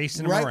ground.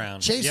 Chasing him around.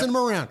 Chasing him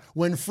around.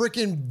 When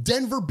frickin'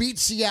 Denver beat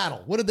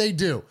Seattle, what did they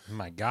do? Oh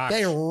my gosh.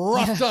 They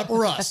roughed up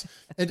Russ.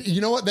 And you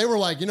know what? They were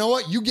like, you know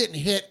what? You getting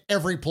hit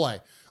every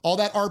play. All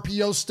that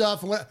RPO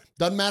stuff,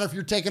 doesn't matter if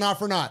you're taking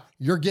off or not.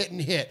 You're getting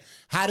hit.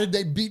 How did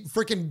they beat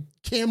frickin'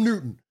 Cam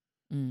Newton?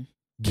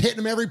 Getting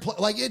them every play.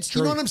 Like, it's,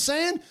 you know what I'm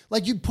saying?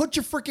 Like, you put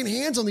your freaking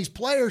hands on these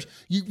players,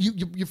 you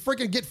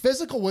freaking get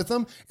physical with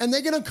them, and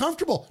they get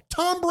uncomfortable.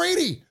 Tom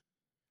Brady.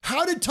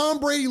 How did Tom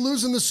Brady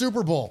lose in the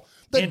Super Bowl?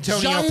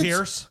 Antonio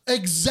Pierce.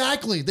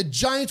 Exactly. The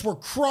Giants were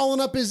crawling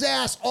up his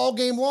ass all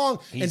game long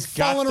and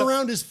falling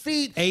around his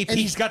feet.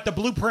 AP's got the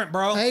blueprint,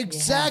 bro.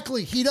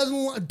 Exactly.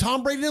 Yeah.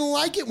 Tom Brady didn't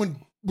like it when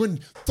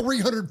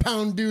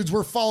 300-pound dudes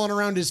were falling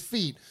around his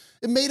feet.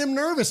 It made him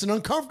nervous and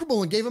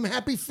uncomfortable and gave him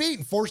happy feet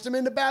and forced him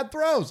into bad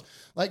throws.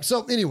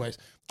 So anyways,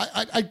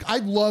 I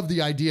love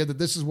the idea that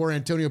this is where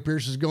Antonio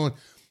Pierce is going.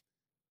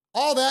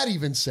 All that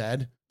even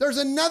said, there's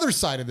another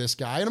side of this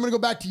guy. And I'm going to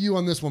go back to you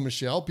on this one,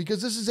 Michelle,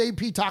 because this is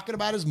AP talking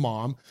about his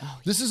mom.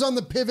 This is on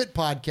the Pivot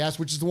podcast,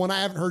 which is the one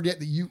I haven't heard yet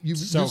that you've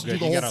listened to the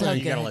whole thing.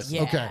 You gotta listen.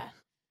 Okay.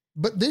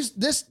 But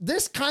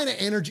this kind of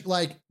energy,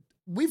 like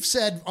we've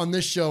said on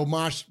this show,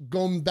 Mosh,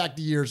 going back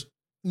to years,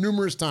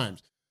 numerous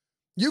times,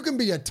 you can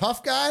be a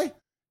tough guy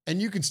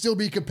and you can still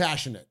be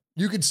compassionate.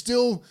 You can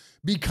still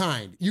be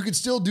kind. You can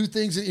still do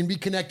things and be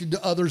connected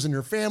to others in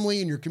your family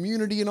and your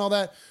community and all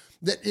that.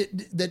 That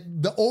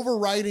the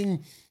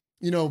overriding,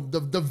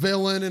 the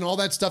villain and all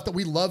that stuff that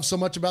we love so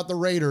much about the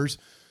Raiders,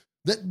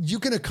 that you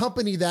can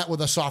accompany that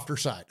with a softer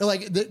side,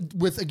 like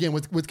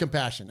with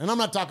compassion. And I'm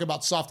not talking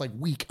about soft like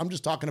weak. I'm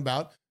just talking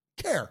about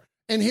care.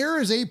 And here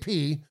is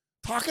AP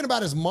talking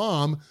about his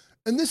mom.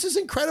 And this is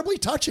incredibly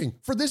touching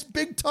for this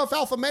big, tough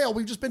alpha male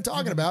we've just been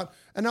talking about.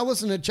 And now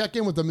listen to check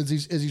in with him as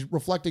he's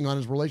reflecting on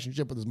his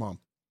relationship with his mom.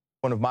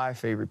 One of my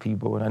favorite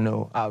people, and I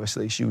know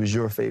obviously she was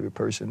your favorite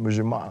person, was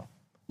your mom.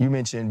 You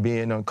mentioned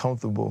being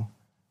uncomfortable.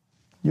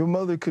 Your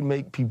mother could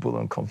make people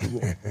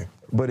uncomfortable.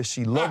 But if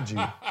she loved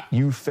you,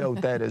 you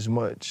felt that as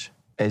much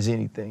as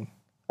anything.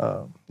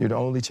 You're the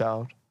only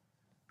child.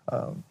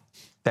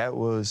 That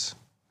was,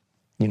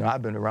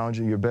 I've been around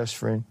you, your best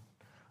friend.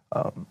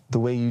 The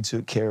way you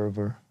took care of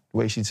her, the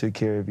way she took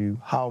care of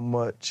you, how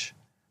much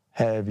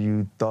have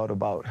you thought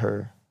about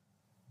her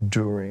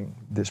during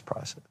this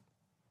process?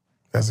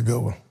 That's a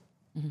good one.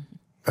 Mm-hmm.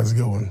 That's a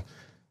good one.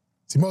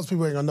 See, most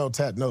people ain't gonna know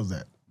Tat knows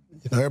that.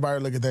 Everybody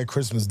look at that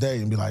Christmas Day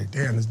and be like,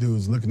 damn, this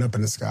dude's looking up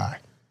in the sky.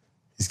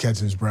 He's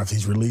catching his breath,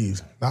 he's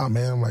relieved. Nah,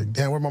 man, I'm like,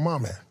 damn, where my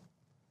mom at?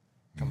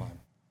 Come on.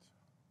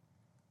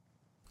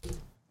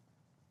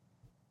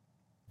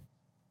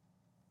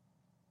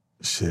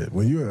 Shit,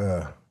 when you're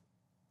a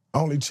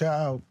only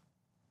child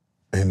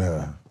and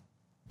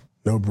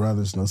no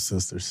brothers, no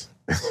sisters.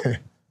 The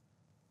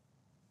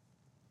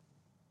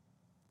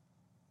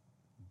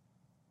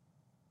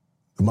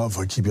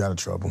motherfucker keep you out of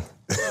trouble.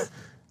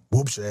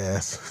 Whoops your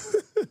ass.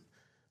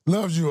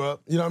 Loves you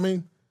up, you know what I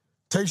mean?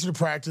 Takes you to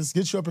practice,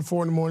 gets you up at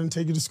 4 a.m,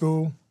 take you to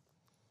school.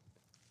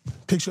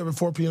 Picks you up at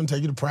 4 p.m,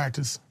 take you to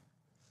practice.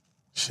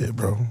 Shit,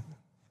 bro.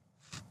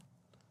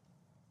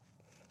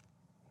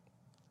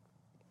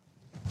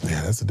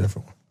 Yeah, that's a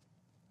different one.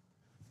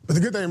 But the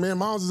good thing, man,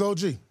 Mom's is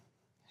OG.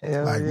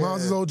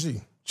 Mom's is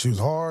OG. She was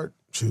hard,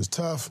 she was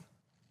tough,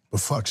 but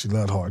fuck, she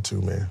loved hard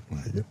too, man.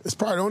 Like, it's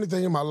probably the only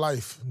thing in my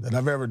life that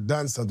I've ever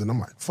done something. I'm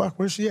like, fuck,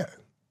 where's she at?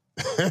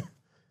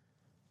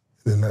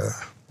 Then,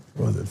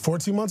 what was it,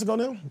 14 months ago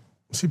now?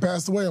 She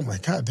passed away. I'm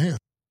like, God damn.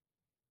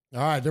 All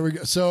right, there we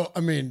go. So,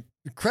 I mean,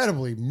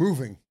 incredibly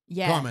moving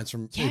comments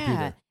from AP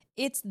there.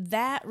 It's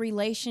that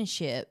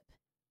relationship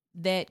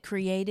that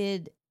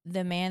created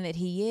the man that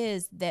he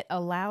is, that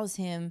allows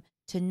him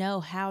to know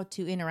how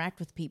to interact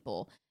with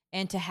people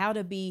and to how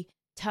to be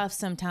tough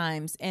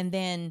sometimes and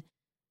then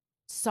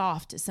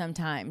soft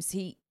sometimes.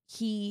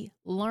 He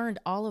learned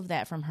all of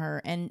that from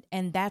her, and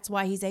that's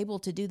why he's able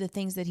to do the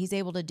things that he's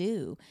able to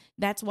do.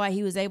 That's why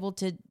he was able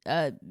to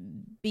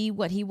be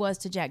what he was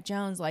to Jack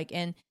Jones,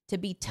 and to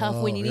be tough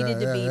when he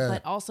needed to be,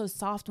 but also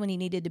soft when he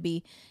needed to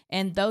be.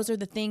 And those are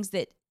the things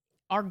that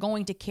are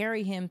going to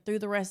carry him through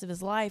the rest of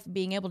his life,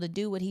 being able to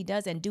do what he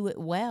does and do it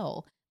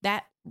well.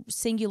 That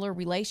singular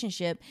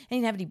relationship, and he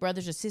didn't have any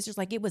brothers or sisters,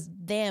 it was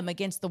them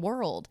against the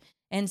world.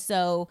 And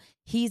so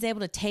he's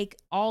able to take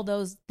all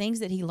those things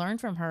that he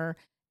learned from her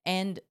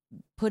and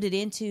put it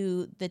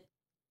into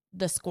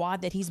the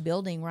squad that he's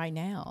building right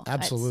now.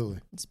 Absolutely.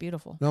 It's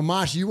beautiful. Now,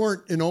 Mosh, you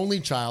weren't an only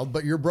child,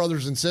 but your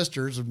brothers and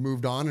sisters have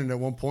moved on. And at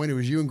one point, it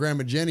was you and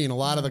Grandma Jenny. And a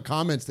lot of the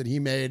comments that he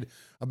made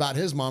about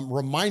his mom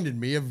reminded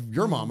me of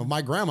your mom, of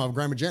my grandma, of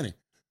Grandma Jenny.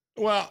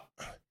 Well,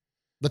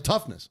 the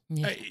toughness.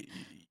 Yeah.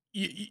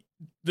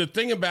 The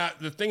thing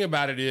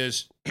about it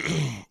is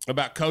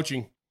about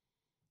coaching.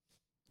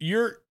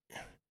 You're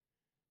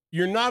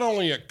not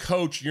only a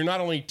coach. You're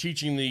not only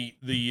teaching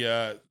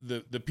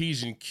the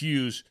P's and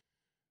Q's,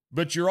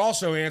 but you're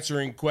also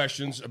answering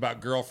questions about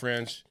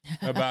girlfriends,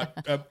 about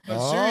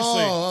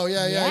seriously.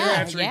 You're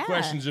answering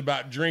questions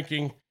about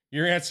drinking.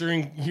 You're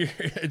answering.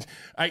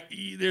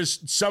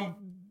 There's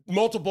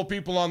multiple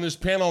people on this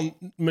panel,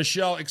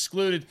 Michelle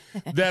excluded,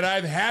 that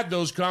I've had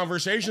those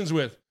conversations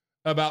with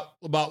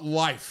about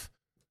life.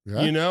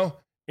 Yeah.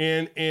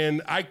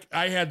 And I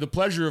had the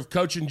pleasure of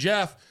coaching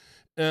Jeff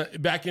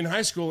back in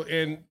high school,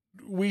 and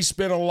we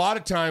spent a lot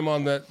of time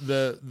on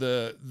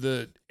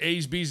the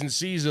A's, B's, and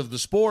C's of the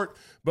sport,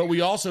 but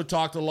we also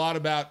talked a lot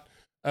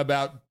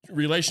about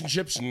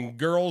relationships and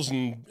girls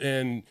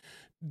and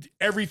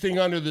everything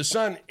under the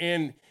sun.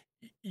 And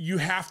you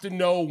have to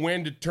know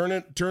when to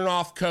turn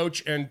off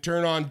coach and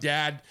turn on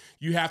dad.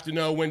 You have to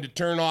know when to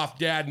turn off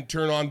dad and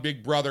turn on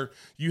big brother.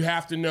 You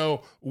have to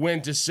know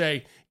when to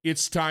say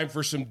it's time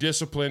for some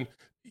discipline.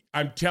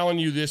 I'm telling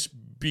you this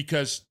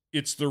because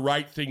it's the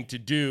right thing to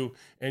do,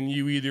 and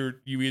you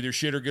either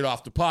shit or get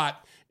off the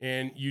pot,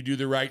 and you do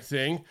the right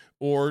thing,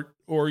 or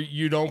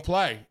you don't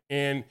play.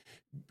 And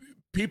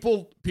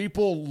people,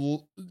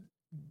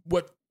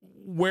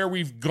 where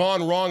we've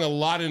gone wrong a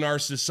lot in our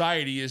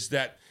society is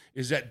that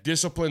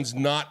discipline's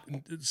not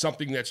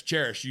something that's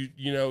cherished.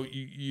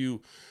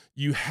 You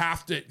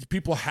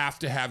people have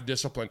to have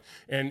discipline,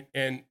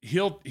 and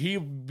he'll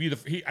be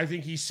I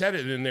think he said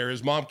it in there.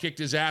 His mom kicked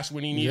his ass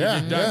when he needed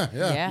it done.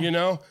 Yeah. You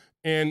know,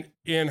 and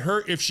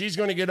her, if she's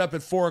going to get up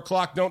at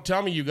 4:00, don't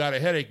tell me you got a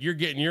headache. You're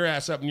getting your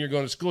ass up and you're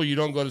going to school. You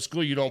don't go to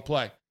school. You don't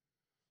play.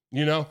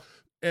 You know,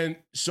 and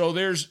so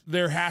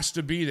there has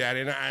to be that,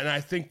 and I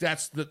think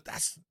that's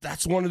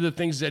one of the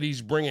things that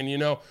he's bringing. You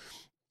know,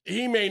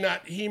 he may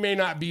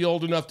not be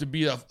old enough to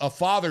be a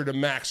father to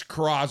Max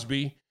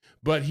Crosby.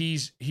 But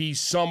he's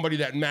somebody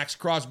that Max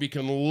Crosby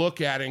can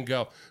look at and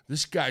go,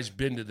 this guy's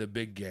been to the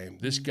big game.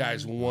 This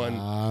guy's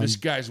won. This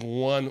guy's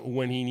won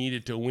when he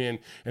needed to win.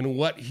 And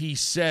what he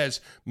says,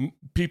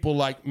 people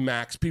like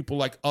Max, people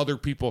like other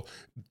people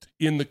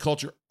in the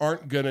culture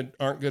aren't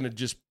gonna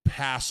just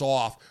pass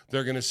off.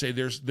 They're gonna say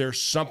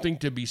there's something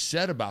to be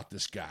said about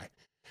this guy,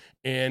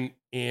 and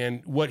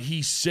what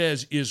he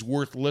says is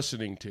worth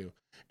listening to.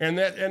 And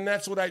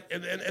that's what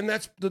and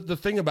that's the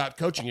thing about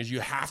coaching is you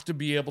have to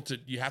be able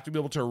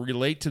to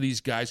relate to these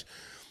guys.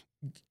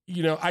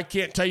 You know, I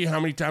can't tell you how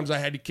many times I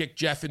had to kick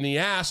Jeff in the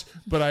ass,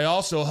 but I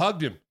also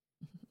hugged him.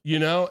 You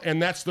know,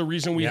 and that's the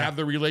reason we have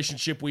the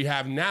relationship we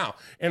have now.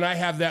 And I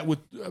have that with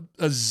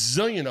a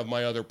zillion of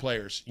my other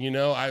players. You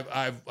know,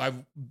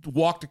 I've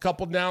walked a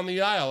couple down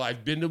the aisle.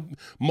 I've been to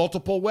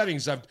multiple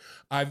weddings. I've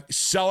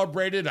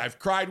celebrated. I've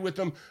cried with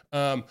them.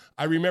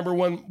 I remember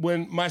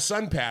when my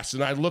son passed,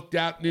 and I looked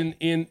out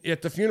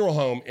at the funeral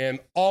home, and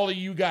all of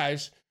you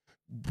guys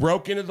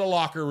broke into the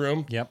locker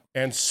room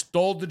and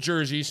stole the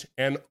jerseys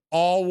and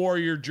all wore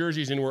your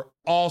jerseys and were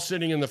all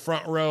sitting in the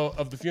front row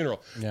of the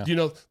funeral. Yeah. You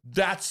know,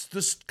 that's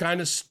the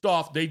kind of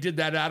stuff. They did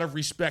that out of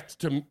respect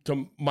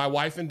to my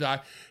wife and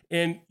I.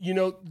 And, you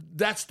know,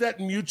 that's that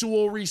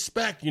mutual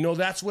respect. You know,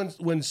 that's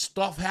when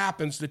stuff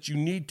happens that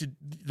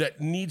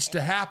needs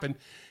to happen.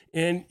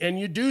 And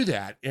you do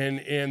that,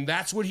 and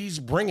that's what he's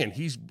bringing.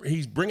 He's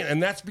bringing,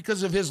 and that's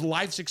because of his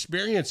life's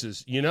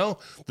experiences. You know,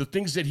 the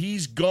things that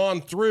he's gone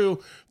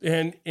through,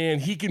 and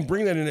he can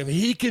bring that in. If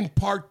he can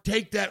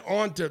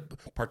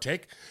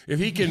if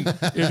he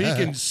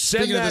can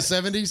send Speaking that of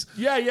the 70s,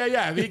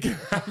 yeah.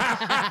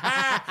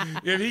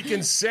 If he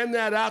can send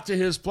that out to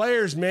his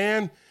players,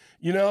 man.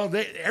 You know,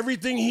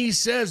 everything he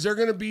says, they're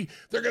gonna be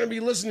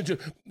listening to.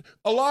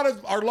 A lot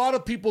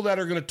of people that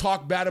are gonna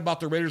talk bad about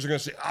the Raiders are gonna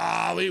say,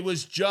 "Oh, it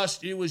was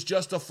just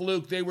a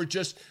fluke. They were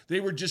just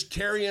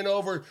carrying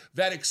over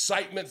that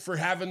excitement for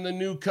having the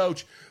new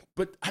coach."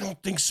 But I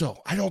don't think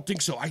so.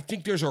 I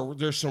think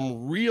there's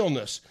some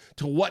realness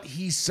to what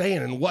he's saying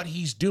and what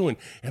he's doing,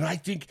 and I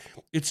think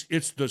it's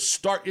the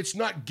start. It's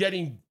not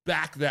getting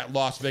back that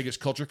Las Vegas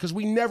culture because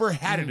we never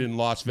had it in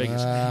Las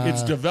Vegas.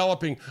 It's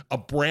developing a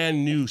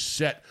brand new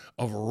set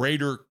of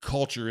Raider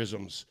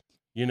cultureisms.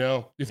 You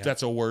know, if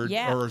that's a word.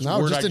 Yeah. Or no,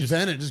 word just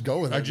invent it. Just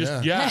go with it.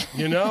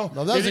 You know.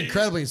 No, that was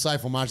incredibly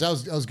insightful, Mosh. That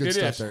was good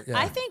stuff there. Yeah.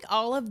 I think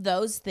all of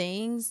those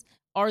things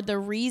are the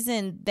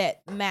reason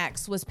that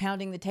Max was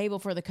pounding the table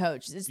for the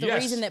coach. It's the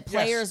reason that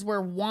players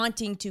were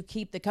wanting to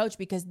keep the coach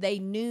because they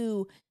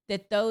knew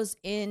that those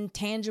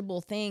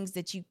intangible things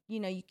that you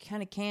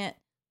kind of can't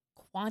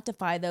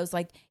quantify those,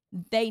 like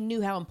they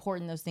knew how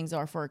important those things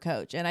are for a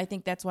coach. And I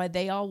think that's why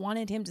they all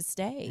wanted him to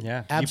stay.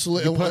 Yeah,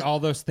 absolutely. You put all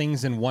those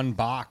things in one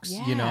box,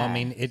 you know, I Yeah.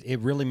 mean, it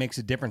really makes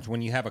a difference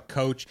when you have a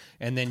coach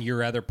and then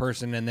your other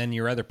person and then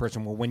your other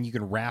person. Well, when you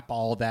can wrap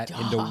all that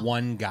into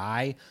one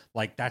guy,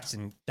 like that's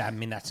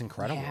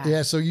incredible.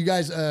 Yeah, so you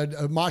guys,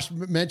 Mosh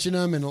mentioned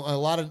him, and a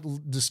lot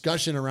of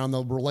discussion around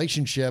the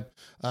relationship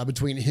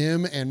between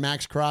him and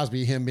Max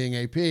Crosby, him being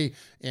AP.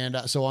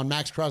 And so on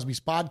Max Crosby's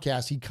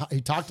podcast,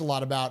 he talked a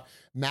lot about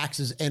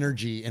Max's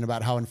energy and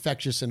about how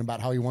infectious and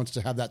about how he wants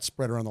to have that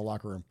spread around the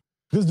locker room.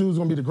 This dude's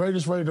going to be the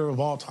greatest Raider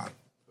of all time.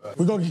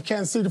 We go to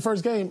Kansas City the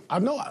first game. I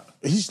know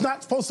he's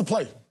not supposed to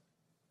play.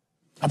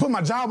 I put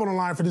my job on the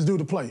line for this dude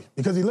to play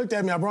because he looked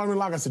at me. I brought him in the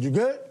locker. I said, "You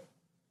good?"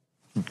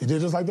 He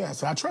did just like that. I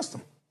said, "I trust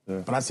him."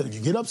 Yeah. But I said, "If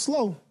you get up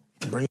slow,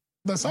 bring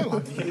that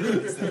sideline." No, he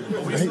didn't.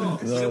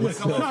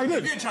 No, he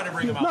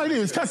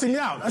didn't. He's cussing me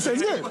out. I said,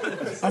 "It's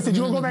good." I said,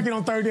 "You want to go back in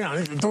on third down?"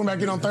 He threw him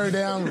back in on third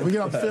down. We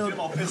get off the field.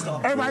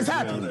 Everybody's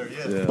happy.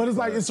 Yeah. But it's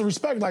like, it's a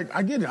respect. Like,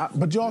 I get it.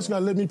 But you also got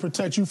to let me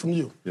protect you from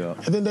you. Yeah.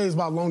 And then it's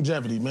about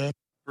longevity, man.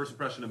 First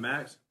impression of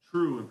Max,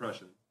 true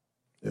impression.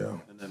 Yeah.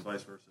 And then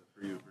vice versa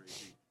for you.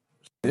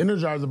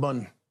 Energize the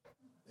bunny.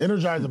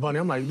 Energize the bunny.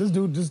 I'm like, this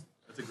dude just.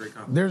 That's a great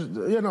compliment. There's,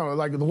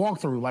 like the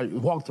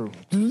walkthrough.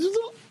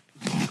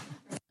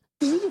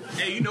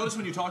 Hey, you notice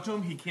when you talk to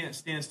him, he can't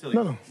stand still.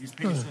 No. He's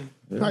patient.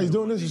 No, he's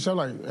doing this. He's so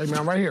like, "Hey, man,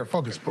 I'm right here.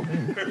 Focus." Right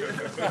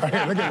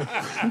here, look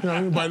at me. You know what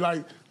I mean? But,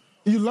 like,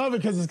 you love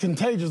it because it's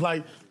contagious.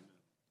 Like,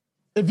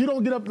 if you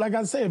don't get up, like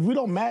I said, if we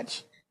don't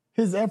match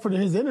his effort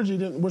and his energy,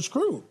 then we're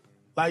screwed.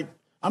 Like,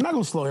 I'm not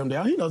going to slow him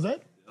down. He knows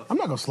that. I'm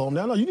not going to slow him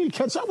down. No, you need to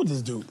catch up with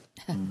this dude.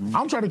 Mm-hmm.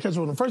 I'm trying to catch up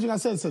with him. First thing I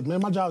said, "Man,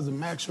 my job is to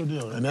max your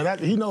deal." And that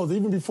he knows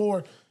even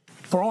before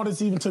all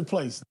this even took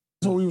place.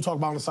 That's what we were talking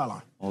about on the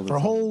sideline. For a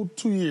whole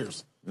 2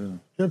 years. Yeah.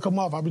 He'll come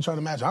off. I'll be trying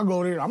to match. I'll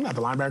go there. I'm not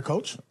the linebacker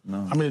coach.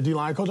 No. I'm the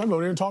D-line coach. I'll go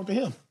there and talk to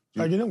him.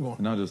 Try to get him going.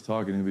 Not just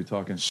talking, he'll be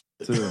talking shit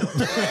too. He knows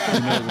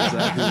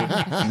exactly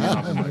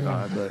what I'm like, all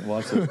right, but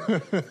watch it.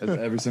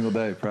 Every single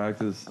day,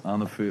 practice, on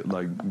the field,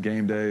 like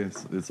game day,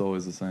 it's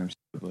always the same shit.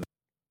 But.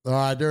 All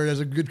right, there it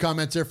is. A good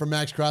comments there from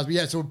Max Crosby.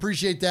 Yeah, so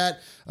appreciate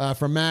that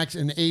from Max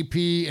and AP.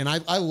 And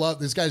I love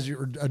these guys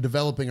are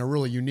developing a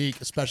really unique,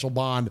 special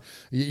bond.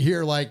 You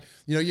hear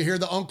you hear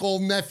the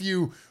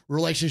uncle-nephew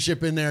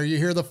relationship in there. You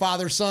hear the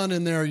father-son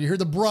in there. You hear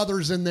the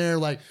brothers in there.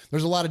 Like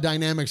there's a lot of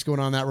dynamics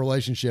going on in that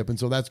relationship. And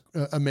so that's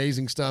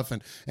amazing stuff.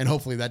 And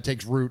hopefully that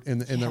takes root in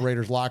the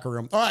Raiders locker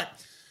room. All right.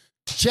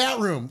 Chat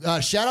room.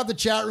 Shout out the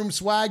chat room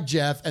swag,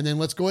 Jeff. And then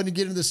let's go ahead and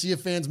get into the Sea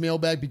of Fans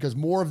mailbag because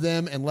more of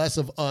them and less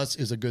of us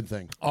is a good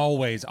thing.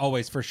 Always,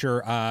 for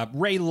sure.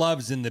 Ray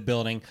Love's in the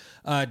building.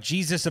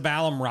 Jesus of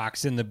Alum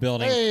Rock's in the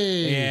building.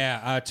 Hey.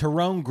 Yeah.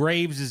 Tyrone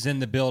Graves is in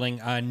the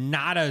building.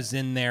 Nada's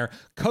in there.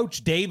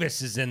 Coach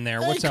Davis is in there.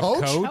 Hey, What's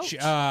up, Coach?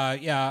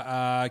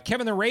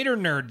 Kevin the Raider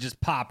Nerd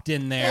just popped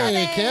in there.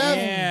 Hey,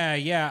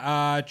 Kev.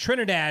 Yeah.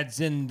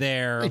 Trinidad's in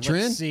there. Hey,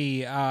 Trin. Let's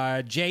see.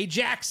 Jay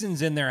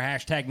Jackson's in there.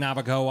 Hashtag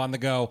Navajo on the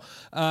go.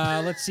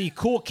 Let's see.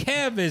 Cool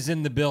Kev is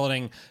in the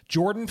building.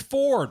 Jordan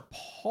Ford.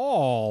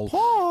 Paul.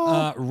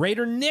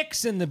 Raider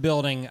Nick's in the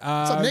building.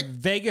 What's up, Nick?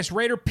 Vegas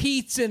Raider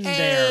Pete's in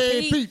there.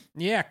 Hey, Pete.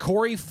 Yeah,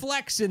 Corey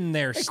Flex in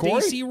there. Hey,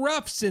 Corey. Stacy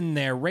Ruff's in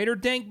there. Raider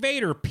Dank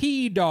Vader.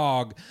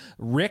 P-Dog.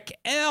 Rick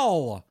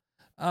L.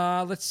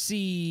 Let's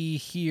see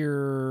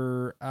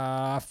here.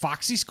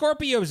 Foxy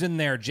Scorpio's in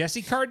there.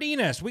 Jesse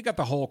Cardenas. We got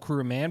the whole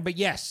crew, man. But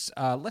yes,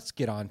 let's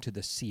get on to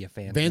the Sea of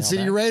Fans. Van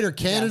City Raider,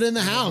 Canada in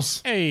the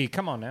house. Hey,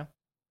 come on now.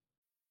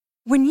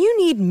 When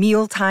you need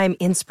mealtime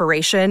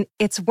inspiration,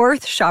 it's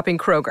worth shopping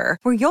Kroger,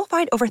 where you'll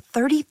find over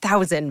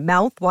 30,000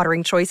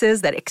 mouth-watering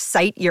choices that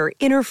excite your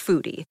inner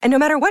foodie. And no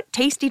matter what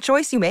tasty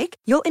choice you make,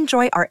 you'll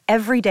enjoy our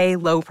everyday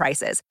low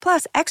prices,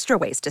 plus extra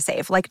ways to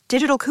save, like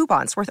digital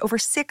coupons worth over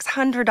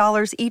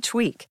 $600 each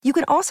week. You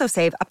can also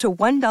save up to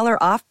 $1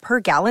 off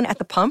per gallon at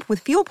the pump with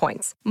fuel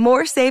points.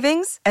 More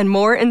savings and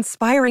more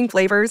inspiring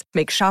flavors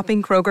make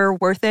shopping Kroger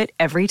worth it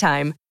every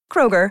time.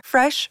 Kroger,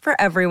 fresh for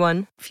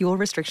everyone. Fuel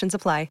restrictions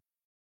apply.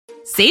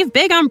 Save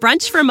big on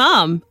brunch for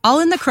mom, all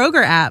in the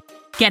Kroger app.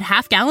 Get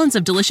half gallons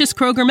of delicious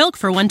Kroger milk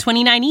for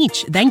 $1.29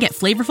 each. Then get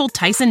flavorful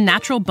Tyson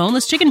natural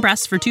boneless chicken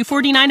breasts for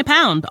 $2.49 a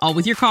pound, all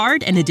with your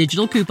card and a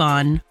digital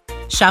coupon.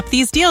 Shop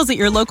these deals at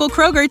your local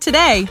Kroger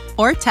today,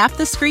 or tap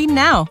the screen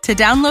now to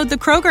download the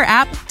Kroger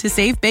app to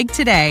save big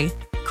today.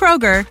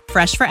 Kroger,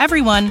 fresh for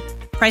everyone.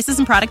 Prices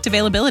and product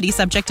availability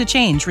subject to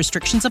change.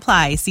 Restrictions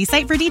apply. See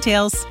site for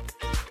details.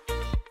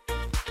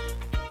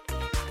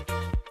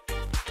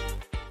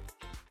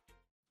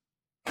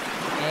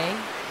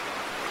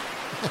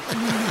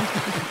 There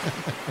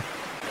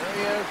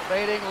he is,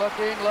 fading,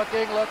 looking. He's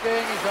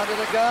under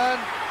the gun.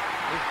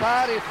 He's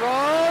caught, he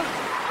throws.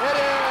 It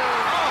is.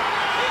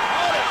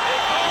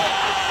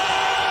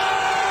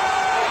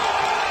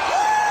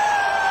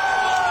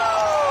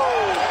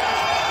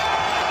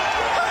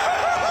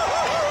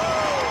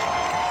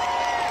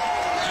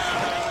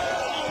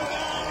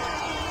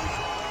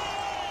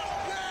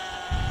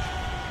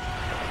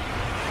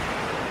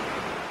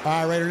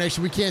 All right, Raider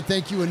Nation, we can't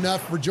thank you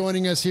enough for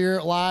joining us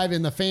here live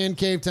in the Fan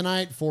Cave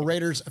tonight for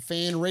Raiders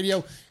Fan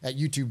Radio at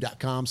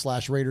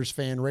youtube.com/Raiders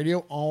Fan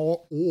Radio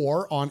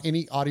or on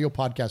any audio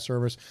podcast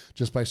service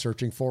just by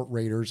searching for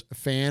Raiders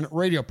Fan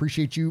Radio.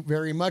 Appreciate you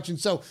very much. And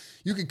so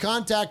you can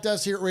contact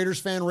us here at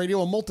Raiders Fan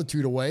Radio a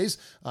multitude of ways.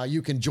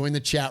 You can join the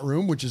chat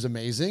room, which is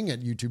amazing,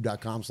 at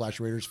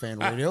youtube.com/Raiders Fan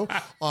Radio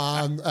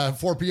on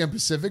 4 p.m.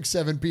 Pacific,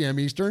 7 p.m.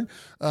 Eastern.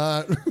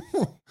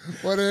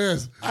 What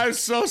is? I'm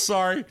so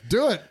sorry.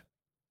 Do it.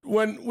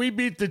 When we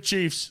beat the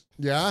Chiefs.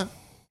 Yeah.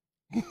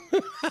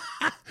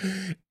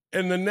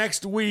 And the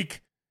next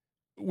week,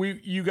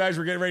 you guys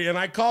were getting ready, and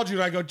I called you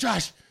and I go,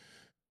 Josh,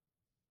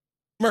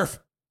 Murph,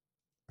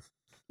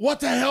 what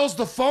the hell's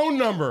the phone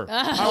number? And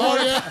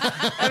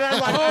I'm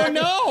like, oh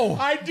no.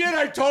 I did.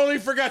 I totally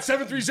forgot.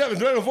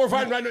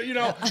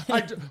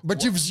 737-945-9.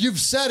 But you've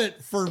said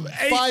it for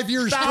 5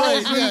 years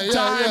straight.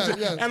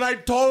 Yeah. And I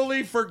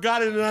totally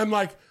forgot it. And I'm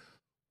like,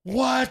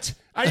 what?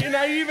 I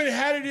even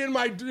had it in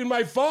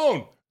my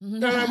phone.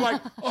 And I'm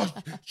like, oh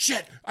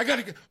shit! I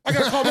gotta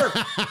call Murph.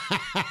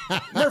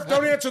 Murph,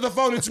 don't answer the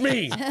phone. It's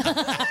me.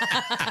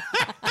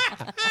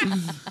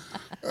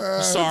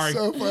 Sorry.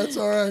 That's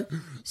all right.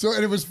 So,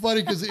 and it was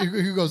funny because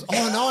he goes,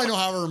 oh, now I know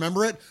how to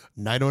remember it.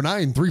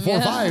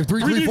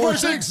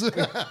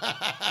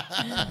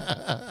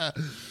 909-345-3346.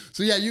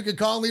 So, yeah, you can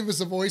call and leave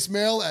us a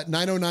voicemail at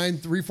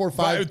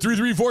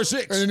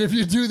 909-345-3346. And if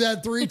you do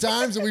that 3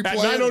 times and we play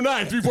at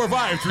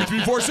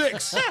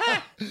 909-345-3346.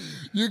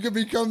 You can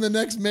become the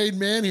next made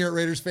man here at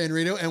Raiders Fan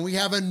Radio. And we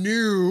have a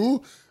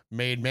new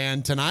made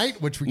man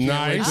tonight, which we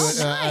can't wait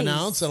to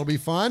announce. That'll be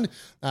fun.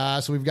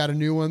 So we've got a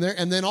new one there.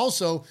 And then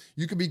also,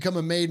 you can become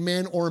a made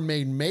man or a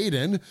made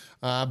maiden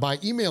by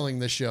emailing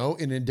the show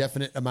an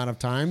indefinite amount of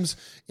times.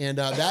 And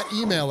that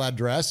email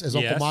address, as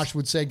Uncle Mosh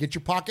would say, get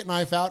your pocket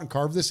knife out and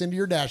carve this into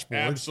your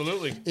dashboard.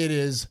 Absolutely. It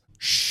is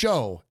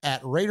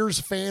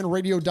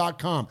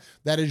show@RaidersFanRadio.com.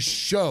 That is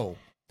show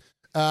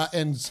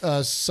And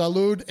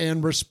salute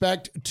and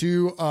respect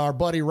to our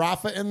buddy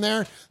Rafa in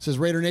there. Says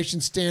Raider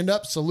Nation, stand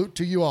up. Salute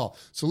to you all.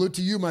 Salute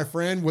to you, my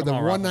friend, with a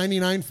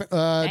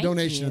 $1.99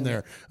 donation in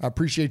there. I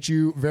appreciate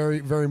you very,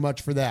 very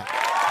much for that.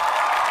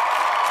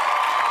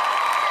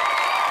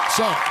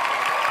 So,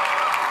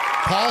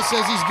 Paul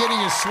says he's getting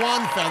his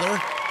swan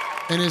feather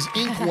and his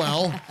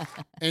inkwell.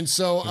 And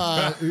so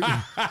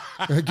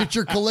get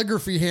your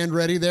calligraphy hand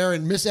ready there.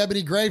 And Miss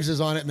Ebony Graves is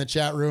on it in the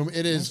chat room.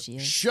 It is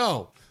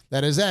show.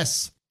 That is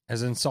S.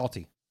 As in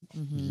salty.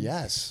 Mm-hmm.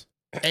 Yes.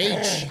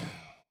 H.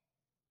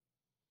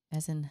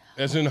 As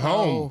in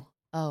home.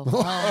 Oh.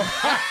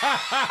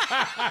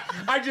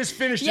 I just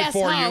finished Yes, it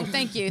for home. you.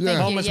 Thank you. Yeah. Thank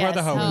Home you. is where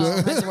the hoe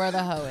is. Home is where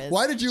the hoe is.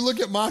 Why did you look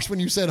at Mosh when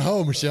you said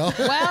ho, Michelle?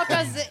 Well,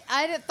 because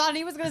I thought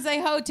he was going to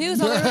say ho too,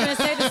 so we were going to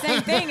say the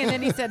same thing, and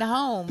then he said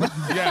home.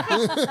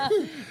 Yeah.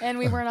 And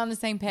we weren't on the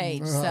same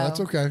page. So That's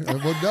okay.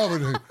 Well,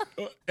 no,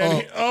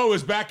 And he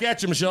is back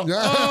at you, Michelle.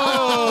 Yeah.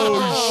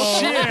 Oh,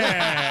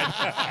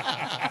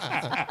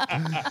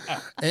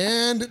 shit.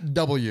 And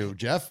W,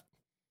 Jeff.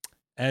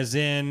 As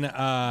in,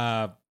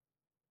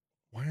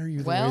 why are you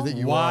the Well, way that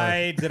you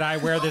why did I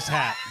wear this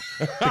hat?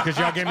 Because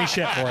y'all gave me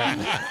shit for it.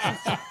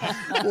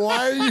 are?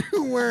 Why are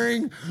you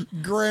wearing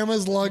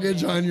grandma's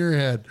luggage on your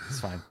head? It's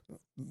fine.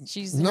 her it's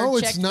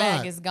checked not.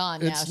 bag is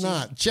gone now. It's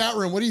not. Chat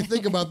room, what do you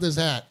think about this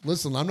hat?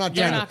 Listen, I'm not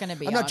You're trying not gonna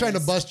be I'm not trying to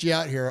honest. bust you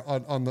out here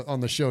on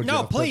the show.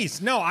 No, Jeff,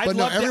 please. No, I'd but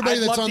love to- everybody I'd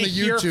that's love on to the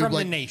hear YouTube, from the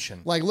like,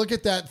 nation. like, look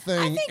at that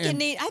thing.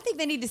 I think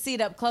they need to see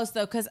it up close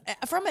though, because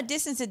from a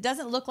distance it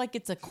doesn't look like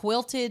it's a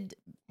quilted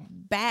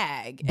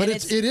bag. But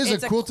And it is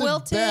a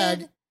quilted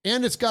bag,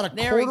 and it's got a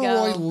There we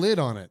corduroy go. lid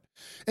on it.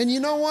 And you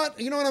know what?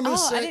 You know what I'm going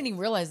to say? I didn't even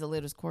realize the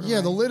lid was corduroy.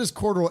 Yeah, the lid is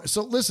corduroy.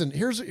 So listen,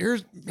 here's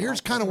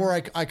kind of where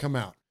I come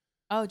out.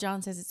 Oh,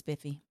 John says it's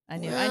spiffy. I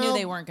knew Well,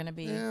 they weren't going to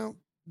be.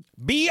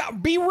 Be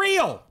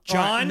real, John.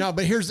 All right, no,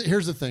 but here's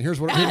the thing. Here's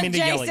what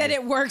Jay said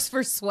it works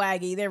for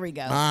Swaggy. There we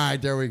go. All right,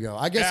 there we go.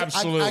 I guess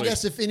Absolutely. I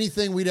guess if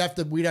anything, we'd have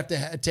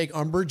to take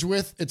umbrage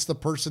with. It's the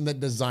person that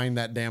designed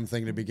that damn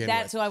thing to begin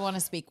That's with. who I want to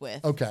speak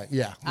with. Okay,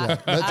 yeah.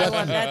 That's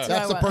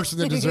that's the person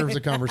that deserves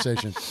a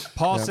conversation.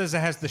 Paul Yep. says it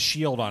has the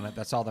shield on it.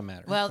 That's all that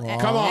matters. Well,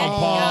 Come on,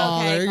 Paul.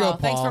 Okay, There you Paul. go,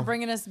 Thanks Paul. for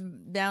bringing us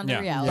down to Yeah.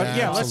 reality. But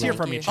yeah, let's hear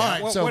from Thank each you. other. All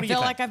right, What, so- what do you feel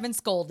think? like I've been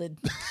scolded.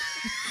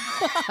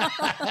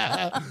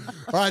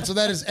 All right, so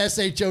that is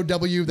SHOW.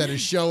 That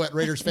is show at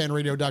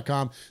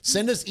RaidersFanRadio.com.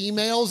 Send us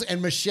emails,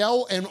 and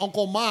Michelle and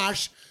Uncle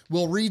Mosh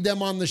will read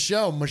them on the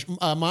show. Mosh,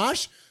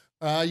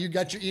 you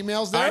got your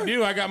emails there? I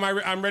do.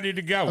 I'm ready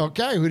to go.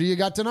 Okay, who do you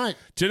got tonight?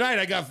 Tonight,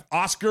 I got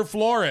Oscar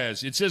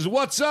Flores. It says,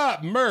 "What's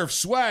up, Murph,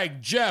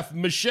 Swag, Jeff,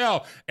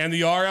 Michelle, and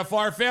the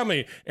RFR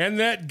family, and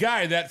that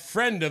guy, that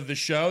friend of the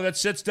show that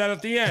sits down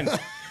at the end."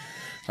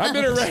 I've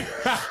been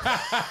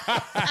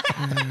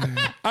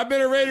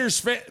a Raiders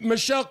fan.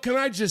 Michelle, can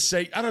I just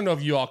say, I don't know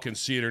if you all can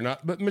see it or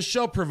not, but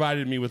Michelle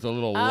provided me with a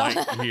little light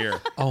here.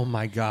 Oh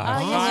my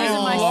God! He's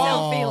using my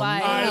selfie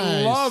light.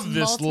 I love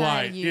this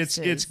light. Multi-uses.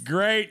 It's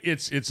great.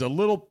 It's a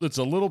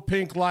little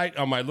pink light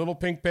on my little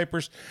pink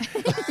papers.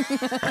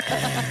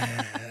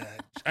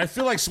 I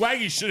feel like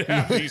Swaggy should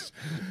have these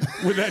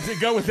with that to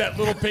go with that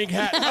little pink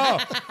hat. Oh,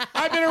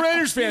 I've been a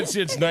Raiders fan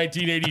since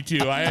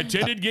 1982. I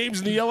attended games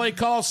in the LA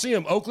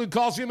Coliseum, Oakland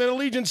Coliseum, and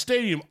Allegiant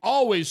Stadium,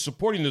 always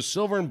supporting the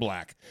silver and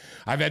black.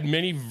 I've had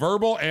many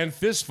verbal and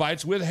fist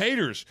fights with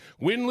haters.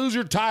 Win, lose,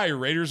 or tie,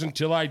 Raiders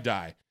until I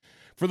die.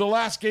 For the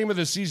last game of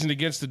the season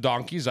against the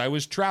Donkeys, I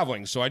was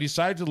traveling, so I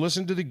decided to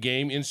listen to the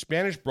game in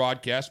Spanish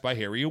broadcast by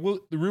Harry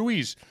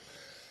Ruiz.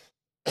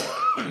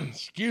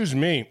 Excuse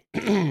me.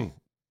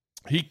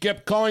 He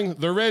kept calling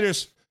the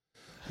Raiders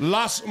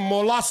Las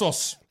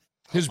Molazos.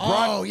 His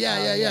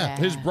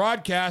His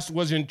broadcast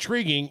was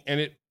intriguing, and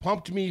it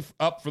pumped me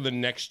up for the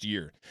next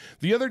year.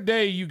 The other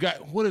day, you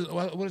got what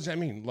does that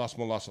mean? Las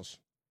Molazos.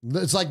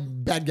 It's like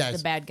bad guys.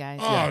 The bad guys.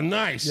 Oh,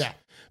 nice. Yeah.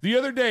 The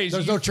other day,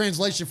 There's no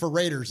translation for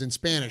Raiders in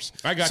Spanish.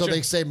 I got so you.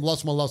 they say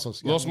Los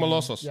Malosos. Los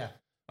Malosos. Yeah.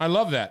 I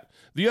love that.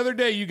 The other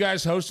day, you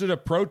guys hosted a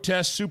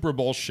protest Super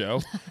Bowl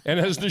show, and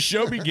as the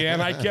show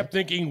began, I kept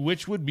thinking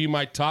which would be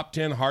my top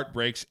 10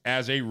 heartbreaks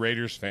as a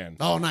Raiders fan.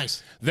 Oh,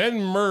 nice.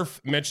 Then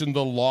Murph mentioned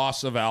the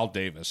loss of Al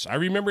Davis. I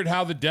remembered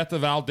how the death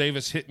of Al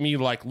Davis hit me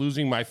like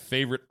losing my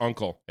favorite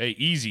uncle. Hey,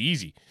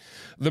 easy.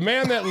 The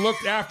man that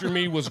looked after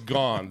me was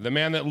gone. The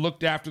man that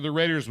looked after the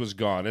Raiders was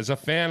gone. As a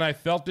fan, I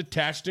felt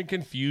detached and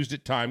confused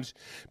at times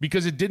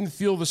because it didn't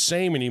feel the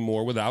same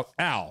anymore without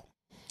Al.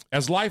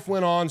 As life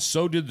went on,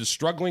 so did the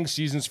struggling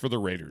seasons for the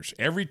Raiders.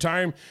 Every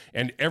time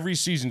and every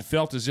season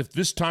felt as if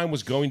this time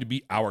was going to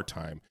be our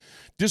time.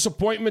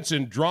 Disappointments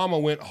and drama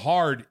went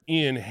hand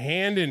in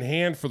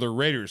hand for the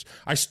Raiders.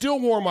 I still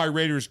wore my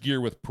Raiders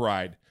gear with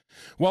pride.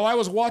 While I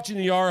was watching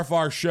the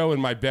RFR show in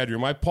my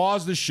bedroom, I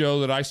paused the show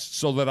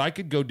so that I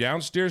could go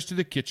downstairs to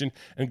the kitchen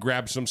and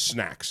grab some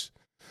snacks.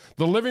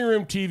 The living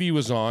room TV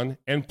was on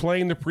and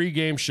playing the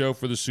pregame show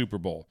for the Super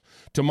Bowl.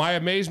 To my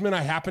amazement,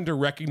 I happened to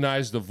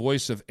recognize the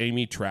voice of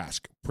Amy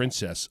Trask,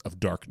 Princess of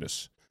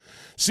Darkness.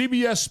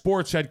 CBS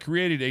Sports had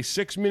created a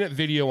 6-minute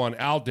video on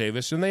Al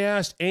Davis, and they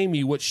asked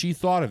Amy what she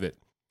thought of it.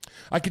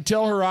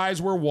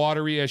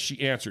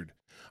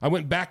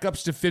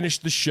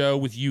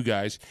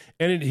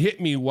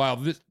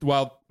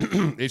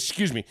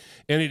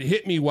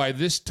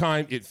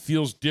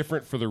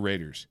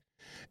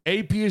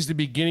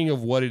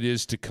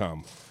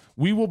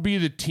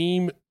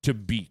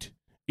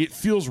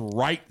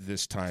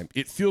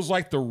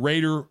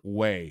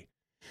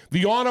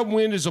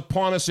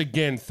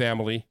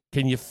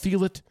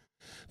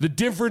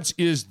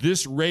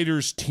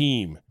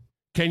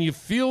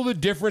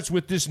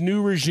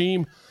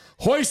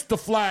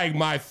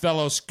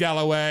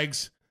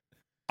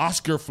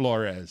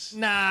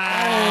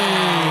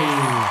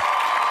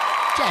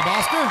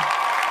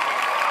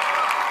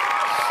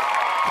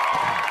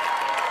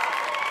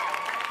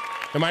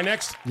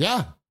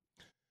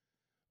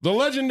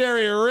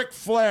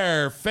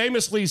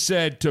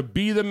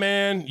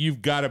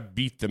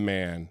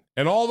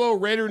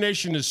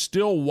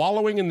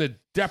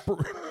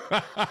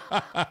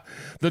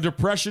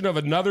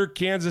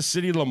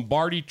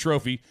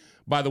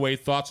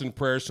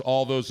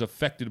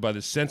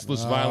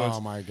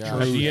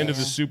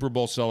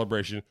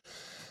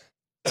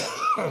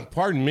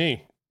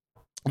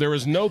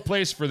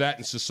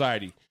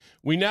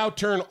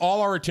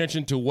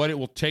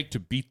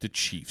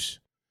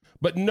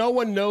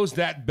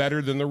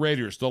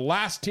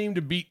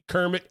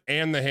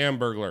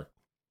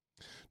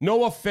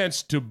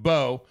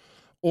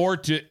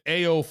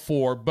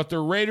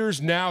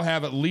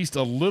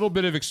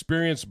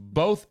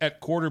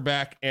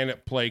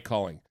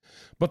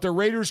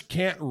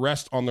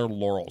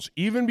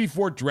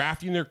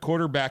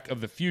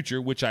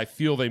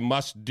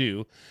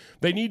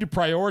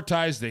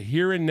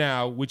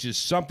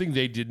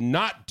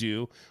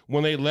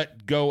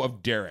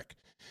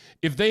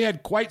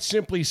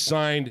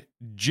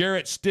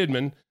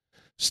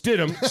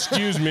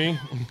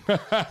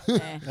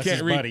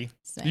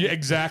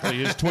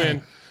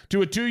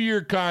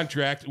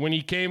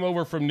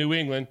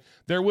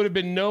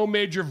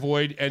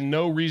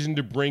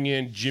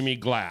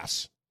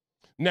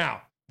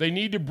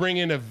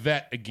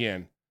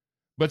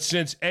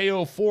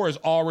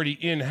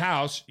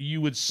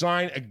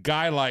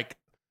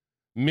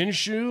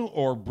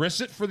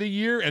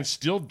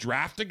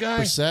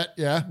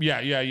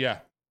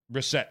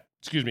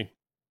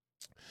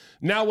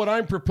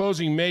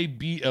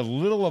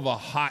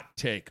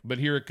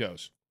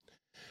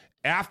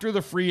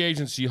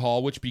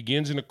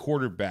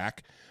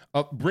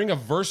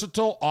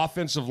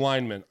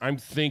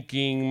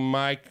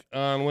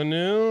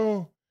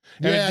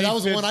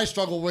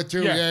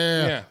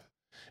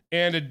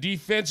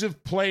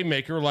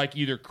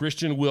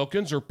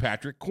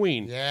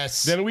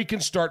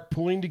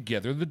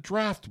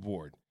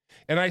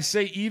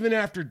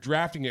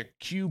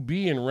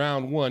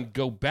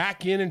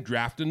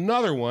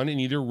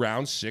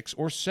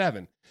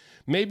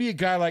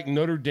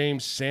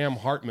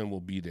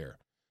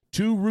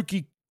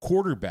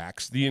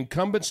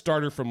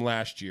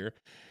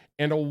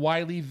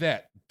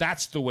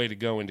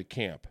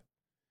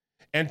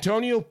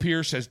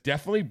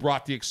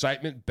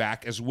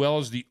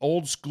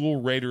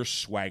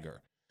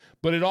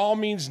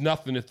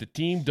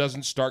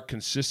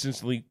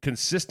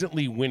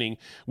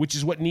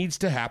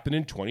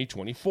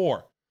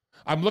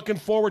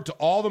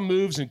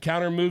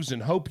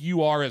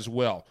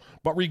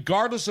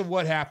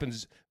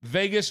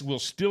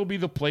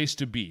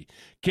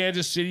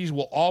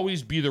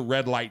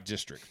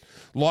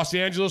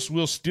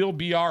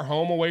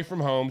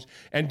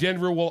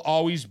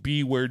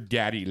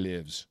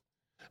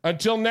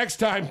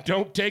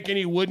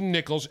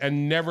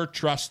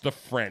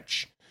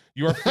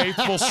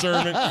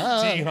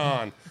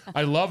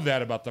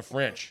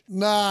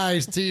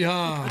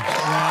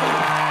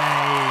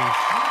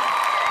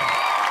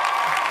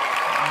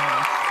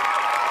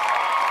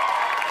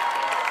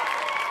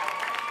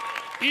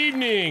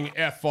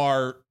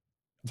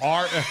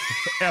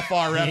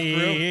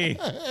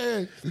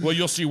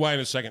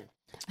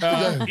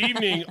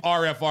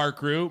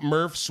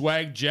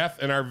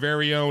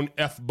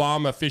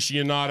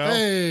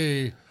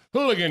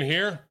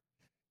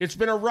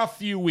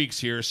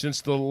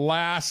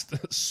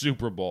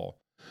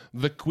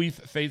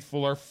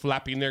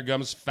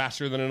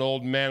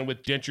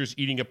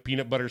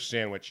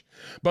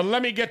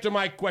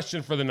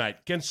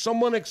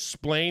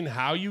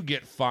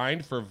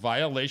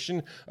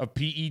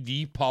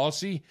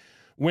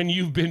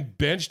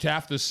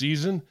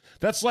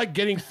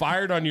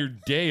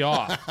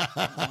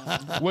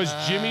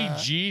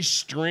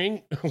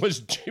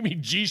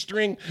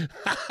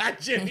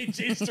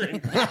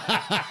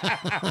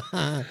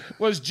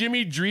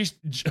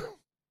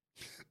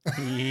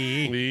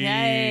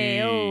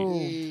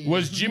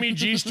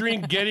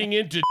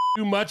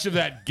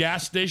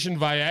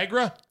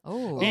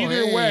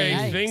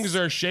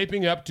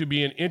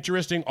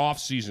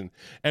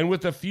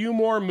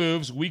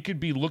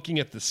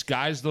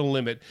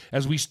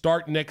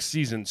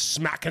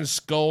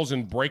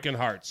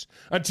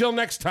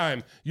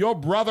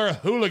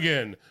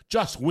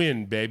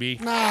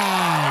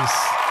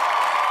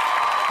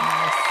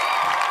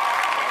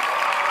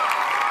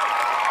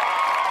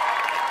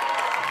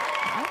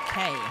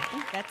 Hey, I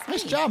think that's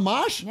Nice me. job,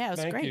 Mosh. Yeah, it was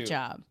a Thank great you.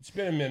 job. It's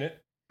been a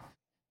minute.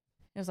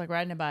 It was like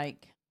riding a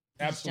bike.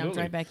 Just jumped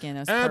Absolutely. right back in.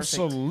 That was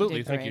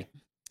Absolutely. Perfect. Thank Did you.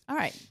 great. All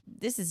right.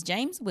 This is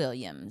James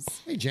Williams.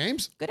 Hey,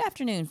 James. Good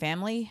afternoon,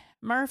 family.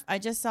 Murph, I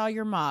just saw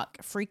your mock.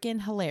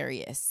 Freaking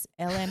hilarious.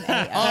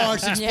 LMAO. Oh, I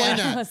should explain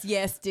that.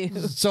 Yes, dude.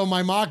 So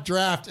my mock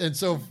draft, and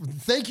so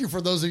thank you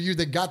for those of you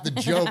that got the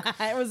joke.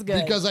 It was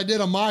good. Because I did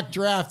a mock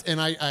draft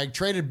and I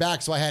traded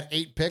back, so I had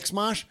 8 picks,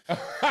 Mosh.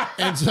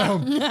 And so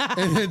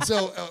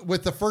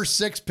with the first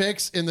 6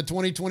 picks in the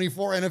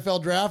 2024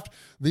 NFL draft,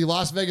 the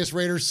Las Vegas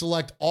Raiders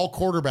select all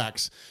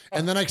quarterbacks.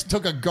 And then I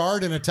took a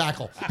guard and a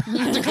tackle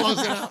to close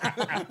it out.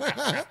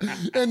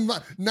 And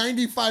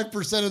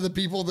 95% of the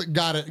people that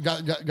got it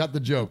got the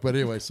joke. But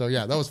anyway, so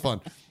yeah, that was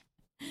fun.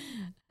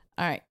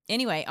 All right.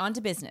 Anyway, on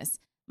to business.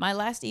 My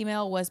last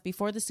email was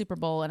before the Super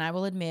Bowl, and I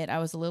will admit I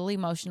was a little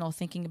emotional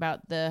thinking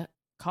about the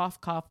cough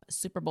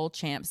Super Bowl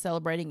champ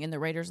celebrating in the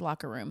Raiders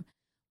locker room.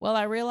 Well,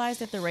 I realized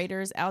that the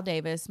Raiders, Al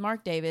Davis,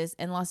 Mark Davis,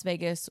 and Las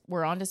Vegas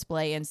were on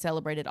display and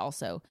celebrated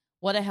also.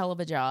 What a hell of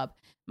a job.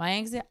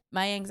 My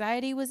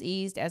anxiety was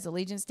eased as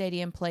Allegiant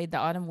Stadium played the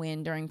autumn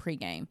wind during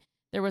pregame.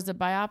 There was a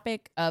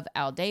biopic of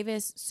Al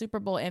Davis. Super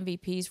Bowl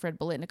MVPs Fred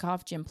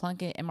Biletnikoff, Jim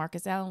Plunkett, and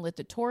Marcus Allen lit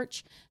the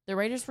torch. The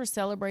Raiders were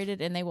celebrated,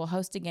 and they will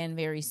host again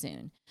very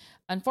soon.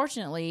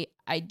 Unfortunately,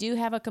 I do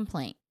have a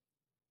complaint.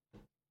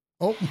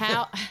 Oh,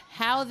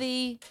 how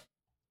the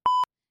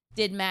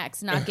did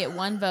Max not get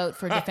one vote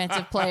for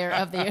Defensive Player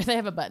of the Year? They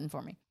have a button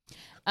for me.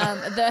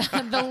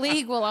 The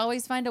league will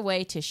always find a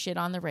way to shit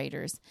on the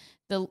Raiders.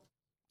 The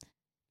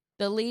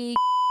league.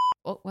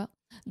 Oh, well.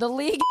 The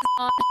league is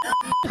on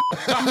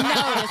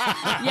notice.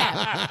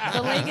 Yeah,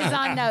 the league is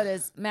on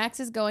notice. Max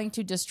is going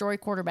to destroy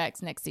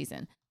quarterbacks next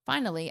season.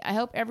 Finally, I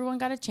hope everyone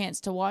got a chance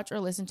to watch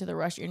or listen to the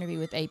Rush interview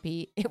with AP.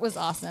 It was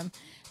awesome.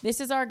 This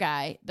is our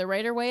guy. The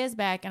Raider way is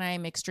back, and I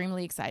am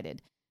extremely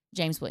excited.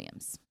 James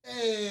Williams.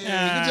 Hey, good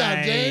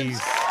job, James.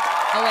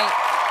 Oh, wait.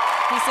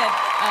 He said,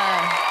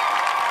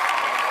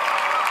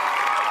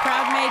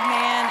 proud made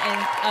man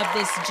of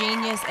this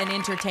genius and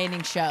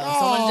entertaining show. So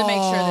I wanted to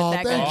make sure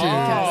that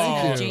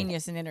got because he's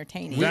genius and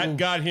entertaining. That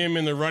got him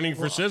in the running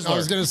for Sizzler. I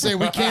was going to say,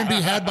 we can be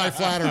had by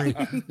flattery.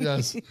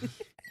 Yes.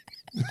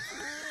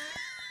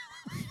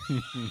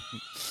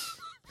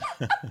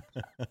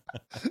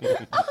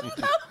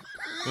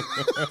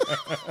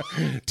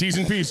 T's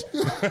and P's.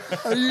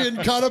 Are you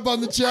getting caught up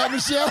on the chat,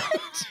 Michelle?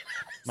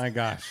 My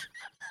gosh.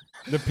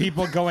 The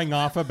people going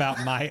off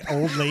about my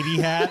old lady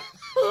hat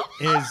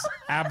is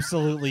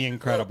absolutely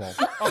incredible.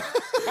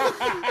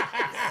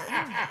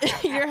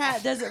 Your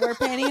hat doesn't wear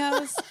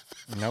pantyhose?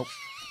 Nope.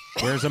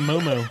 Where's a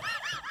moo-moo?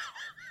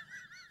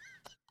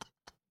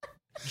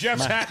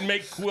 Jeff's hat and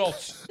make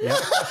quilts. Yep.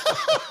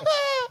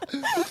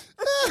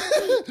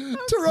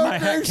 My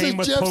hat came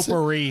with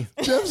potpourri.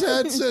 Jeff's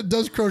hat said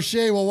does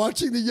crochet while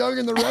watching The Young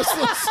and the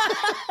Restless.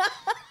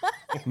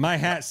 My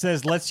hat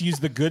says let's use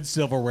the good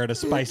silverware to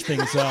spice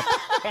things up.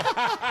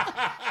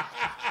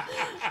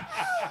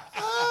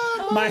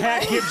 My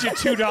hat gives you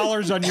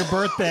 $2 on your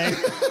birthday.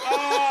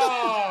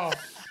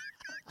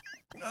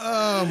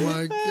 Oh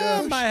my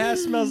gosh. My hat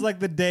smells like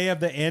the day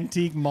of the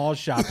antique mall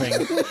shopping.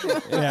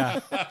 Yeah.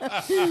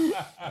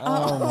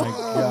 Oh my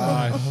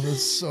gosh. Oh,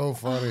 that's so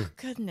funny.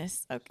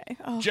 Goodness. Okay.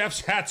 Oh.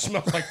 Jeff's hat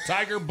smells like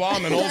Tiger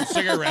Balm and old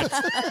cigarettes.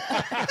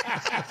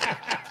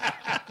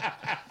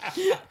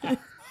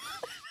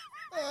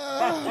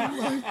 Oh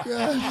my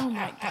gosh. Oh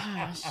my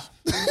gosh.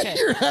 Okay.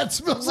 Your hat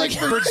smells like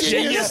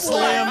Virginia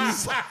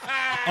Slims.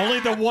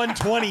 Only the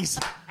 120s.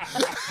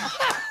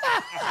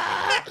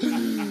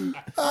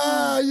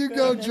 You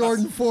go,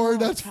 Jordan Ford.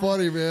 That's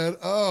funny, man.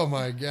 Oh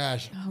my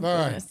gosh. All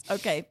right.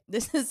 Okay.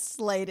 This is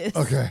Slated.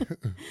 Okay.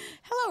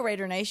 Hello,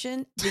 Raider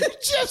Nation.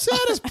 Jeff's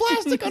hat is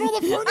plastic on all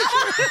the furniture.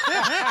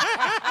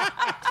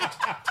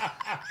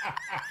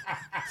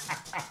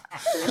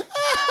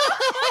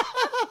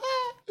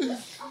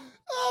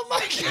 Oh my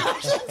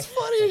gosh, that's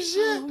funny as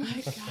shit. Oh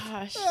my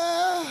gosh.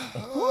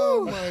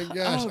 Oh my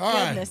gosh. Oh, All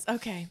right. goodness.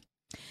 Okay.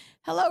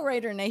 Hello,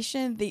 Raider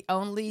Nation, the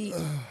only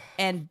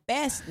and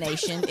best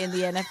nation in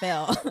the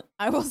NFL.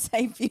 I will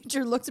say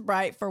future looks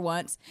bright for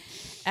once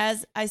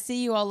as I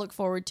see you all look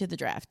forward to the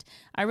draft.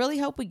 I really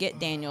hope we get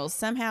Daniels.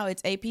 Somehow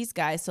it's AP's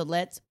guy, so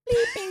let's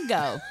bleep and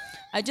go.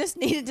 I just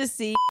needed to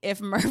see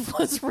if Murph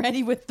was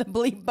ready with the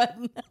bleep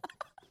button.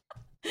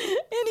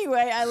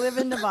 Anyway, I live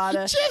in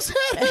Nevada. Jeff's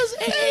hat has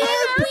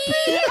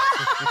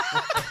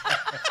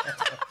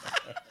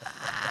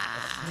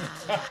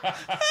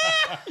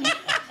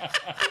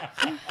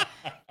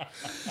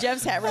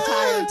Jeff's hat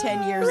retired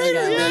 10 years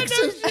ago.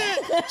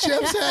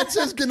 Jeff's hat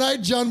says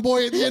goodnight, John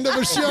Boy, at the end of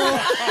a show.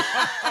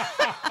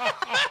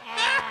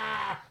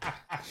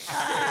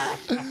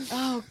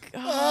 Oh,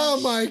 God. Oh,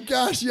 my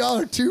gosh, y'all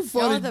are too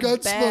funny. the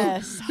Gunsmoke.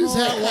 best. His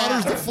hat Holy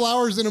waters crap. the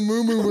flowers in a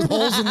moo with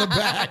holes in the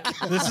back.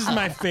 This is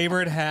my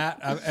favorite hat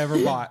I've ever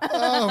bought.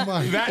 Oh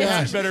my That gosh.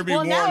 hat better be Well,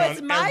 worn now it's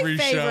on my every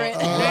favorite. show.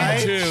 Oh,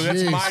 Me too.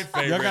 That's jeez. my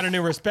favorite. Y'all got a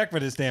new respect for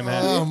this damn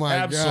hat. Oh my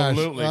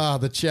Absolutely.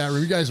 gosh. The chat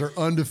room. You guys are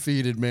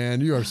undefeated,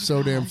 man. You are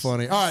so damn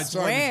funny. All right,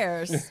 sorry.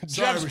 Swears. Sorry,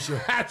 Jeff's Michelle.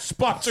 hat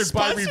sponsored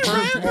by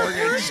Reverse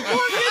Mortgage.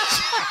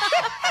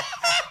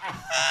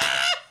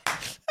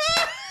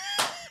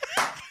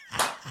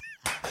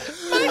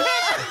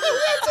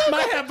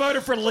 My hat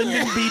voted for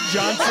Lyndon B.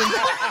 Johnson.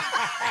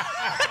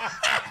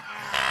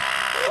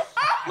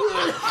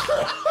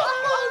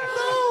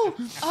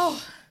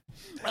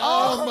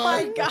 Oh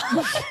my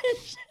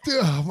gosh.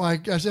 Oh my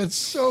gosh, that's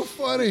so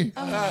funny.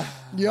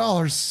 Y'all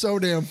are so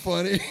damn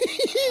funny.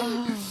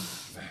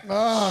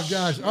 Oh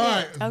gosh. All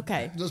right.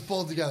 Okay. Let's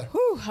pull it together.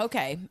 Whew,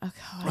 okay.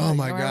 Oh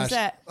my Where was gosh.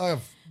 that? I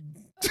have-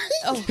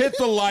 Hit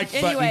the like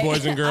button, Anyway,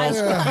 boys and girls.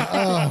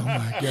 oh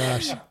my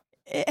gosh.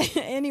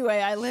 Anyway,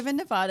 I live in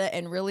Nevada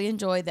and really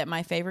enjoy that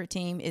my favorite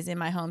team is in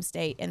my home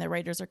state and the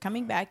Raiders are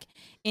coming back.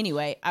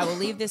 Anyway, I will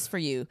leave this for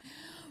you.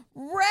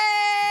 Raiders!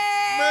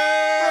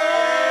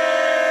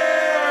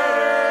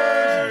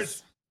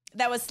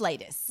 That was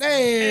Slatus.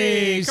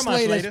 Hey, come on,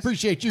 Slatus. Slatus.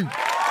 Appreciate you.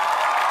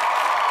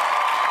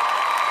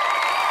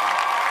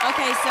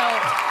 Okay, so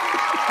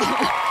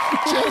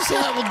Jeff's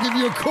hat will give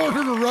you a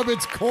quarter to rub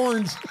its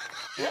corns.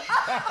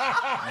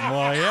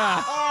 Well,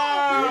 yeah.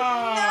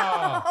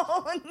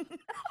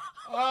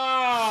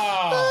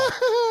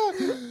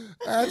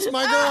 That's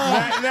my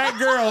girl. That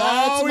girl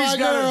That's always my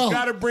girl.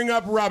 got to bring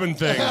up rubbing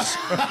things.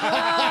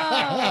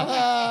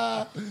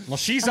 Well,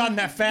 she's on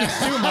that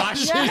fast too,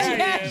 Mosh.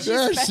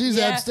 Yeah, she's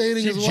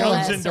abstaining She as well.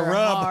 jumps into her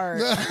rub.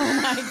 heart.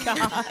 Oh my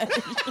god.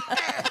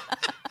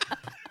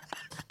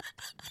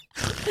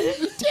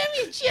 Damn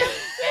you, Jeff,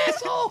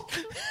 asshole.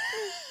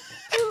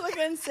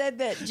 Logan said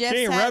that Jeff's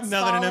ain't rubbed hat's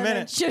nothing in a fallen minute.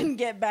 and shouldn't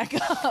get back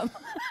up.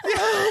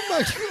 Oh my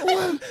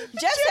god.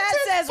 Jeff's hat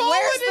says,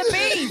 "Where's the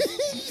beef?"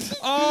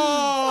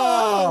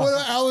 Oh,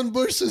 what Alan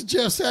Bush says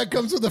Jeff's hat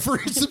comes with a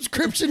free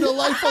subscription to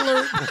Life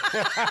Alert.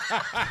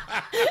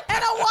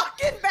 And a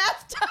walk-in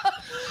bathtub.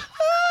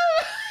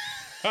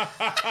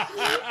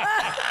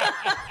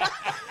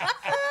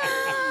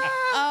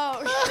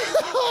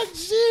 Oh,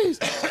 jeez.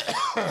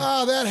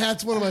 Oh, that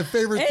hat's one of my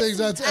favorite things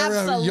that's ever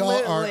happened. Y'all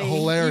are absolutely.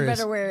 hilarious. You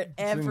better wear it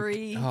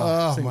every.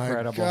 Oh, It's my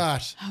incredible.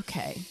 gosh.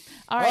 Okay.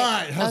 All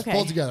right. Let's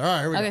pull it together. All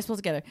right, here we Okay, go. let's pull it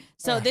together.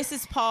 So this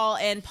is Paul.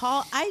 And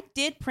Paul, I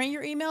did print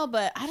your email,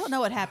 but I don't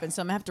know what happened.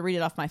 So I'm going to have to read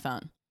it off my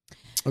phone.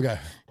 Okay.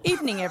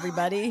 Evening,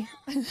 everybody.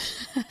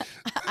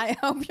 I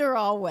hope you're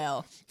all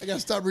well. I got to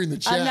stop reading the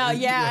chat.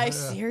 No,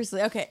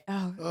 seriously. Okay.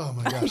 Oh,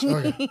 my gosh.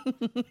 Okay.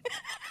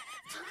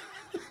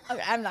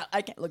 Okay,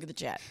 I can't look at the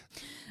chat.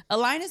 A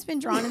line has been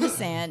drawn in the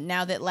sand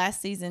now that last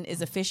season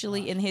is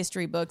officially in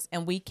history books,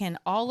 and we can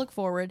all look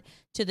forward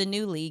to the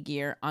new league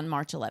year on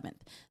March 11th.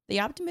 The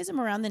optimism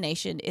around the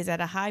nation is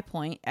at a high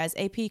point as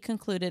AP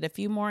concluded a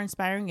few more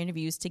inspiring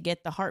interviews to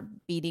get the heart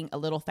beating a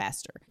little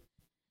faster.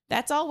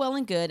 That's all well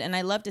and good, and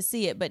I love to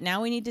see it, but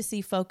now we need to see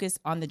focus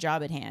on the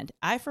job at hand.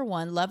 I, for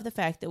one, love the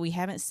fact that we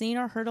haven't seen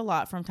or heard a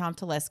lot from Tom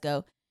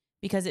Telesco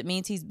because it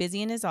means he's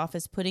busy in his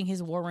office putting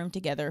his war room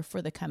together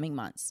for the coming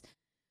months.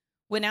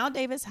 When Al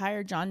Davis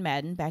hired John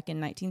Madden back in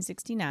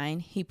 1969,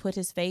 he put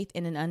his faith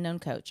in an unknown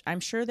coach. I'm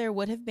sure there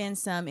would have been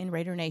some in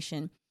Raider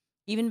Nation,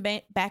 even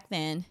back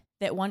then,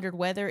 that wondered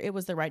whether it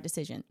was the right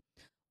decision.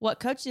 What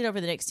Coach did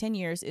over the next 10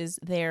 years is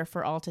there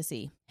for all to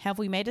see. Have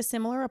we made a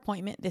similar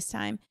appointment this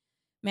time?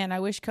 Man, I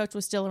wish Coach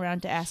was still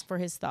around to ask for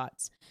his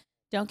thoughts.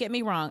 Don't get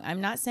me wrong,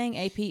 I'm not saying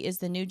AP is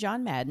the new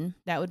John Madden.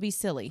 That would be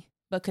silly.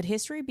 But could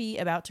history be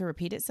about to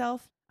repeat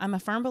itself? I'm a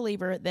firm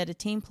believer that a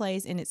team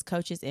plays in its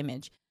coach's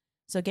image.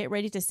 So get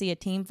ready to see a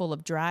team full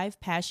of drive,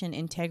 passion,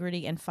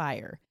 integrity, and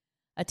fire.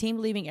 A team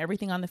leaving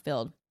everything on the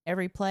field,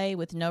 every play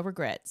with no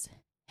regrets.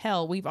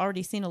 Hell, we've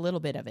already seen a little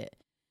bit of it.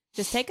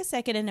 Just take a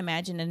second and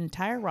imagine an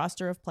entire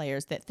roster of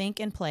players that think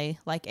and play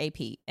like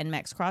AP and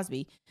Max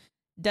Crosby.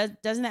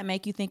 Doesn't that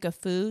make you think of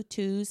Fu,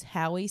 Twos,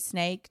 Howie,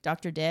 Snake,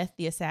 Dr. Death,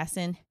 the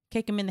Assassin,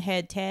 Kick Him in the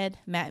Head Ted,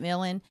 Matt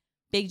Millen,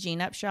 Big Gene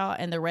Upshaw,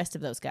 and the rest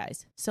of those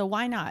guys? So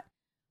why not?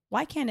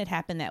 Why can't it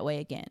happen that way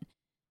again?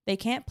 They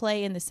can't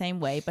play in the same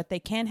way, but they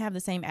can have the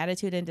same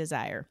attitude and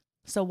desire.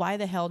 So why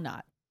the hell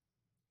not?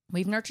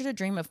 We've nurtured a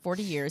dream of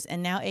 40 years,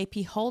 and now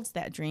AP holds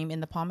that dream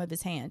in the palm of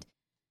his hand.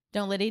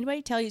 Don't let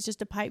anybody tell you it's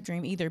just a pipe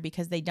dream either,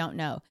 because they don't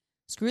know.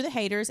 Screw the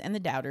haters and the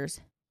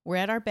doubters. We're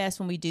at our best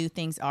when we do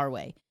things our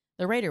way,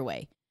 the Raider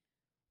way.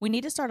 We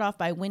need to start off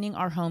by winning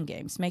our home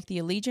games, make the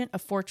Allegiant a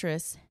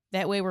fortress.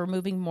 That way we're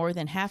moving more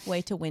than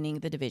halfway to winning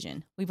the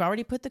division. We've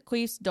already put the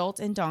Queefs, Dolts,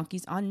 and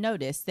Donkeys on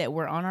notice that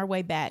we're on our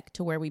way back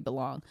to where we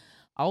belong.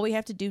 All we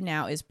have to do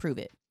now is prove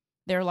it.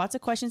 There are lots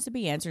of questions to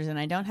be answered, and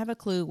I don't have a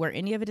clue where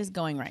any of it is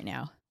going right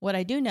now. What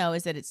I do know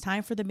is that it's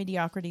time for the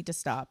mediocrity to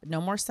stop. No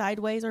more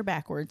sideways or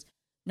backwards.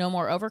 No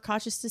more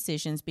overcautious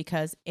decisions,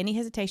 because any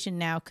hesitation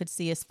now could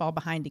see us fall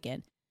behind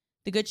again.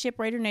 The good ship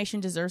Raider Nation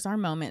deserves our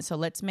moment, so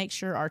let's make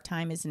sure our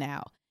time is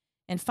now.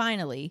 And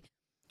finally,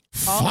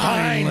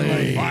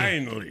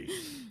 Finally.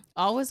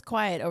 All was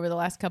quiet over the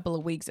last couple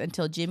of weeks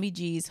until Jimmy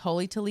G's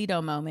Holy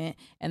Toledo moment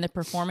and the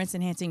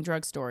performance-enhancing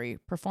drug story.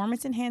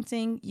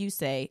 Performance-enhancing, you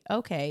say.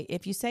 Okay,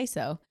 if you say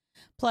so.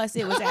 Plus,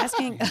 it was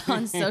asking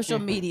on social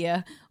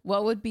media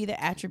what would be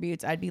the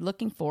attributes I'd be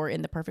looking for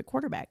in the perfect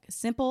quarterback.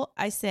 Simple,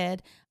 I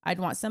said I'd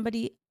want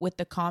somebody with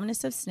the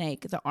calmness of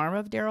Snake, the arm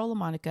of Daryl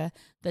LaMonica,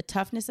 the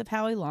toughness of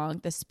Howie Long,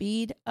 the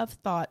speed of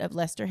thought of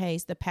Lester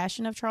Hayes, the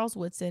passion of Charles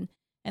Woodson,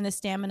 and the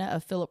stamina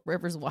of Philip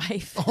Rivers'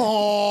 wife.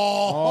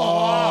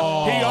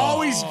 Oh.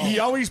 He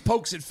always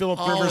pokes at Philip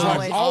Rivers'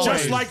 wife,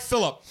 just like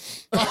Philip.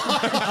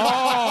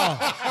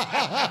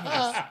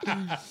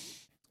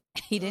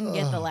 He didn't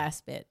get the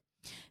last bit.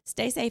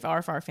 Stay safe,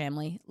 RFR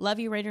family. Love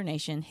you, Raider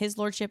Nation. His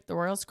Lordship, the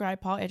Royal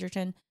Scribe Paul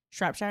Edgerton,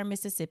 Shropshire,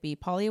 Mississippi,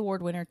 Polly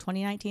Award winner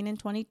 2019 and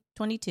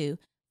 2022,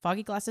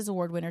 Foggy Glasses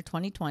Award winner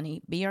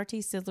 2020, BRT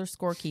Sizzler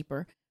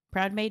scorekeeper,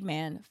 proud made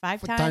man,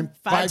 five time,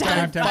 times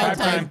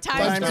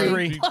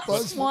three,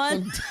 plus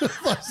one.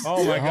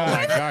 Oh my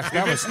gosh,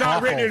 that was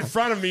not written in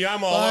front of me.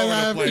 I'm all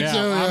over the place.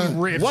 I'm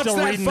What's still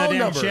that reading phone the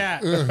damn number?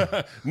 chat.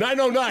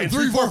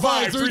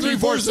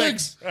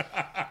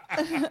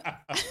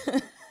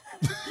 909-345-3346.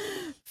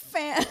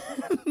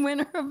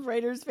 Winner of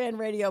Raiders Fan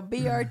Radio,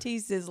 BRT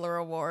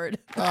Sizzler Award.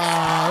 Thank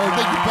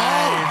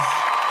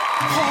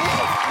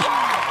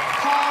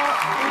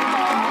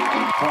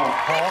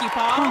you, Paul. Thank you,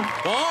 Paul.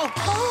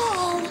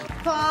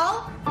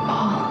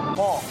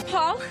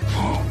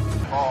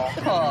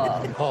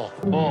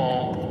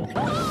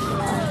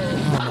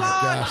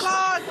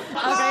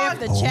 Okay, if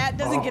the chat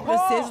doesn't get the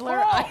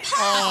Sizzler,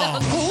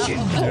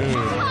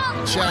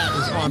 Chat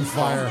is on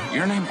fire.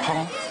 Your name,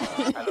 Paul?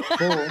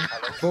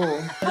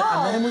 Paul.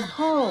 My name is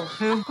Paul.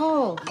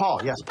 Paul.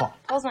 Paul, yes, Paul.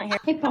 Paul's not here.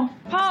 Hey, Paul.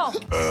 Paul.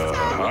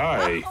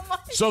 Hi.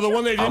 So the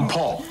one they didn't. I'm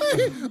Paul.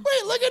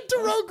 Wait, look at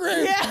Terrell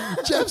Gray. Yeah.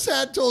 Jeff's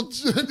hat told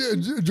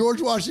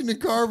George Washington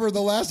Carver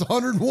the last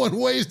 101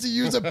 ways to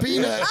use a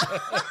peanut.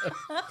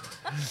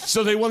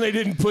 So the one they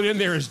didn't put in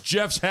there is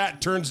Jeff's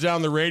hat turns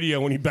down the radio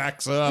when he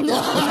backs up. Wait, but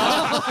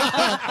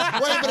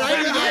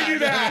I do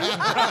that.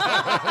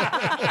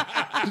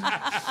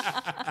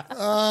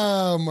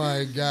 Oh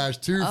my gosh,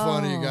 too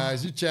funny, you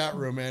guys. Your chat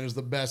room, man, is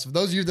the best. For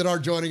those of you that are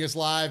joining us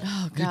live,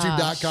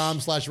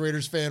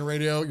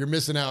 youtube.com/RaidersFanRadio, you're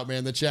missing out,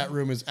 man. The chat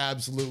room is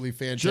absolutely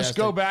fantastic. Just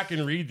go back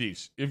and read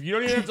these. If you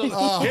don't even have to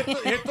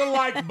hit the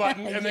like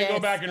button and then go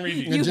back and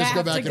read these. And just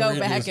have go back to go and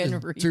read back these. and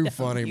It's read too them.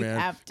 funny, You man.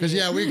 have to. Because,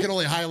 yeah, we can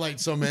only highlight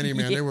so many,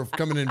 man. They were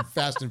coming in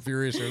fast and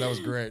furious here. That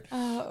was great.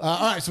 All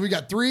right, so we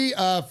got 3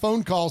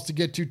 phone calls to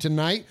get to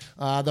tonight.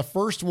 The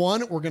first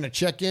one, we're going to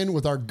check in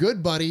with our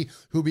good buddy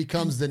who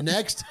becomes the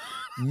next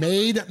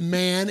made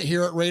man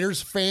here at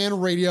Raiders Fan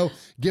Radio.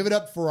 Give it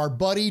up for our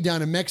buddy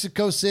down in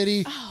Mexico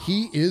City.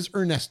 He is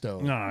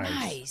Ernesto.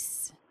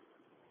 Nice.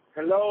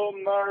 Hello,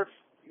 Murph,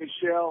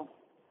 Michelle,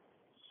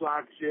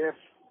 Swag Jeff.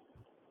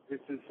 This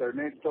is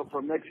Ernesto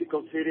from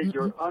Mexico City,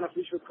 your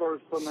unofficial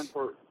correspondent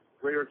for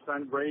Raiders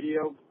Fan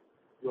Radio.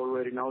 You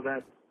already know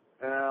that.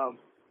 I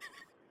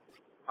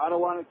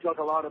don't want to talk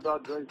a lot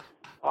about this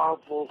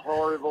awful,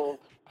 horrible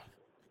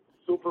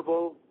Super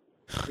Bowl.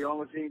 The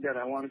only thing that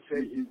I want to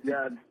say is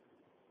that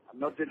I'm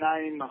not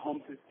denying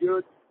Mahomes is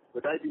good,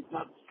 but I did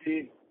not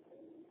see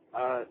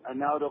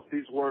an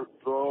out-of-this-world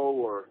throw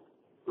or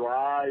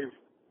drive.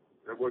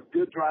 There were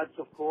good drives,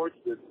 of course,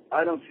 but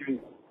I don't see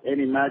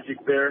any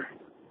magic there.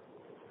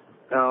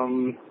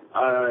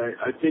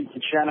 I think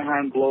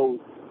Shanahan blows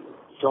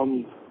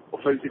some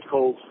offensive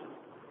calls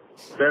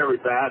very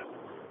bad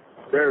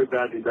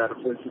in that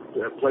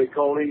offensive play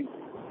calling.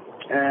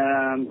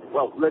 And,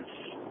 well, let's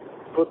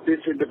put this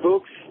in the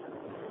books.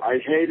 I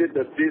hated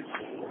that this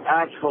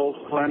asshole's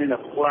planning a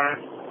flag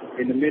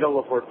in the middle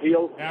of our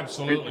field.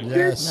 Absolutely.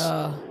 This is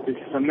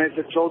a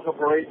message also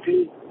for AP.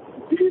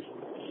 This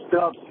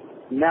stops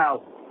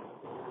now.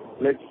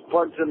 Let's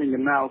punch them in the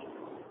mouth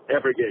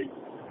every game.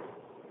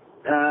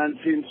 And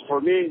since for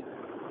me,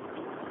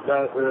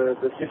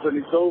 the season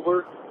is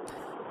over,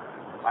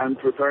 I'm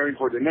preparing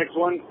for the next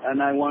one,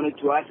 and I wanted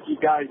to ask you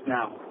guys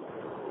now.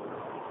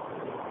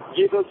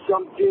 Give us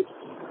some tips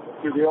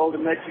to all the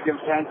Mexican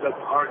fans that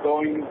are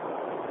going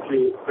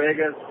to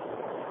Vegas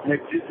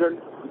next season.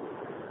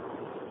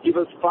 Give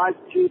us 5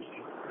 tips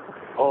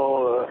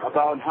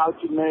about how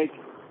to make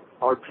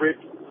our trip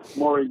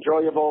more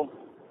enjoyable,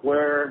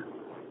 where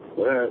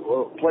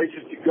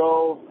places to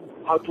go,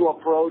 how to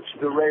approach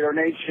the Raider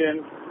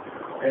Nation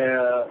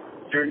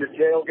during the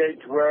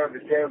tailgate, where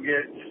the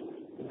tailgate,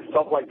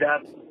 stuff like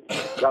that.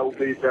 That would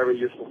be very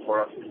useful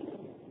for us.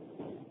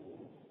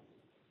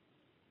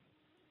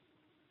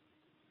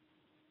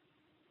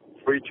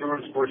 Free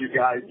tours for you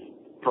guys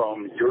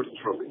from yours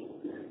truly.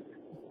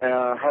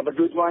 Have a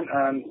good one,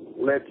 and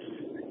let's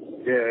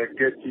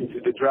get into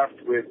the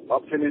draft with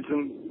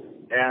optimism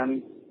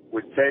and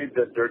with faith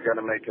that they're going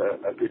to make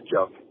a good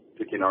job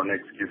picking our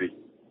next QB.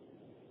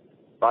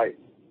 Bye.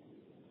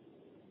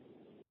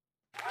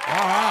 All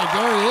right,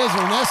 there he is,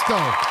 Ernesto.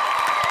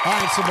 All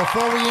right, so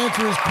before we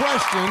answer his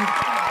question,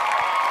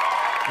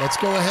 let's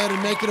go ahead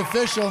and make it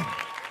official.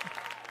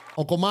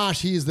 Uncle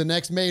Mosh, he is the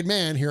next made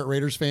man here at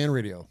Raiders Fan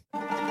Radio.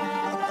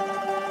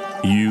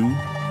 You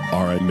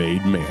are a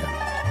made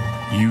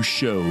man. You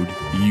showed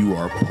you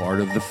are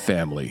part of the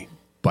family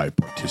by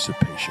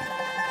participation.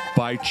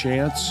 By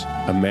chance,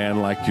 a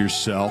man like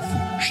yourself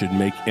should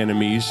make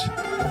enemies,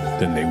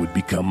 then they would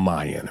become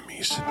my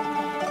enemies.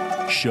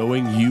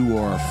 Showing you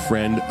are a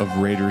friend of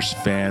Raiders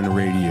Fan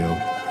Radio,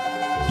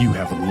 you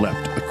have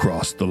leapt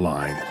across the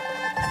line.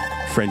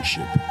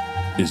 Friendship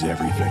is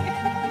everything.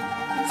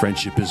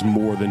 Friendship is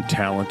more than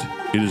talent.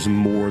 It is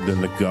more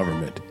than the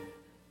government.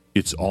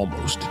 It's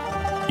almost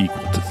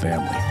equal to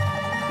family.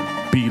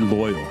 Be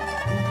loyal.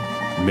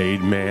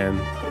 Made man,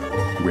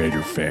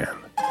 Raider fan.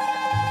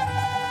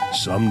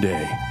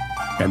 Someday,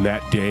 and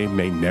that day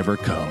may never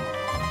come,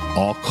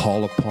 I'll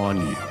call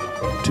upon you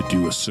to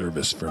do a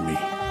service for me.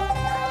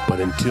 But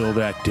until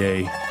that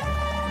day,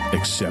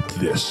 accept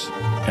this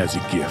as a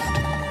gift.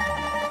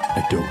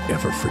 And don't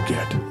ever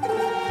forget,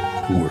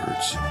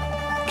 words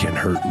can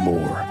hurt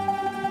more,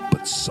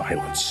 but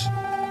silence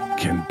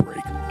can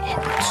break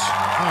hearts.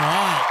 All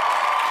right.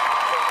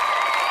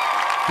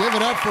 Give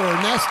it up for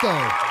Ernesto.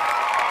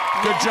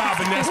 Good job,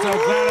 Ernesto.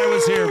 Glad I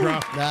was here, bro.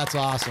 That's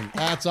awesome.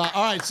 All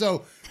right,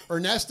 so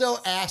Ernesto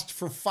asked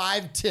for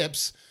 5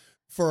 tips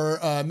for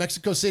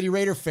Mexico City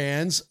Raider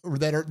fans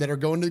that are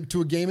going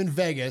to a game in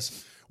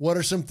Vegas. What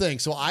are some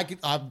things? So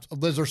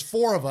there's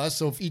 4 of us.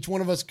 So if each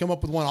one of us come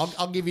up with one,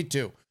 I'll give you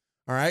 2.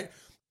 All right.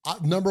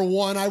 Number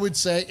 1, I would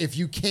say, if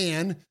you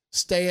can,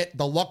 stay at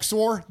the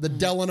Luxor, the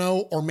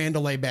Delano, or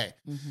Mandalay Bay.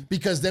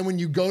 Because then when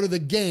you go to the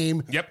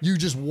game, you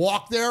just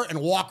walk there and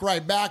walk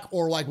right back.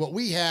 Or like what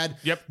we had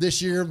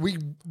this year, we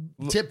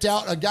tipped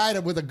out a guy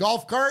with a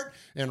golf cart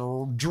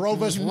and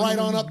drove us right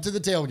on up to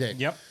the tailgate.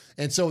 Yep.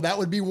 And so that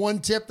would be one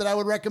tip that I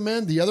would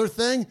recommend. The other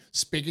thing,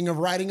 speaking of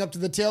riding up to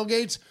the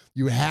tailgates,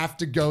 you have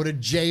to go to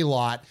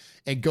J-Lot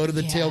and go to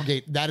the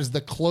tailgate. That is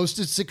the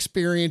closest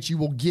experience you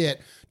will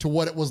get to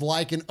what it was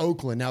like in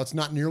Oakland. Now, it's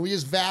not nearly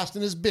as vast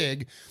and as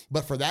big,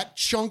 but for that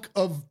chunk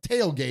of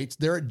tailgates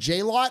there at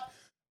J-Lot,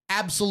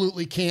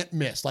 absolutely can't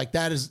miss. Like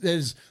that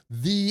is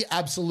the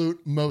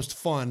absolute most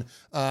fun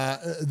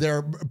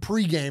their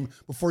pregame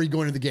before you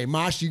go into the game.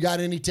 Mosh, you got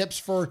any tips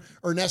for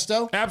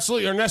Ernesto?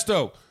 Absolutely.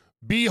 Ernesto,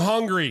 be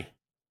hungry.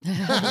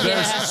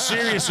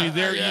 Seriously,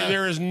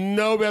 there is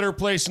no better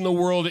place in the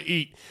world to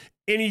eat.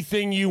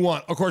 Anything you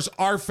want. Of course,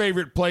 our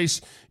favorite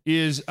place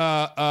is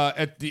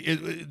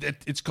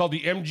it's called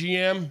the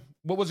MGM.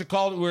 What was it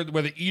called? Where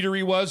the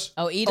eatery was?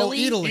 Oh,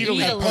 Italy.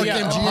 Park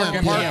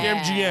MGM. Park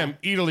MGM.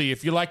 Italy,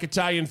 if you like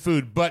Italian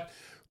food. But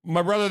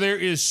my brother, there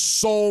is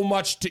so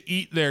much to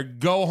eat there.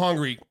 Go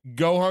hungry.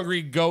 Go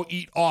hungry. Go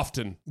eat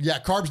often. Yeah,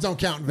 carbs don't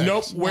count in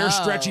Vegas. Nope. Wear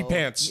stretchy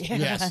pants. Yeah,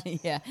 Yes.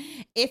 Yeah.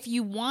 If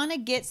you want to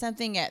get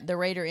something at the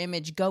Raider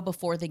Image, go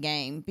before the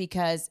game,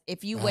 because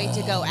if you wait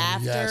to go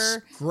after, yes.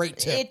 Great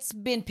tip. it's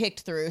been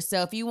picked through.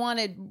 So if you want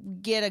to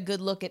get a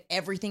good look at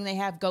everything they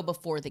have, go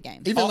before the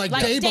game. Even like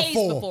day days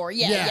before.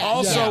 Yeah.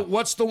 Also,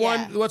 what's the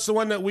one? What's the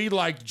one that we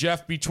like,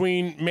 Jeff?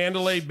 Between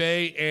Mandalay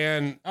Bay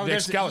and the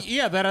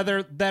Excalibur? that other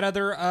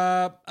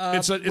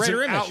It's an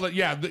Raider Image. outlet.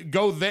 Yeah,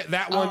 go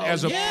that one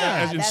as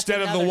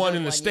instead of the one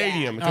in the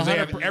stadium, because they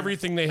have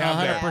everything they have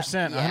there.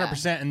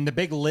 100%. And the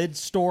big lid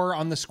store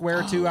on the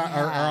square too, or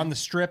on the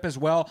strip as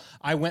well.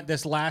 I went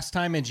this last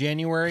time in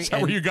January. Is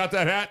that where you got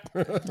that hat?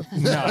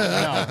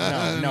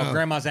 No,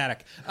 Grandma's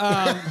attic.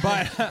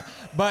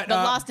 But the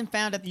lost and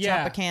found at the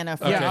Tropicana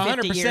for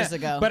 50 years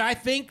ago. But I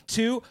think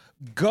too,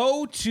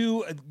 go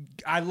to.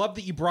 I love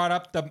that you brought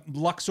up the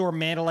Luxor,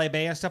 Mandalay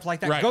Bay, and stuff like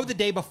that. Right. Go the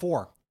day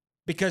before,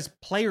 because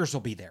players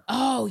will be there.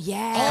 Oh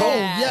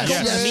yeah.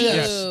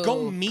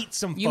 Go meet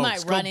some folks. You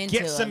might run into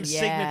get some them.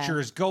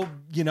 signatures. Go,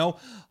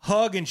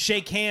 hug and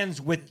shake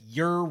hands with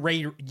your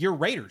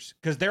Raiders,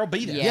 because they'll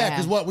be there. Yeah,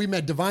 because we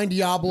met Divine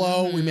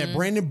Diablo, we met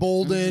Brandon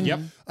Bolden. Yep.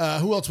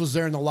 Who else was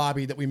there in the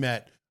lobby that we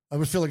met? I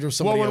would feel like there was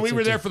somebody Well, when else we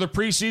were there too. for the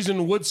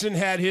preseason, Woodson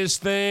had his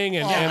thing,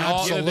 and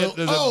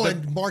all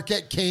and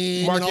Marquette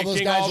King and all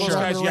those guys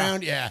running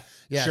around. Yeah.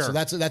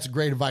 Sure. So that's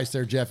great advice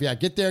there, Jeff. Yeah,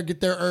 get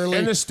there early.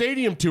 And the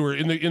stadium tour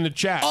in the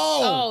chat.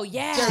 Oh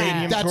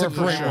yeah. That's a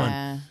great sure.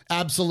 one.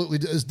 Absolutely.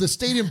 The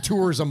stadium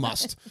tour is a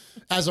must.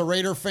 As a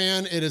Raider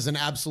fan, it is an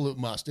absolute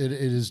must. It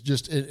is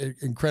just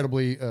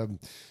incredibly,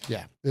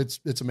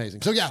 it's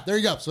amazing. So yeah, there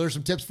you go. So there's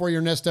some tips for you,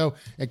 Ernesto,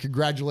 and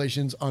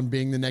congratulations on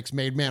being the next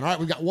made man. All right,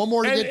 we've got one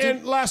more to get to.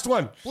 And last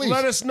one. Please.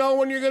 Let us know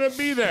when you're going to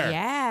be there.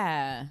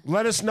 Yeah.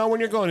 Let us know when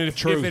you're going. And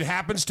if it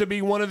happens to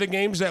be one of the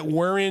games that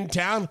we're in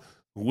town,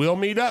 we'll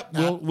meet up.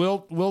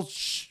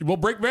 We'll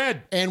break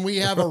bread. And we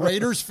have a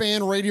Raiders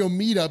Fan Radio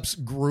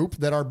meetups group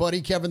that our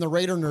buddy Kevin the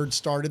Raider Nerd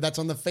started. That's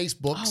on the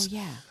Facebooks.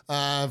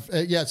 Oh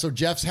yeah. So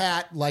Jeff's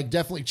hat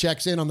definitely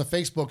checks in on the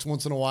Facebooks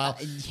once in a while.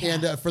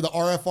 And for the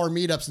RFR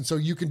meetups, and so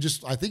you can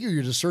just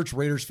search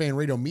Raiders Fan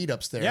Radio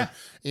meetups there.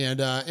 Yeah.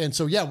 And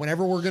so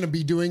whenever we're going to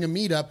be doing a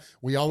meetup,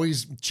 we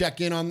always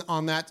check in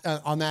on that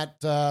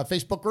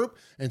Facebook group,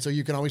 and so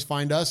you can always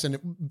find us.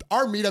 And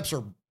our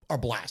meetups a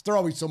blast. They're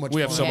always so much fun.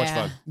 We have so much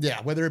fun.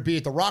 Yeah, whether it be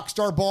at the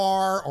Rockstar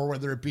Bar or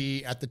whether it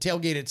be at the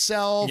tailgate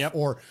itself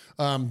or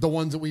the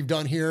ones that we've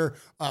done here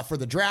for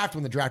the draft,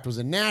 when the draft was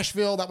in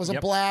Nashville, that was a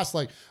blast.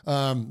 Like,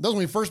 those when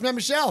we first met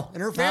Michelle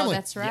and her family. Oh,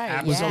 that's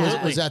right.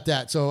 Was at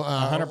that. So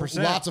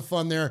 100%. Lots of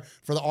fun there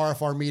for the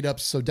RFR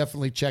meetups. So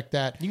definitely check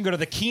that. You can go to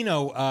the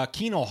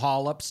Keno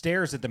Hall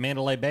upstairs at the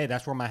Mandalay Bay.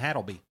 That's where my hat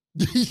will be.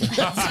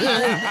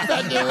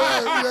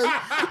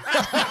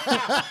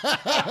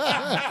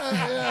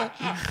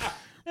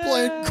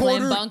 Playing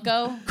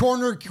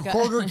corner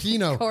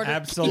Keno.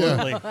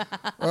 Absolutely. Yeah.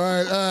 All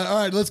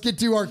right. Let's get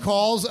to our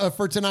calls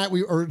for tonight.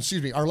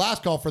 Our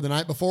last call for the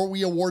night before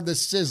we award the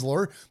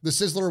Sizzler. The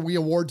Sizzler we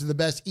award to the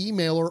best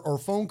emailer or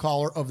phone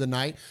caller of the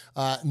night.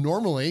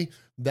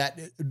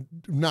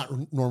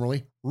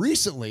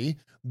 Recently,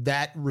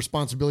 that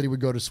responsibility would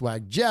go to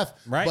Swag Jeff,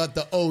 right? But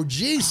the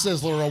OG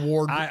Sizzler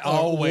award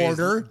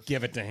awarder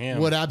give it to him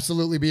would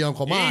absolutely be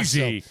Uncle Mosh.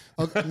 Easy.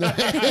 So,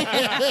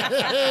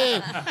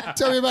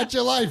 tell me about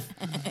your life.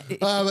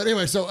 But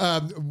anyway, so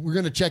we're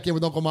going to check in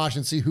with Uncle Mosh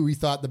and see who he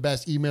thought the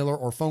best emailer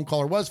or phone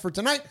caller was for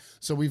tonight.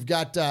 So we've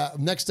got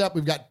next up,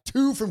 we've got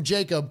 2 from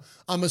Jacob.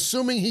 I'm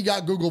assuming he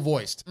got Google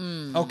voiced.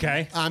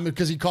 Okay,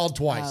 because he called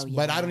twice,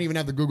 but I don't even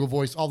have the Google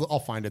voice. I'll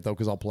find it though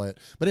because I'll play it.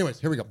 But anyways,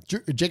 here we go.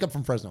 Jacob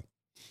from Fresno.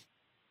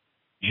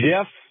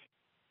 Jeff,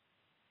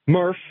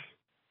 Murph,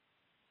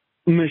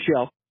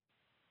 Michelle.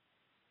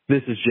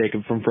 This is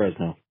Jacob from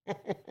Fresno.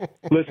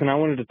 Listen, I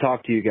wanted to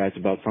talk to you guys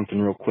about something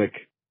real quick.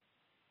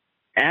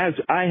 As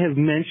I have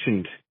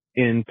mentioned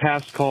in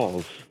past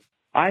calls,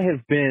 I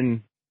have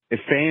been a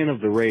fan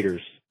of the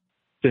Raiders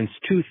since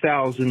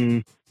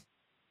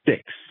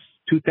 2006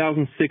 to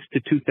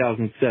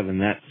 2007,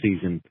 that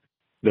season.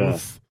 The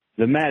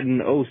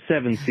Madden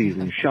 07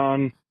 season.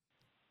 Sean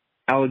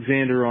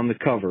Alexander on the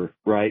cover,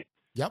 right?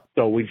 Yep.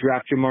 So we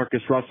draft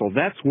Jamarcus Russell.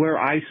 That's where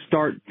I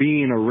start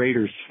being a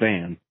Raiders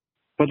fan.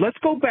 But let's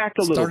go back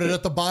a little bit. Started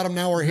at the bottom,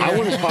 now we're here. I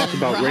want to talk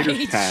about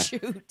Raiders past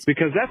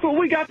because that's what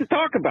we got to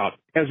talk about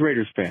as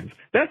Raiders fans.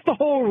 That's the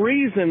whole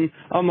reason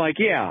I'm like,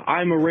 yeah,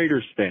 I'm a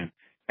Raiders fan.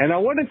 And I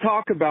want to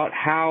talk about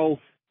how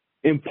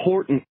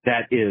important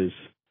that is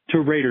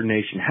to Raider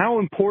Nation, how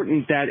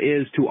important that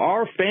is to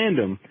our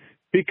fandom,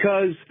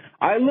 because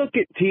I look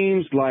at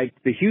teams like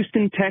the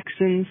Houston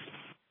Texans,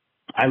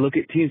 I look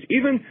at teams,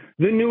 even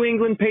the New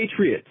England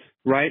Patriots,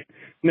 right?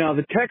 Now,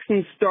 the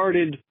Texans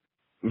started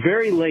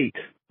very late.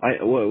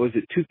 What was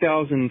it,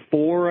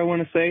 2004, I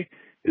want to say?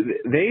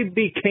 They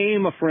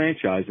became a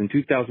franchise in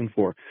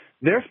 2004.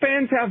 Their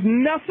fans have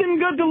nothing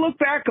good to look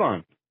back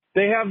on.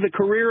 They have the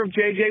career of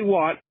J.J.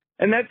 Watt,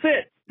 and that's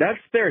it. That's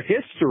their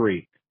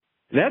history.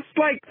 That's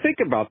like, think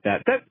about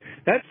that.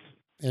 That's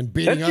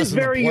just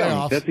very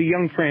young. That's a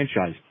young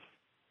franchise.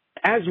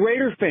 As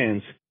Raider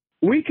fans,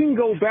 we can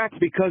go back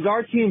because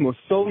our team was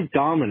so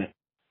dominant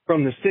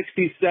from the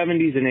 60s,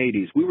 70s, and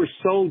 80s. We were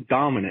so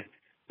dominant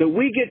that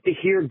we get to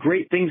hear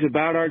great things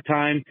about our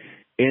time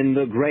in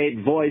the great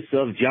voice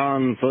of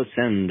John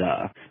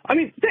Facenda. I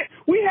mean,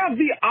 we have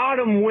the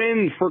autumn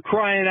wind, for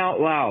crying out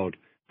loud.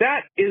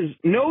 That is,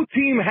 no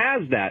team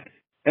has that.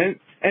 And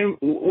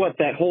what,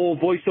 that whole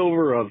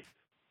voiceover of,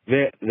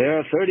 there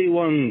are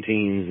 31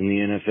 teams in the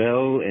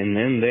NFL, and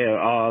then there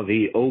are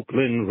the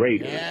Oakland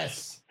Raiders.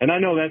 Yes. And I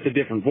know that's a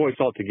different voice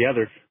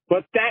altogether,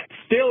 but that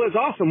still is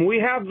awesome. We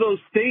have those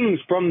things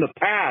from the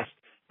past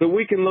that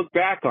we can look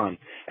back on.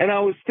 And I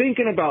was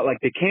thinking about,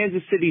 like, the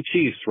Kansas City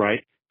Chiefs,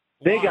 right?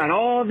 They got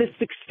all this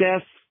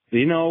success.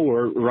 You know,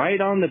 we're right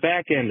on the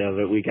back end of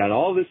it. We got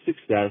all this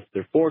success.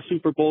 They're 4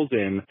 Super Bowls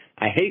in.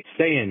 I hate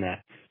saying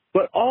that.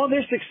 But all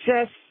their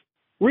success,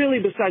 really,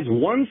 besides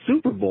one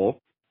Super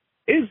Bowl,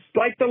 is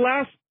like the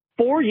last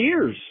 4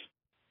 years.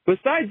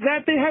 Besides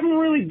that, they haven't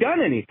really done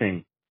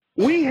anything.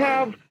 We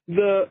have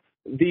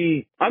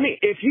I mean,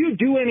 if you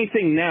do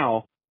anything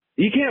now,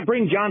 you can't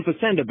bring John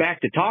Facenda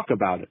back to talk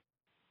about it.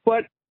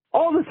 But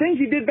all the things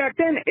you did back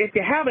then, if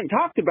you haven't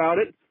talked about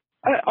it,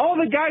 all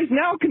the guys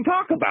now can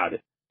talk about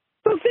it.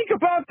 So think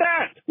about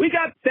that. We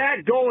got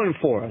that going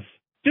for us.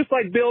 Just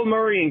like Bill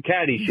Murray and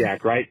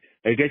Caddyshack, right?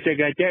 I guess I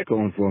got that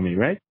going for me,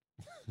 right?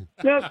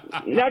 Now,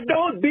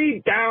 don't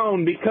be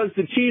down because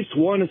the Chiefs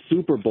won a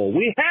Super Bowl.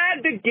 We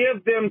had to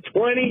give them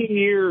 20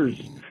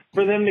 years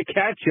for them to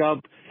catch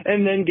up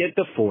and then get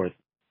the 4th.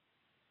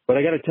 But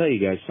I got to tell you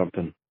guys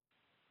something.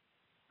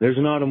 There's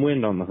an autumn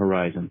wind on the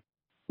horizon.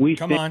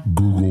 Come on.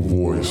 Google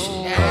Voice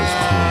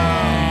has come.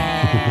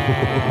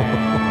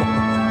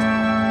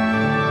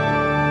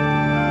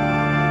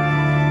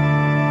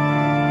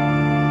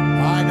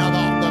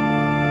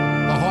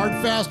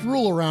 Fast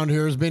rule around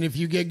here has been if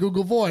you get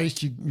Google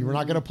Voice, you're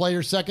not going to play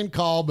your second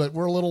call, but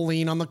we're a little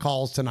lean on the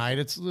calls tonight.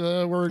 It's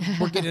we're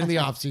getting into the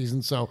off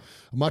season, so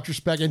much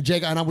respect. And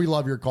Jake, I know we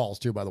love your calls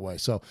too, by the way.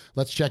 So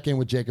let's check in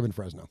with Jacob in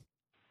Fresno.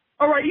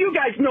 All right, you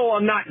guys know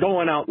I'm not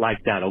going out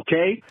like that,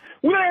 okay?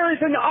 There is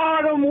an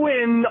autumn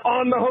wind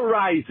on the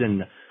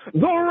horizon. The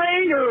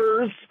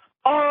Raiders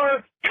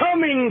are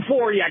coming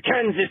for you,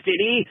 Kansas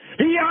City.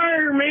 The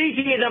Army,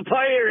 the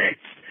Pirates.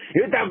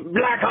 The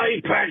black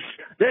eye patch,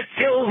 the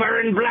silver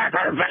and black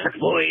are back,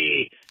 boys.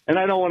 Hey! And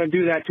I don't want to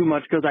do that too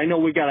much because I know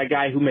we got a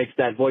guy who makes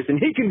that voice, and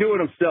he can do it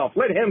himself.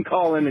 Let him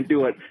call in and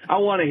do it. I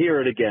want to hear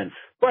it again.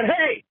 But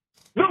hey,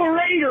 the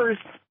Raiders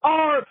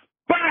are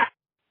back!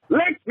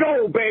 Let's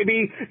go,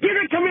 baby! Give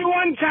it to me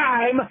one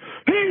time!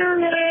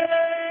 Raiders!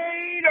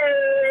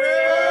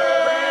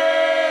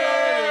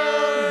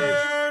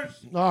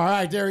 All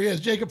right, there he is,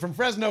 Jacob from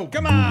Fresno.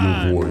 Come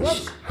on.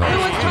 Whoops.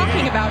 Everyone's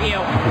talking about you.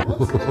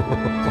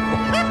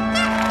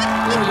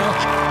 There we go.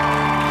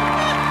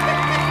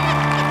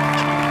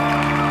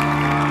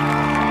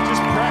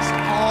 Just press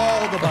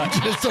all the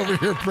buttons. Just over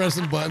here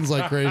pressing buttons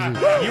like crazy. You want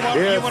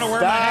to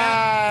wear my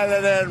hat?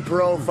 And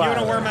profile. You want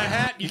to wear my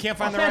hat? You can't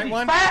find the right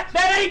one?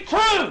 That ain't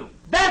true.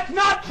 That's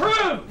not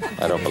true.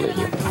 I don't believe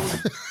you.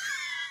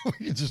 We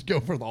could just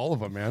go for all of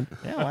them, man.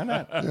 Yeah, why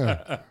not?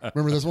 Yeah.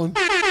 Remember this one?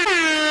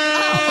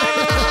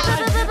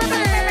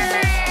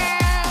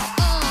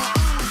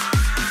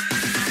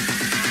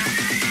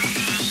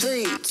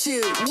 Three,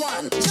 two,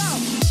 one,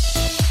 jump.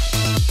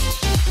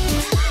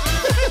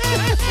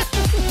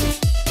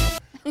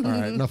 All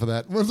right, enough of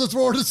that. Let's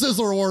forward to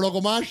Sizzler Award, Uncle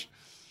Mosh.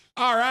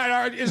 All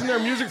right. Isn't there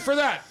music for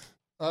that?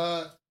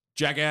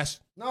 Jackass.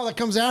 No, that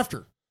comes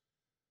after.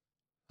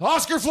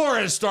 Oscar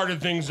Flores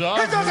started things up.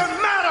 It doesn't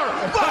matter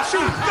what you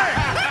think.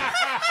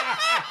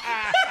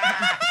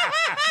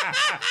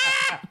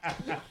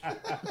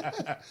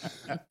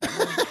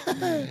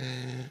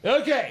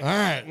 Okay. All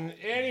right.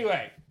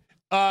 Anyway,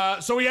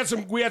 so we had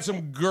some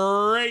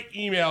great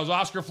emails.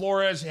 Oscar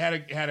Flores had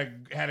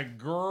a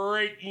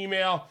great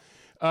email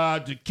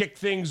to kick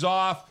things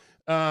off.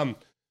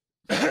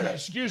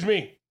 Excuse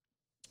me.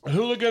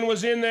 Hooligan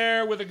was in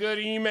there with a good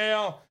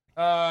email.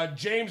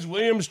 James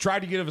Williams tried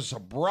to give us a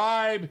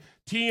bribe.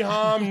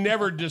 T-Hom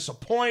never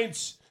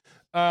disappoints.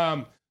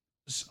 Slatus,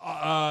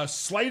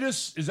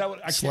 is that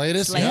what?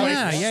 Slatus?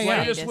 Yeah.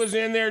 Slatus was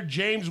in there.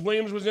 James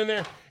Williams was in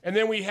there. And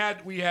then we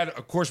had,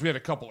 of course, we had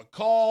a couple of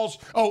calls.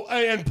 Oh,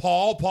 and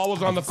Paul. Paul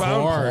was on the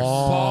phone.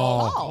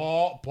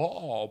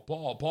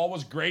 Paul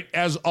was great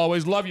as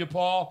always. Love you,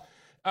 Paul.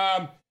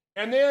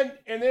 And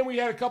then we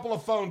had a couple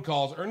of phone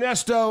calls.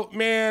 Ernesto,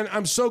 man,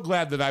 I'm so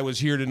glad that I was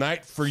here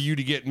tonight for you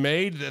to get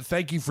made.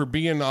 Thank you for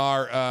being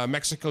our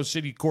Mexico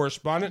City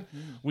correspondent.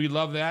 We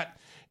love that.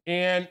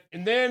 And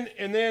then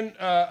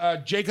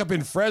Jacob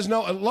in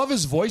Fresno. I love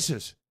his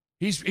voices.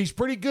 He's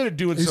pretty good at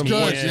doing some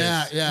good.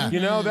 voices. Yeah. You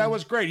know, that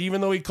was great.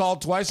 Even though he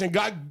called twice and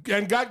got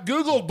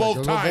Googled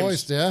both times.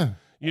 Voiced, yeah.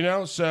 You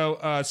know,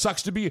 so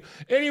sucks to be.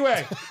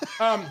 Anyway,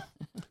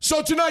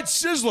 so tonight,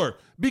 Sizzler,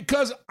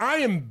 because I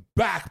am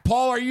back.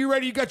 Paul, are you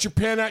ready? You got your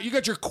pen out. You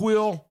got your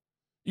quill.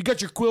 You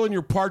got your quill and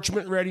your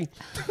parchment ready.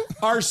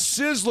 Our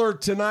Sizzler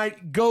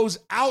tonight goes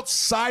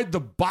outside the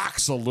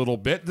box a little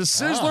bit. The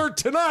Sizzler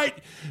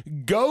tonight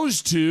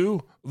goes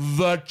to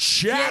the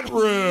chat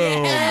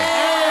room.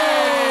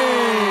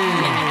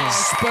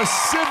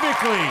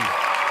 Specifically,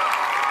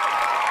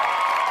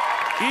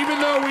 even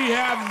though we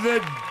have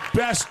the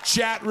best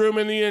chat room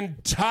in the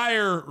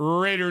entire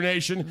Raider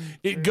Nation,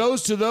 it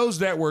goes to those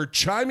that were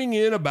chiming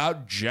in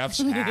about Jeff's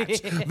hat.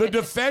 The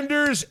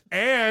defenders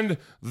and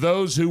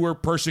those who were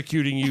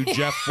persecuting you,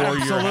 Jeff, for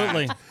your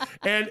hat.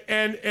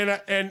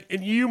 And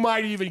you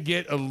might even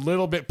get a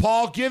little bit.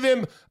 Paul, give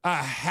him a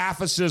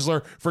half a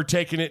Sizzler for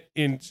taking it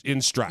in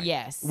stride.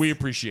 Yes. We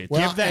appreciate that.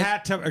 Well, give the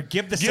hat to,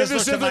 give the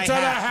Sizzler to my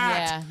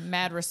hat. Yeah,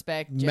 mad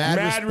respect, Jeff.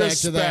 Mad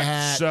respect to the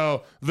hat.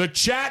 So the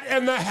chat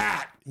and the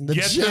hat. The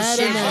Get chat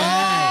the and the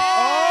hat.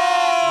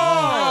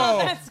 Oh,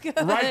 that's good.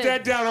 Write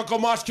that down. Uncle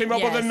Mosh came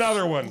up with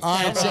another one.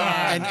 All right, so,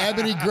 and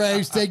Ebony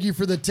Graves, thank you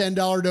for the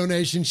 $10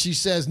 donation. She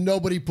says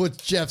nobody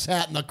puts Jeff's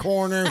hat in the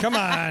corner. Come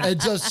on.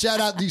 And just shout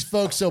out these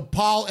folks. So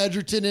Paul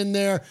Edgerton in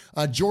there,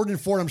 Jordan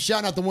Ford. I'm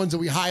shouting out the ones that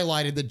we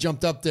highlighted that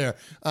jumped up there,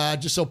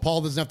 just so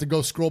Paul doesn't have to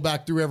go scroll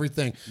back through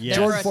everything. Yes.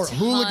 Jordan Ford,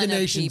 Hooligan of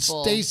Nation,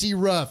 people. Stacy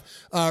Ruff,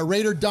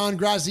 Raider Don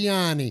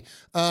Graziani.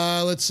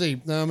 Let's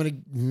see. I'm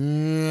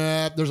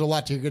gonna. There's a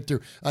lot to get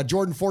through.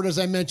 Jordan Ford, as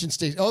I mentioned,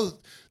 Stacy. Oh.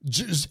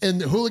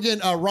 And Hooligan,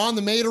 Ron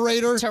the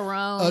Materator.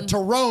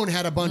 Tyrone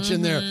had a bunch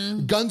in there.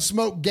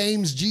 Gunsmoke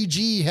Games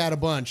GG had a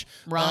bunch.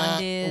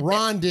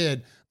 Ron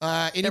did.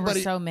 Anybody? There were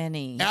so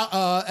many.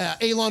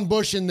 Elon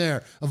Bush in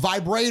there. A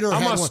Vibrator.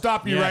 I'm had going to one.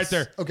 stop you right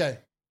there. Okay.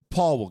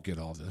 Paul will get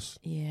all this.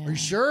 Yeah. Are you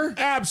sure?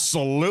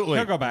 Absolutely.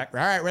 He'll go back.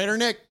 All right, Raider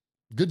Nick.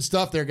 Good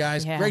stuff there,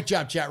 guys. Yeah. Great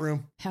job, chat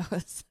room. That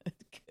was good.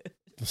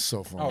 That's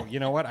so fun. Oh, you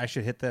know what? I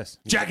should hit this.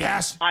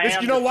 Jackass.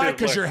 am You know the why?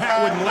 Because Sizzler. your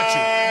hat wouldn't let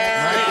you.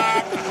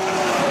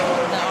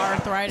 The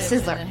arthritis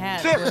Sizzler. in the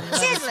hat.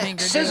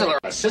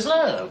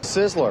 Sizzler.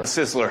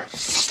 Sizzler.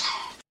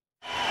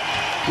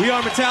 We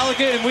are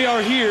Metallica, and we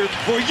are here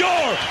for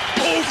your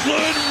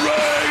Oakland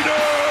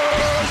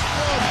Raiders!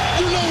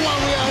 You know why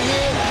we out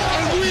here,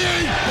 and we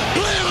ain't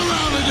playing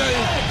around today.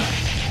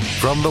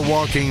 From The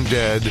Walking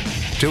Dead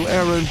to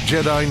errant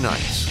Jedi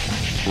Knights,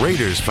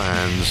 Raiders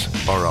fans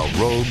are a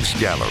rogues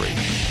gallery.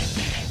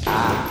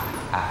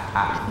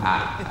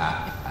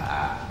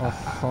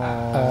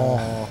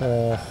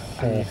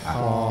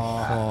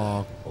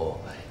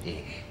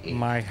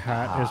 My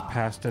hat is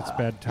past its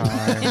bedtime.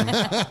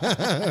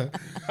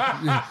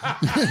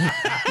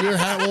 Your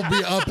hat will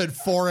be up at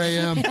 4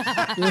 a.m.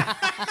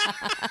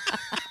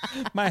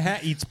 My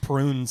hat eats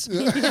prunes.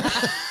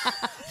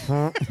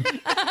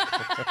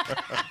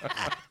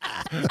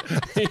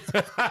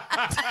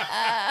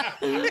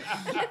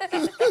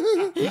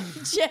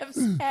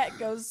 Jeff's hat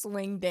goes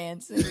swing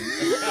dancing.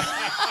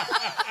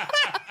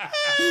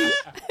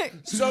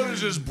 So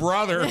does his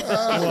brother.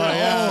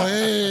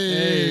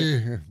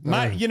 Hey.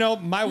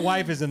 My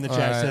wife is in the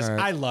chat. All Says, right.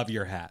 "I love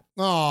your hat."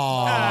 We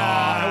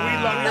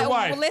love your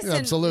wife. Well, listen,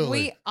 Absolutely.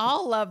 we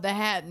all love the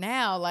hat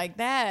now, like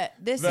that.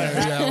 This is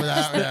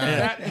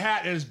That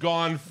hat has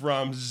gone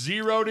from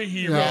 0 to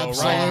hero.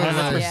 Absolutely.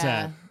 Right?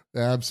 100%.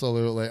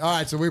 Absolutely. All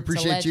right, so we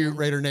appreciate you,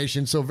 Raider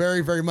Nation, so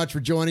very, very much for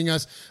joining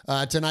us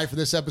tonight for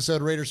this episode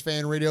of Raiders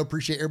Fan Radio.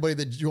 Appreciate everybody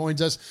that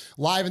joins us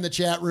live in the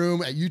chat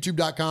room at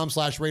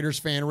youtube.com/Raiders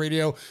Fan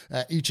Radio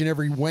each and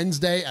every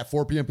Wednesday at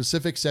 4 p.m.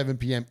 Pacific, 7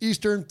 p.m.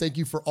 Eastern. Thank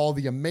you for all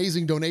the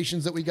amazing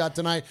donations that we got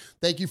tonight.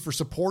 Thank you for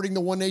supporting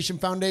the One Nation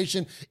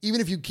Foundation. Even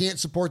if you can't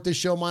support this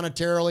show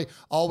monetarily,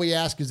 all we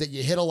ask is that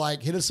you hit a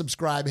like, hit a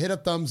subscribe, hit a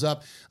thumbs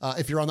up.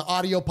 If you're on the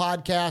audio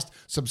podcast,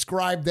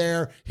 subscribe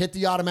there, hit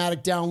the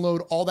automatic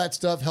download. All that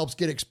stuff helps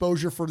get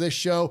exposure for this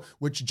show,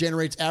 which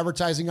generates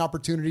advertising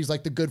opportunities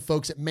like the good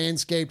folks at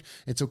Manscaped.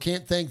 And so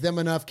can't thank them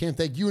enough. Can't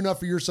thank you enough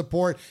for your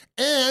support.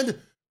 And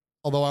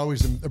although I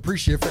always am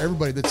appreciative for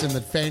everybody that's in the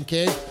fan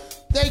cave,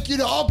 thank you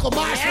to Uncle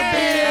Mosh for being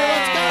here.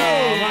 Let's go.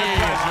 My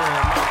pleasure.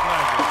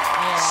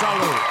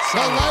 Salute.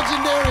 The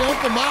legendary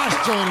Uncle Mosh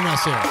joining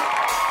us here.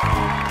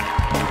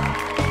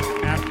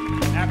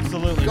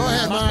 Absolutely. Go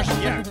ahead, Mosh.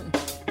 Yeah.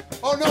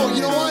 Oh, no,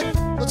 you know what?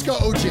 Let's go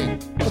OG.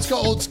 Let's go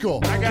old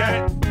school. I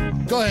got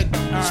it. Go ahead.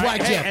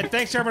 Swag Hey, Jeff. and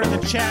thanks to everyone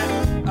in the chat.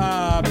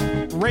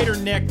 Raider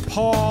Nick,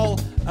 Paul,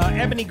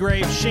 Ebony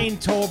Graves, Shane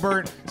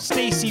Tolbert,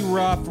 Stacy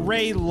Ruff,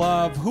 Ray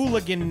Love,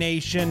 Hooligan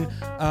Nation,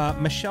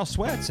 Michelle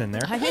Sweat's in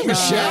there. Hey,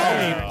 Michelle.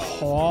 Hey,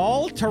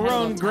 Paul,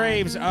 Tyrone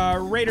Graves,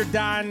 Raider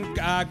Don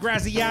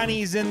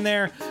Graziani's in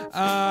there,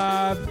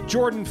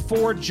 Jordan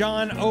Ford,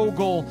 John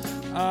Ogle.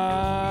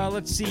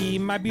 Let's see,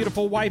 my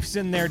beautiful wife's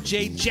in there.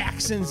 Jay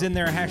Jackson's in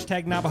there.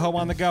 Hashtag Navajo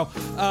on the go.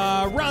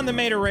 Ron the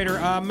Mater Raider.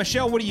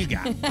 Michelle, what do you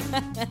got?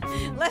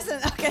 Listen,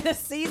 okay, the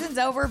season's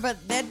over, but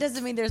that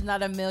doesn't mean there's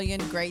not a million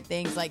great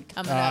things like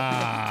coming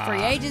up.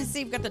 Free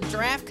agency, we've got the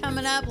draft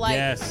coming up. Like,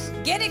 Yes.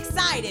 get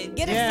excited.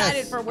 Get Yes.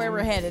 excited for where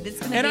we're headed. It's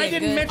going to And be I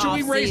didn't mention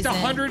we raised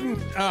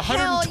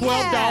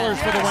 $112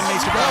 for the One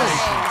Nation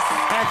Foundation.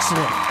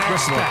 Excellent.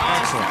 Respect.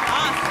 Excellent.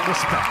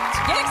 Respect.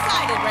 Get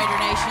excited, Raider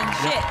Nation.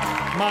 Shit.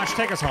 Mosh,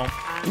 take us home.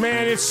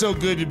 Man, it's so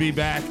good to be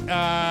back.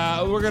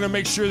 We're gonna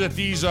make sure that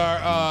these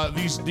are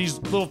these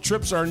little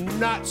trips are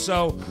not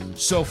so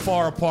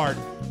far apart.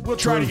 We'll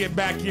try to get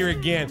back here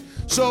again.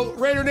 So,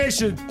 Raider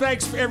Nation,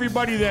 thanks for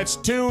everybody that's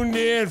tuned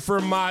in. For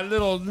my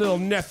little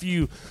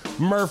nephew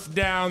Murph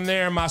down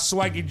there, my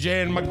Swaggy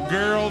J, and my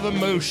girl the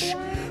Mosh.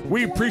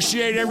 We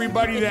appreciate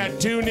everybody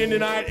that tuned in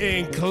tonight,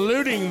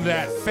 including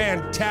that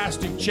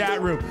fantastic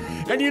chat room.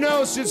 And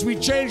since we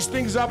changed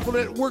things up a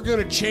little, we're going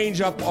to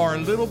change up our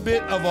little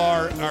bit of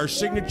our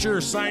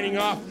signature signing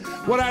off.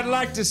 What I'd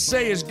like to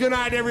say is good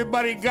night,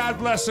 everybody. God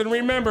bless. And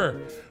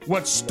remember,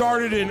 what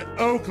started in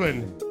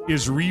Oakland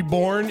is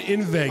reborn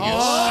in Vegas.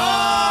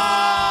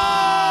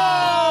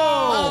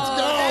 Let's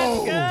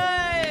go.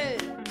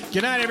 Good.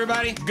 Good night,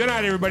 everybody. Good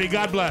night, everybody.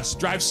 God bless.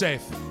 Drive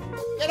safe.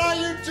 Get on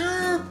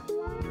YouTube.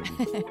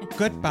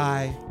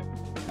 Goodbye.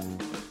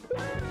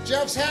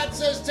 Jeff's hat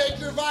says take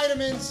your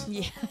vitamins.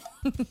 Yeah.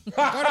 Go to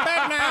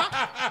bed now.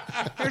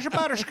 Here's your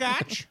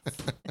butterscotch.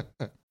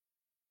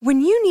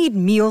 When you need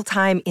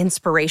mealtime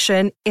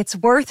inspiration, it's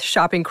worth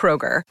shopping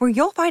Kroger, where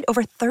you'll find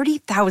over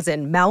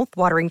 30,000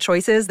 mouth-watering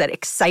choices that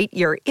excite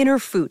your inner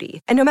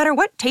foodie. And no matter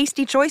what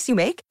tasty choice you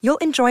make, you'll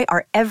enjoy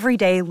our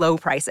everyday low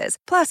prices,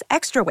 plus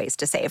extra ways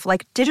to save,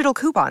 like digital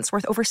coupons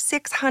worth over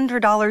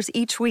 $600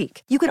 each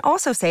week. You can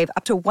also save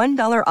up to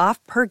 $1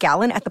 off per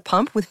gallon at the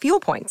pump with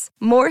fuel points.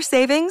 More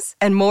savings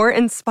and more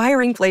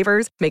inspiring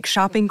flavors make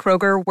shopping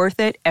Kroger worth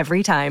it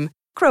every time.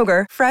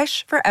 Kroger,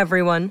 fresh for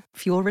everyone.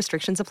 Fuel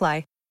restrictions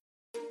apply.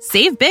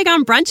 Save big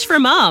on brunch for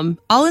mom,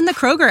 all in the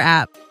Kroger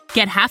app.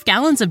 Get half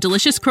gallons of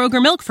delicious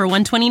Kroger milk for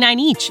 $1.29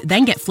 each.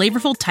 Then get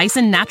flavorful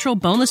Tyson natural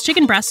boneless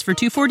chicken breasts for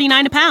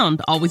 $2.49 a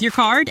pound, all with your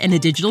card and a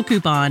digital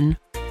coupon.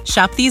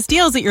 Shop these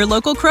deals at your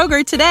local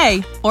Kroger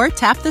today, or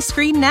tap the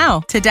screen now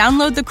to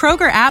download the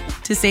Kroger app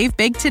to save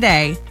big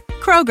today.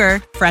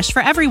 Kroger, fresh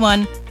for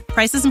everyone.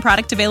 Prices and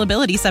product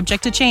availability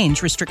subject to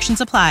change.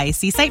 Restrictions apply.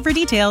 See site for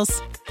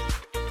details.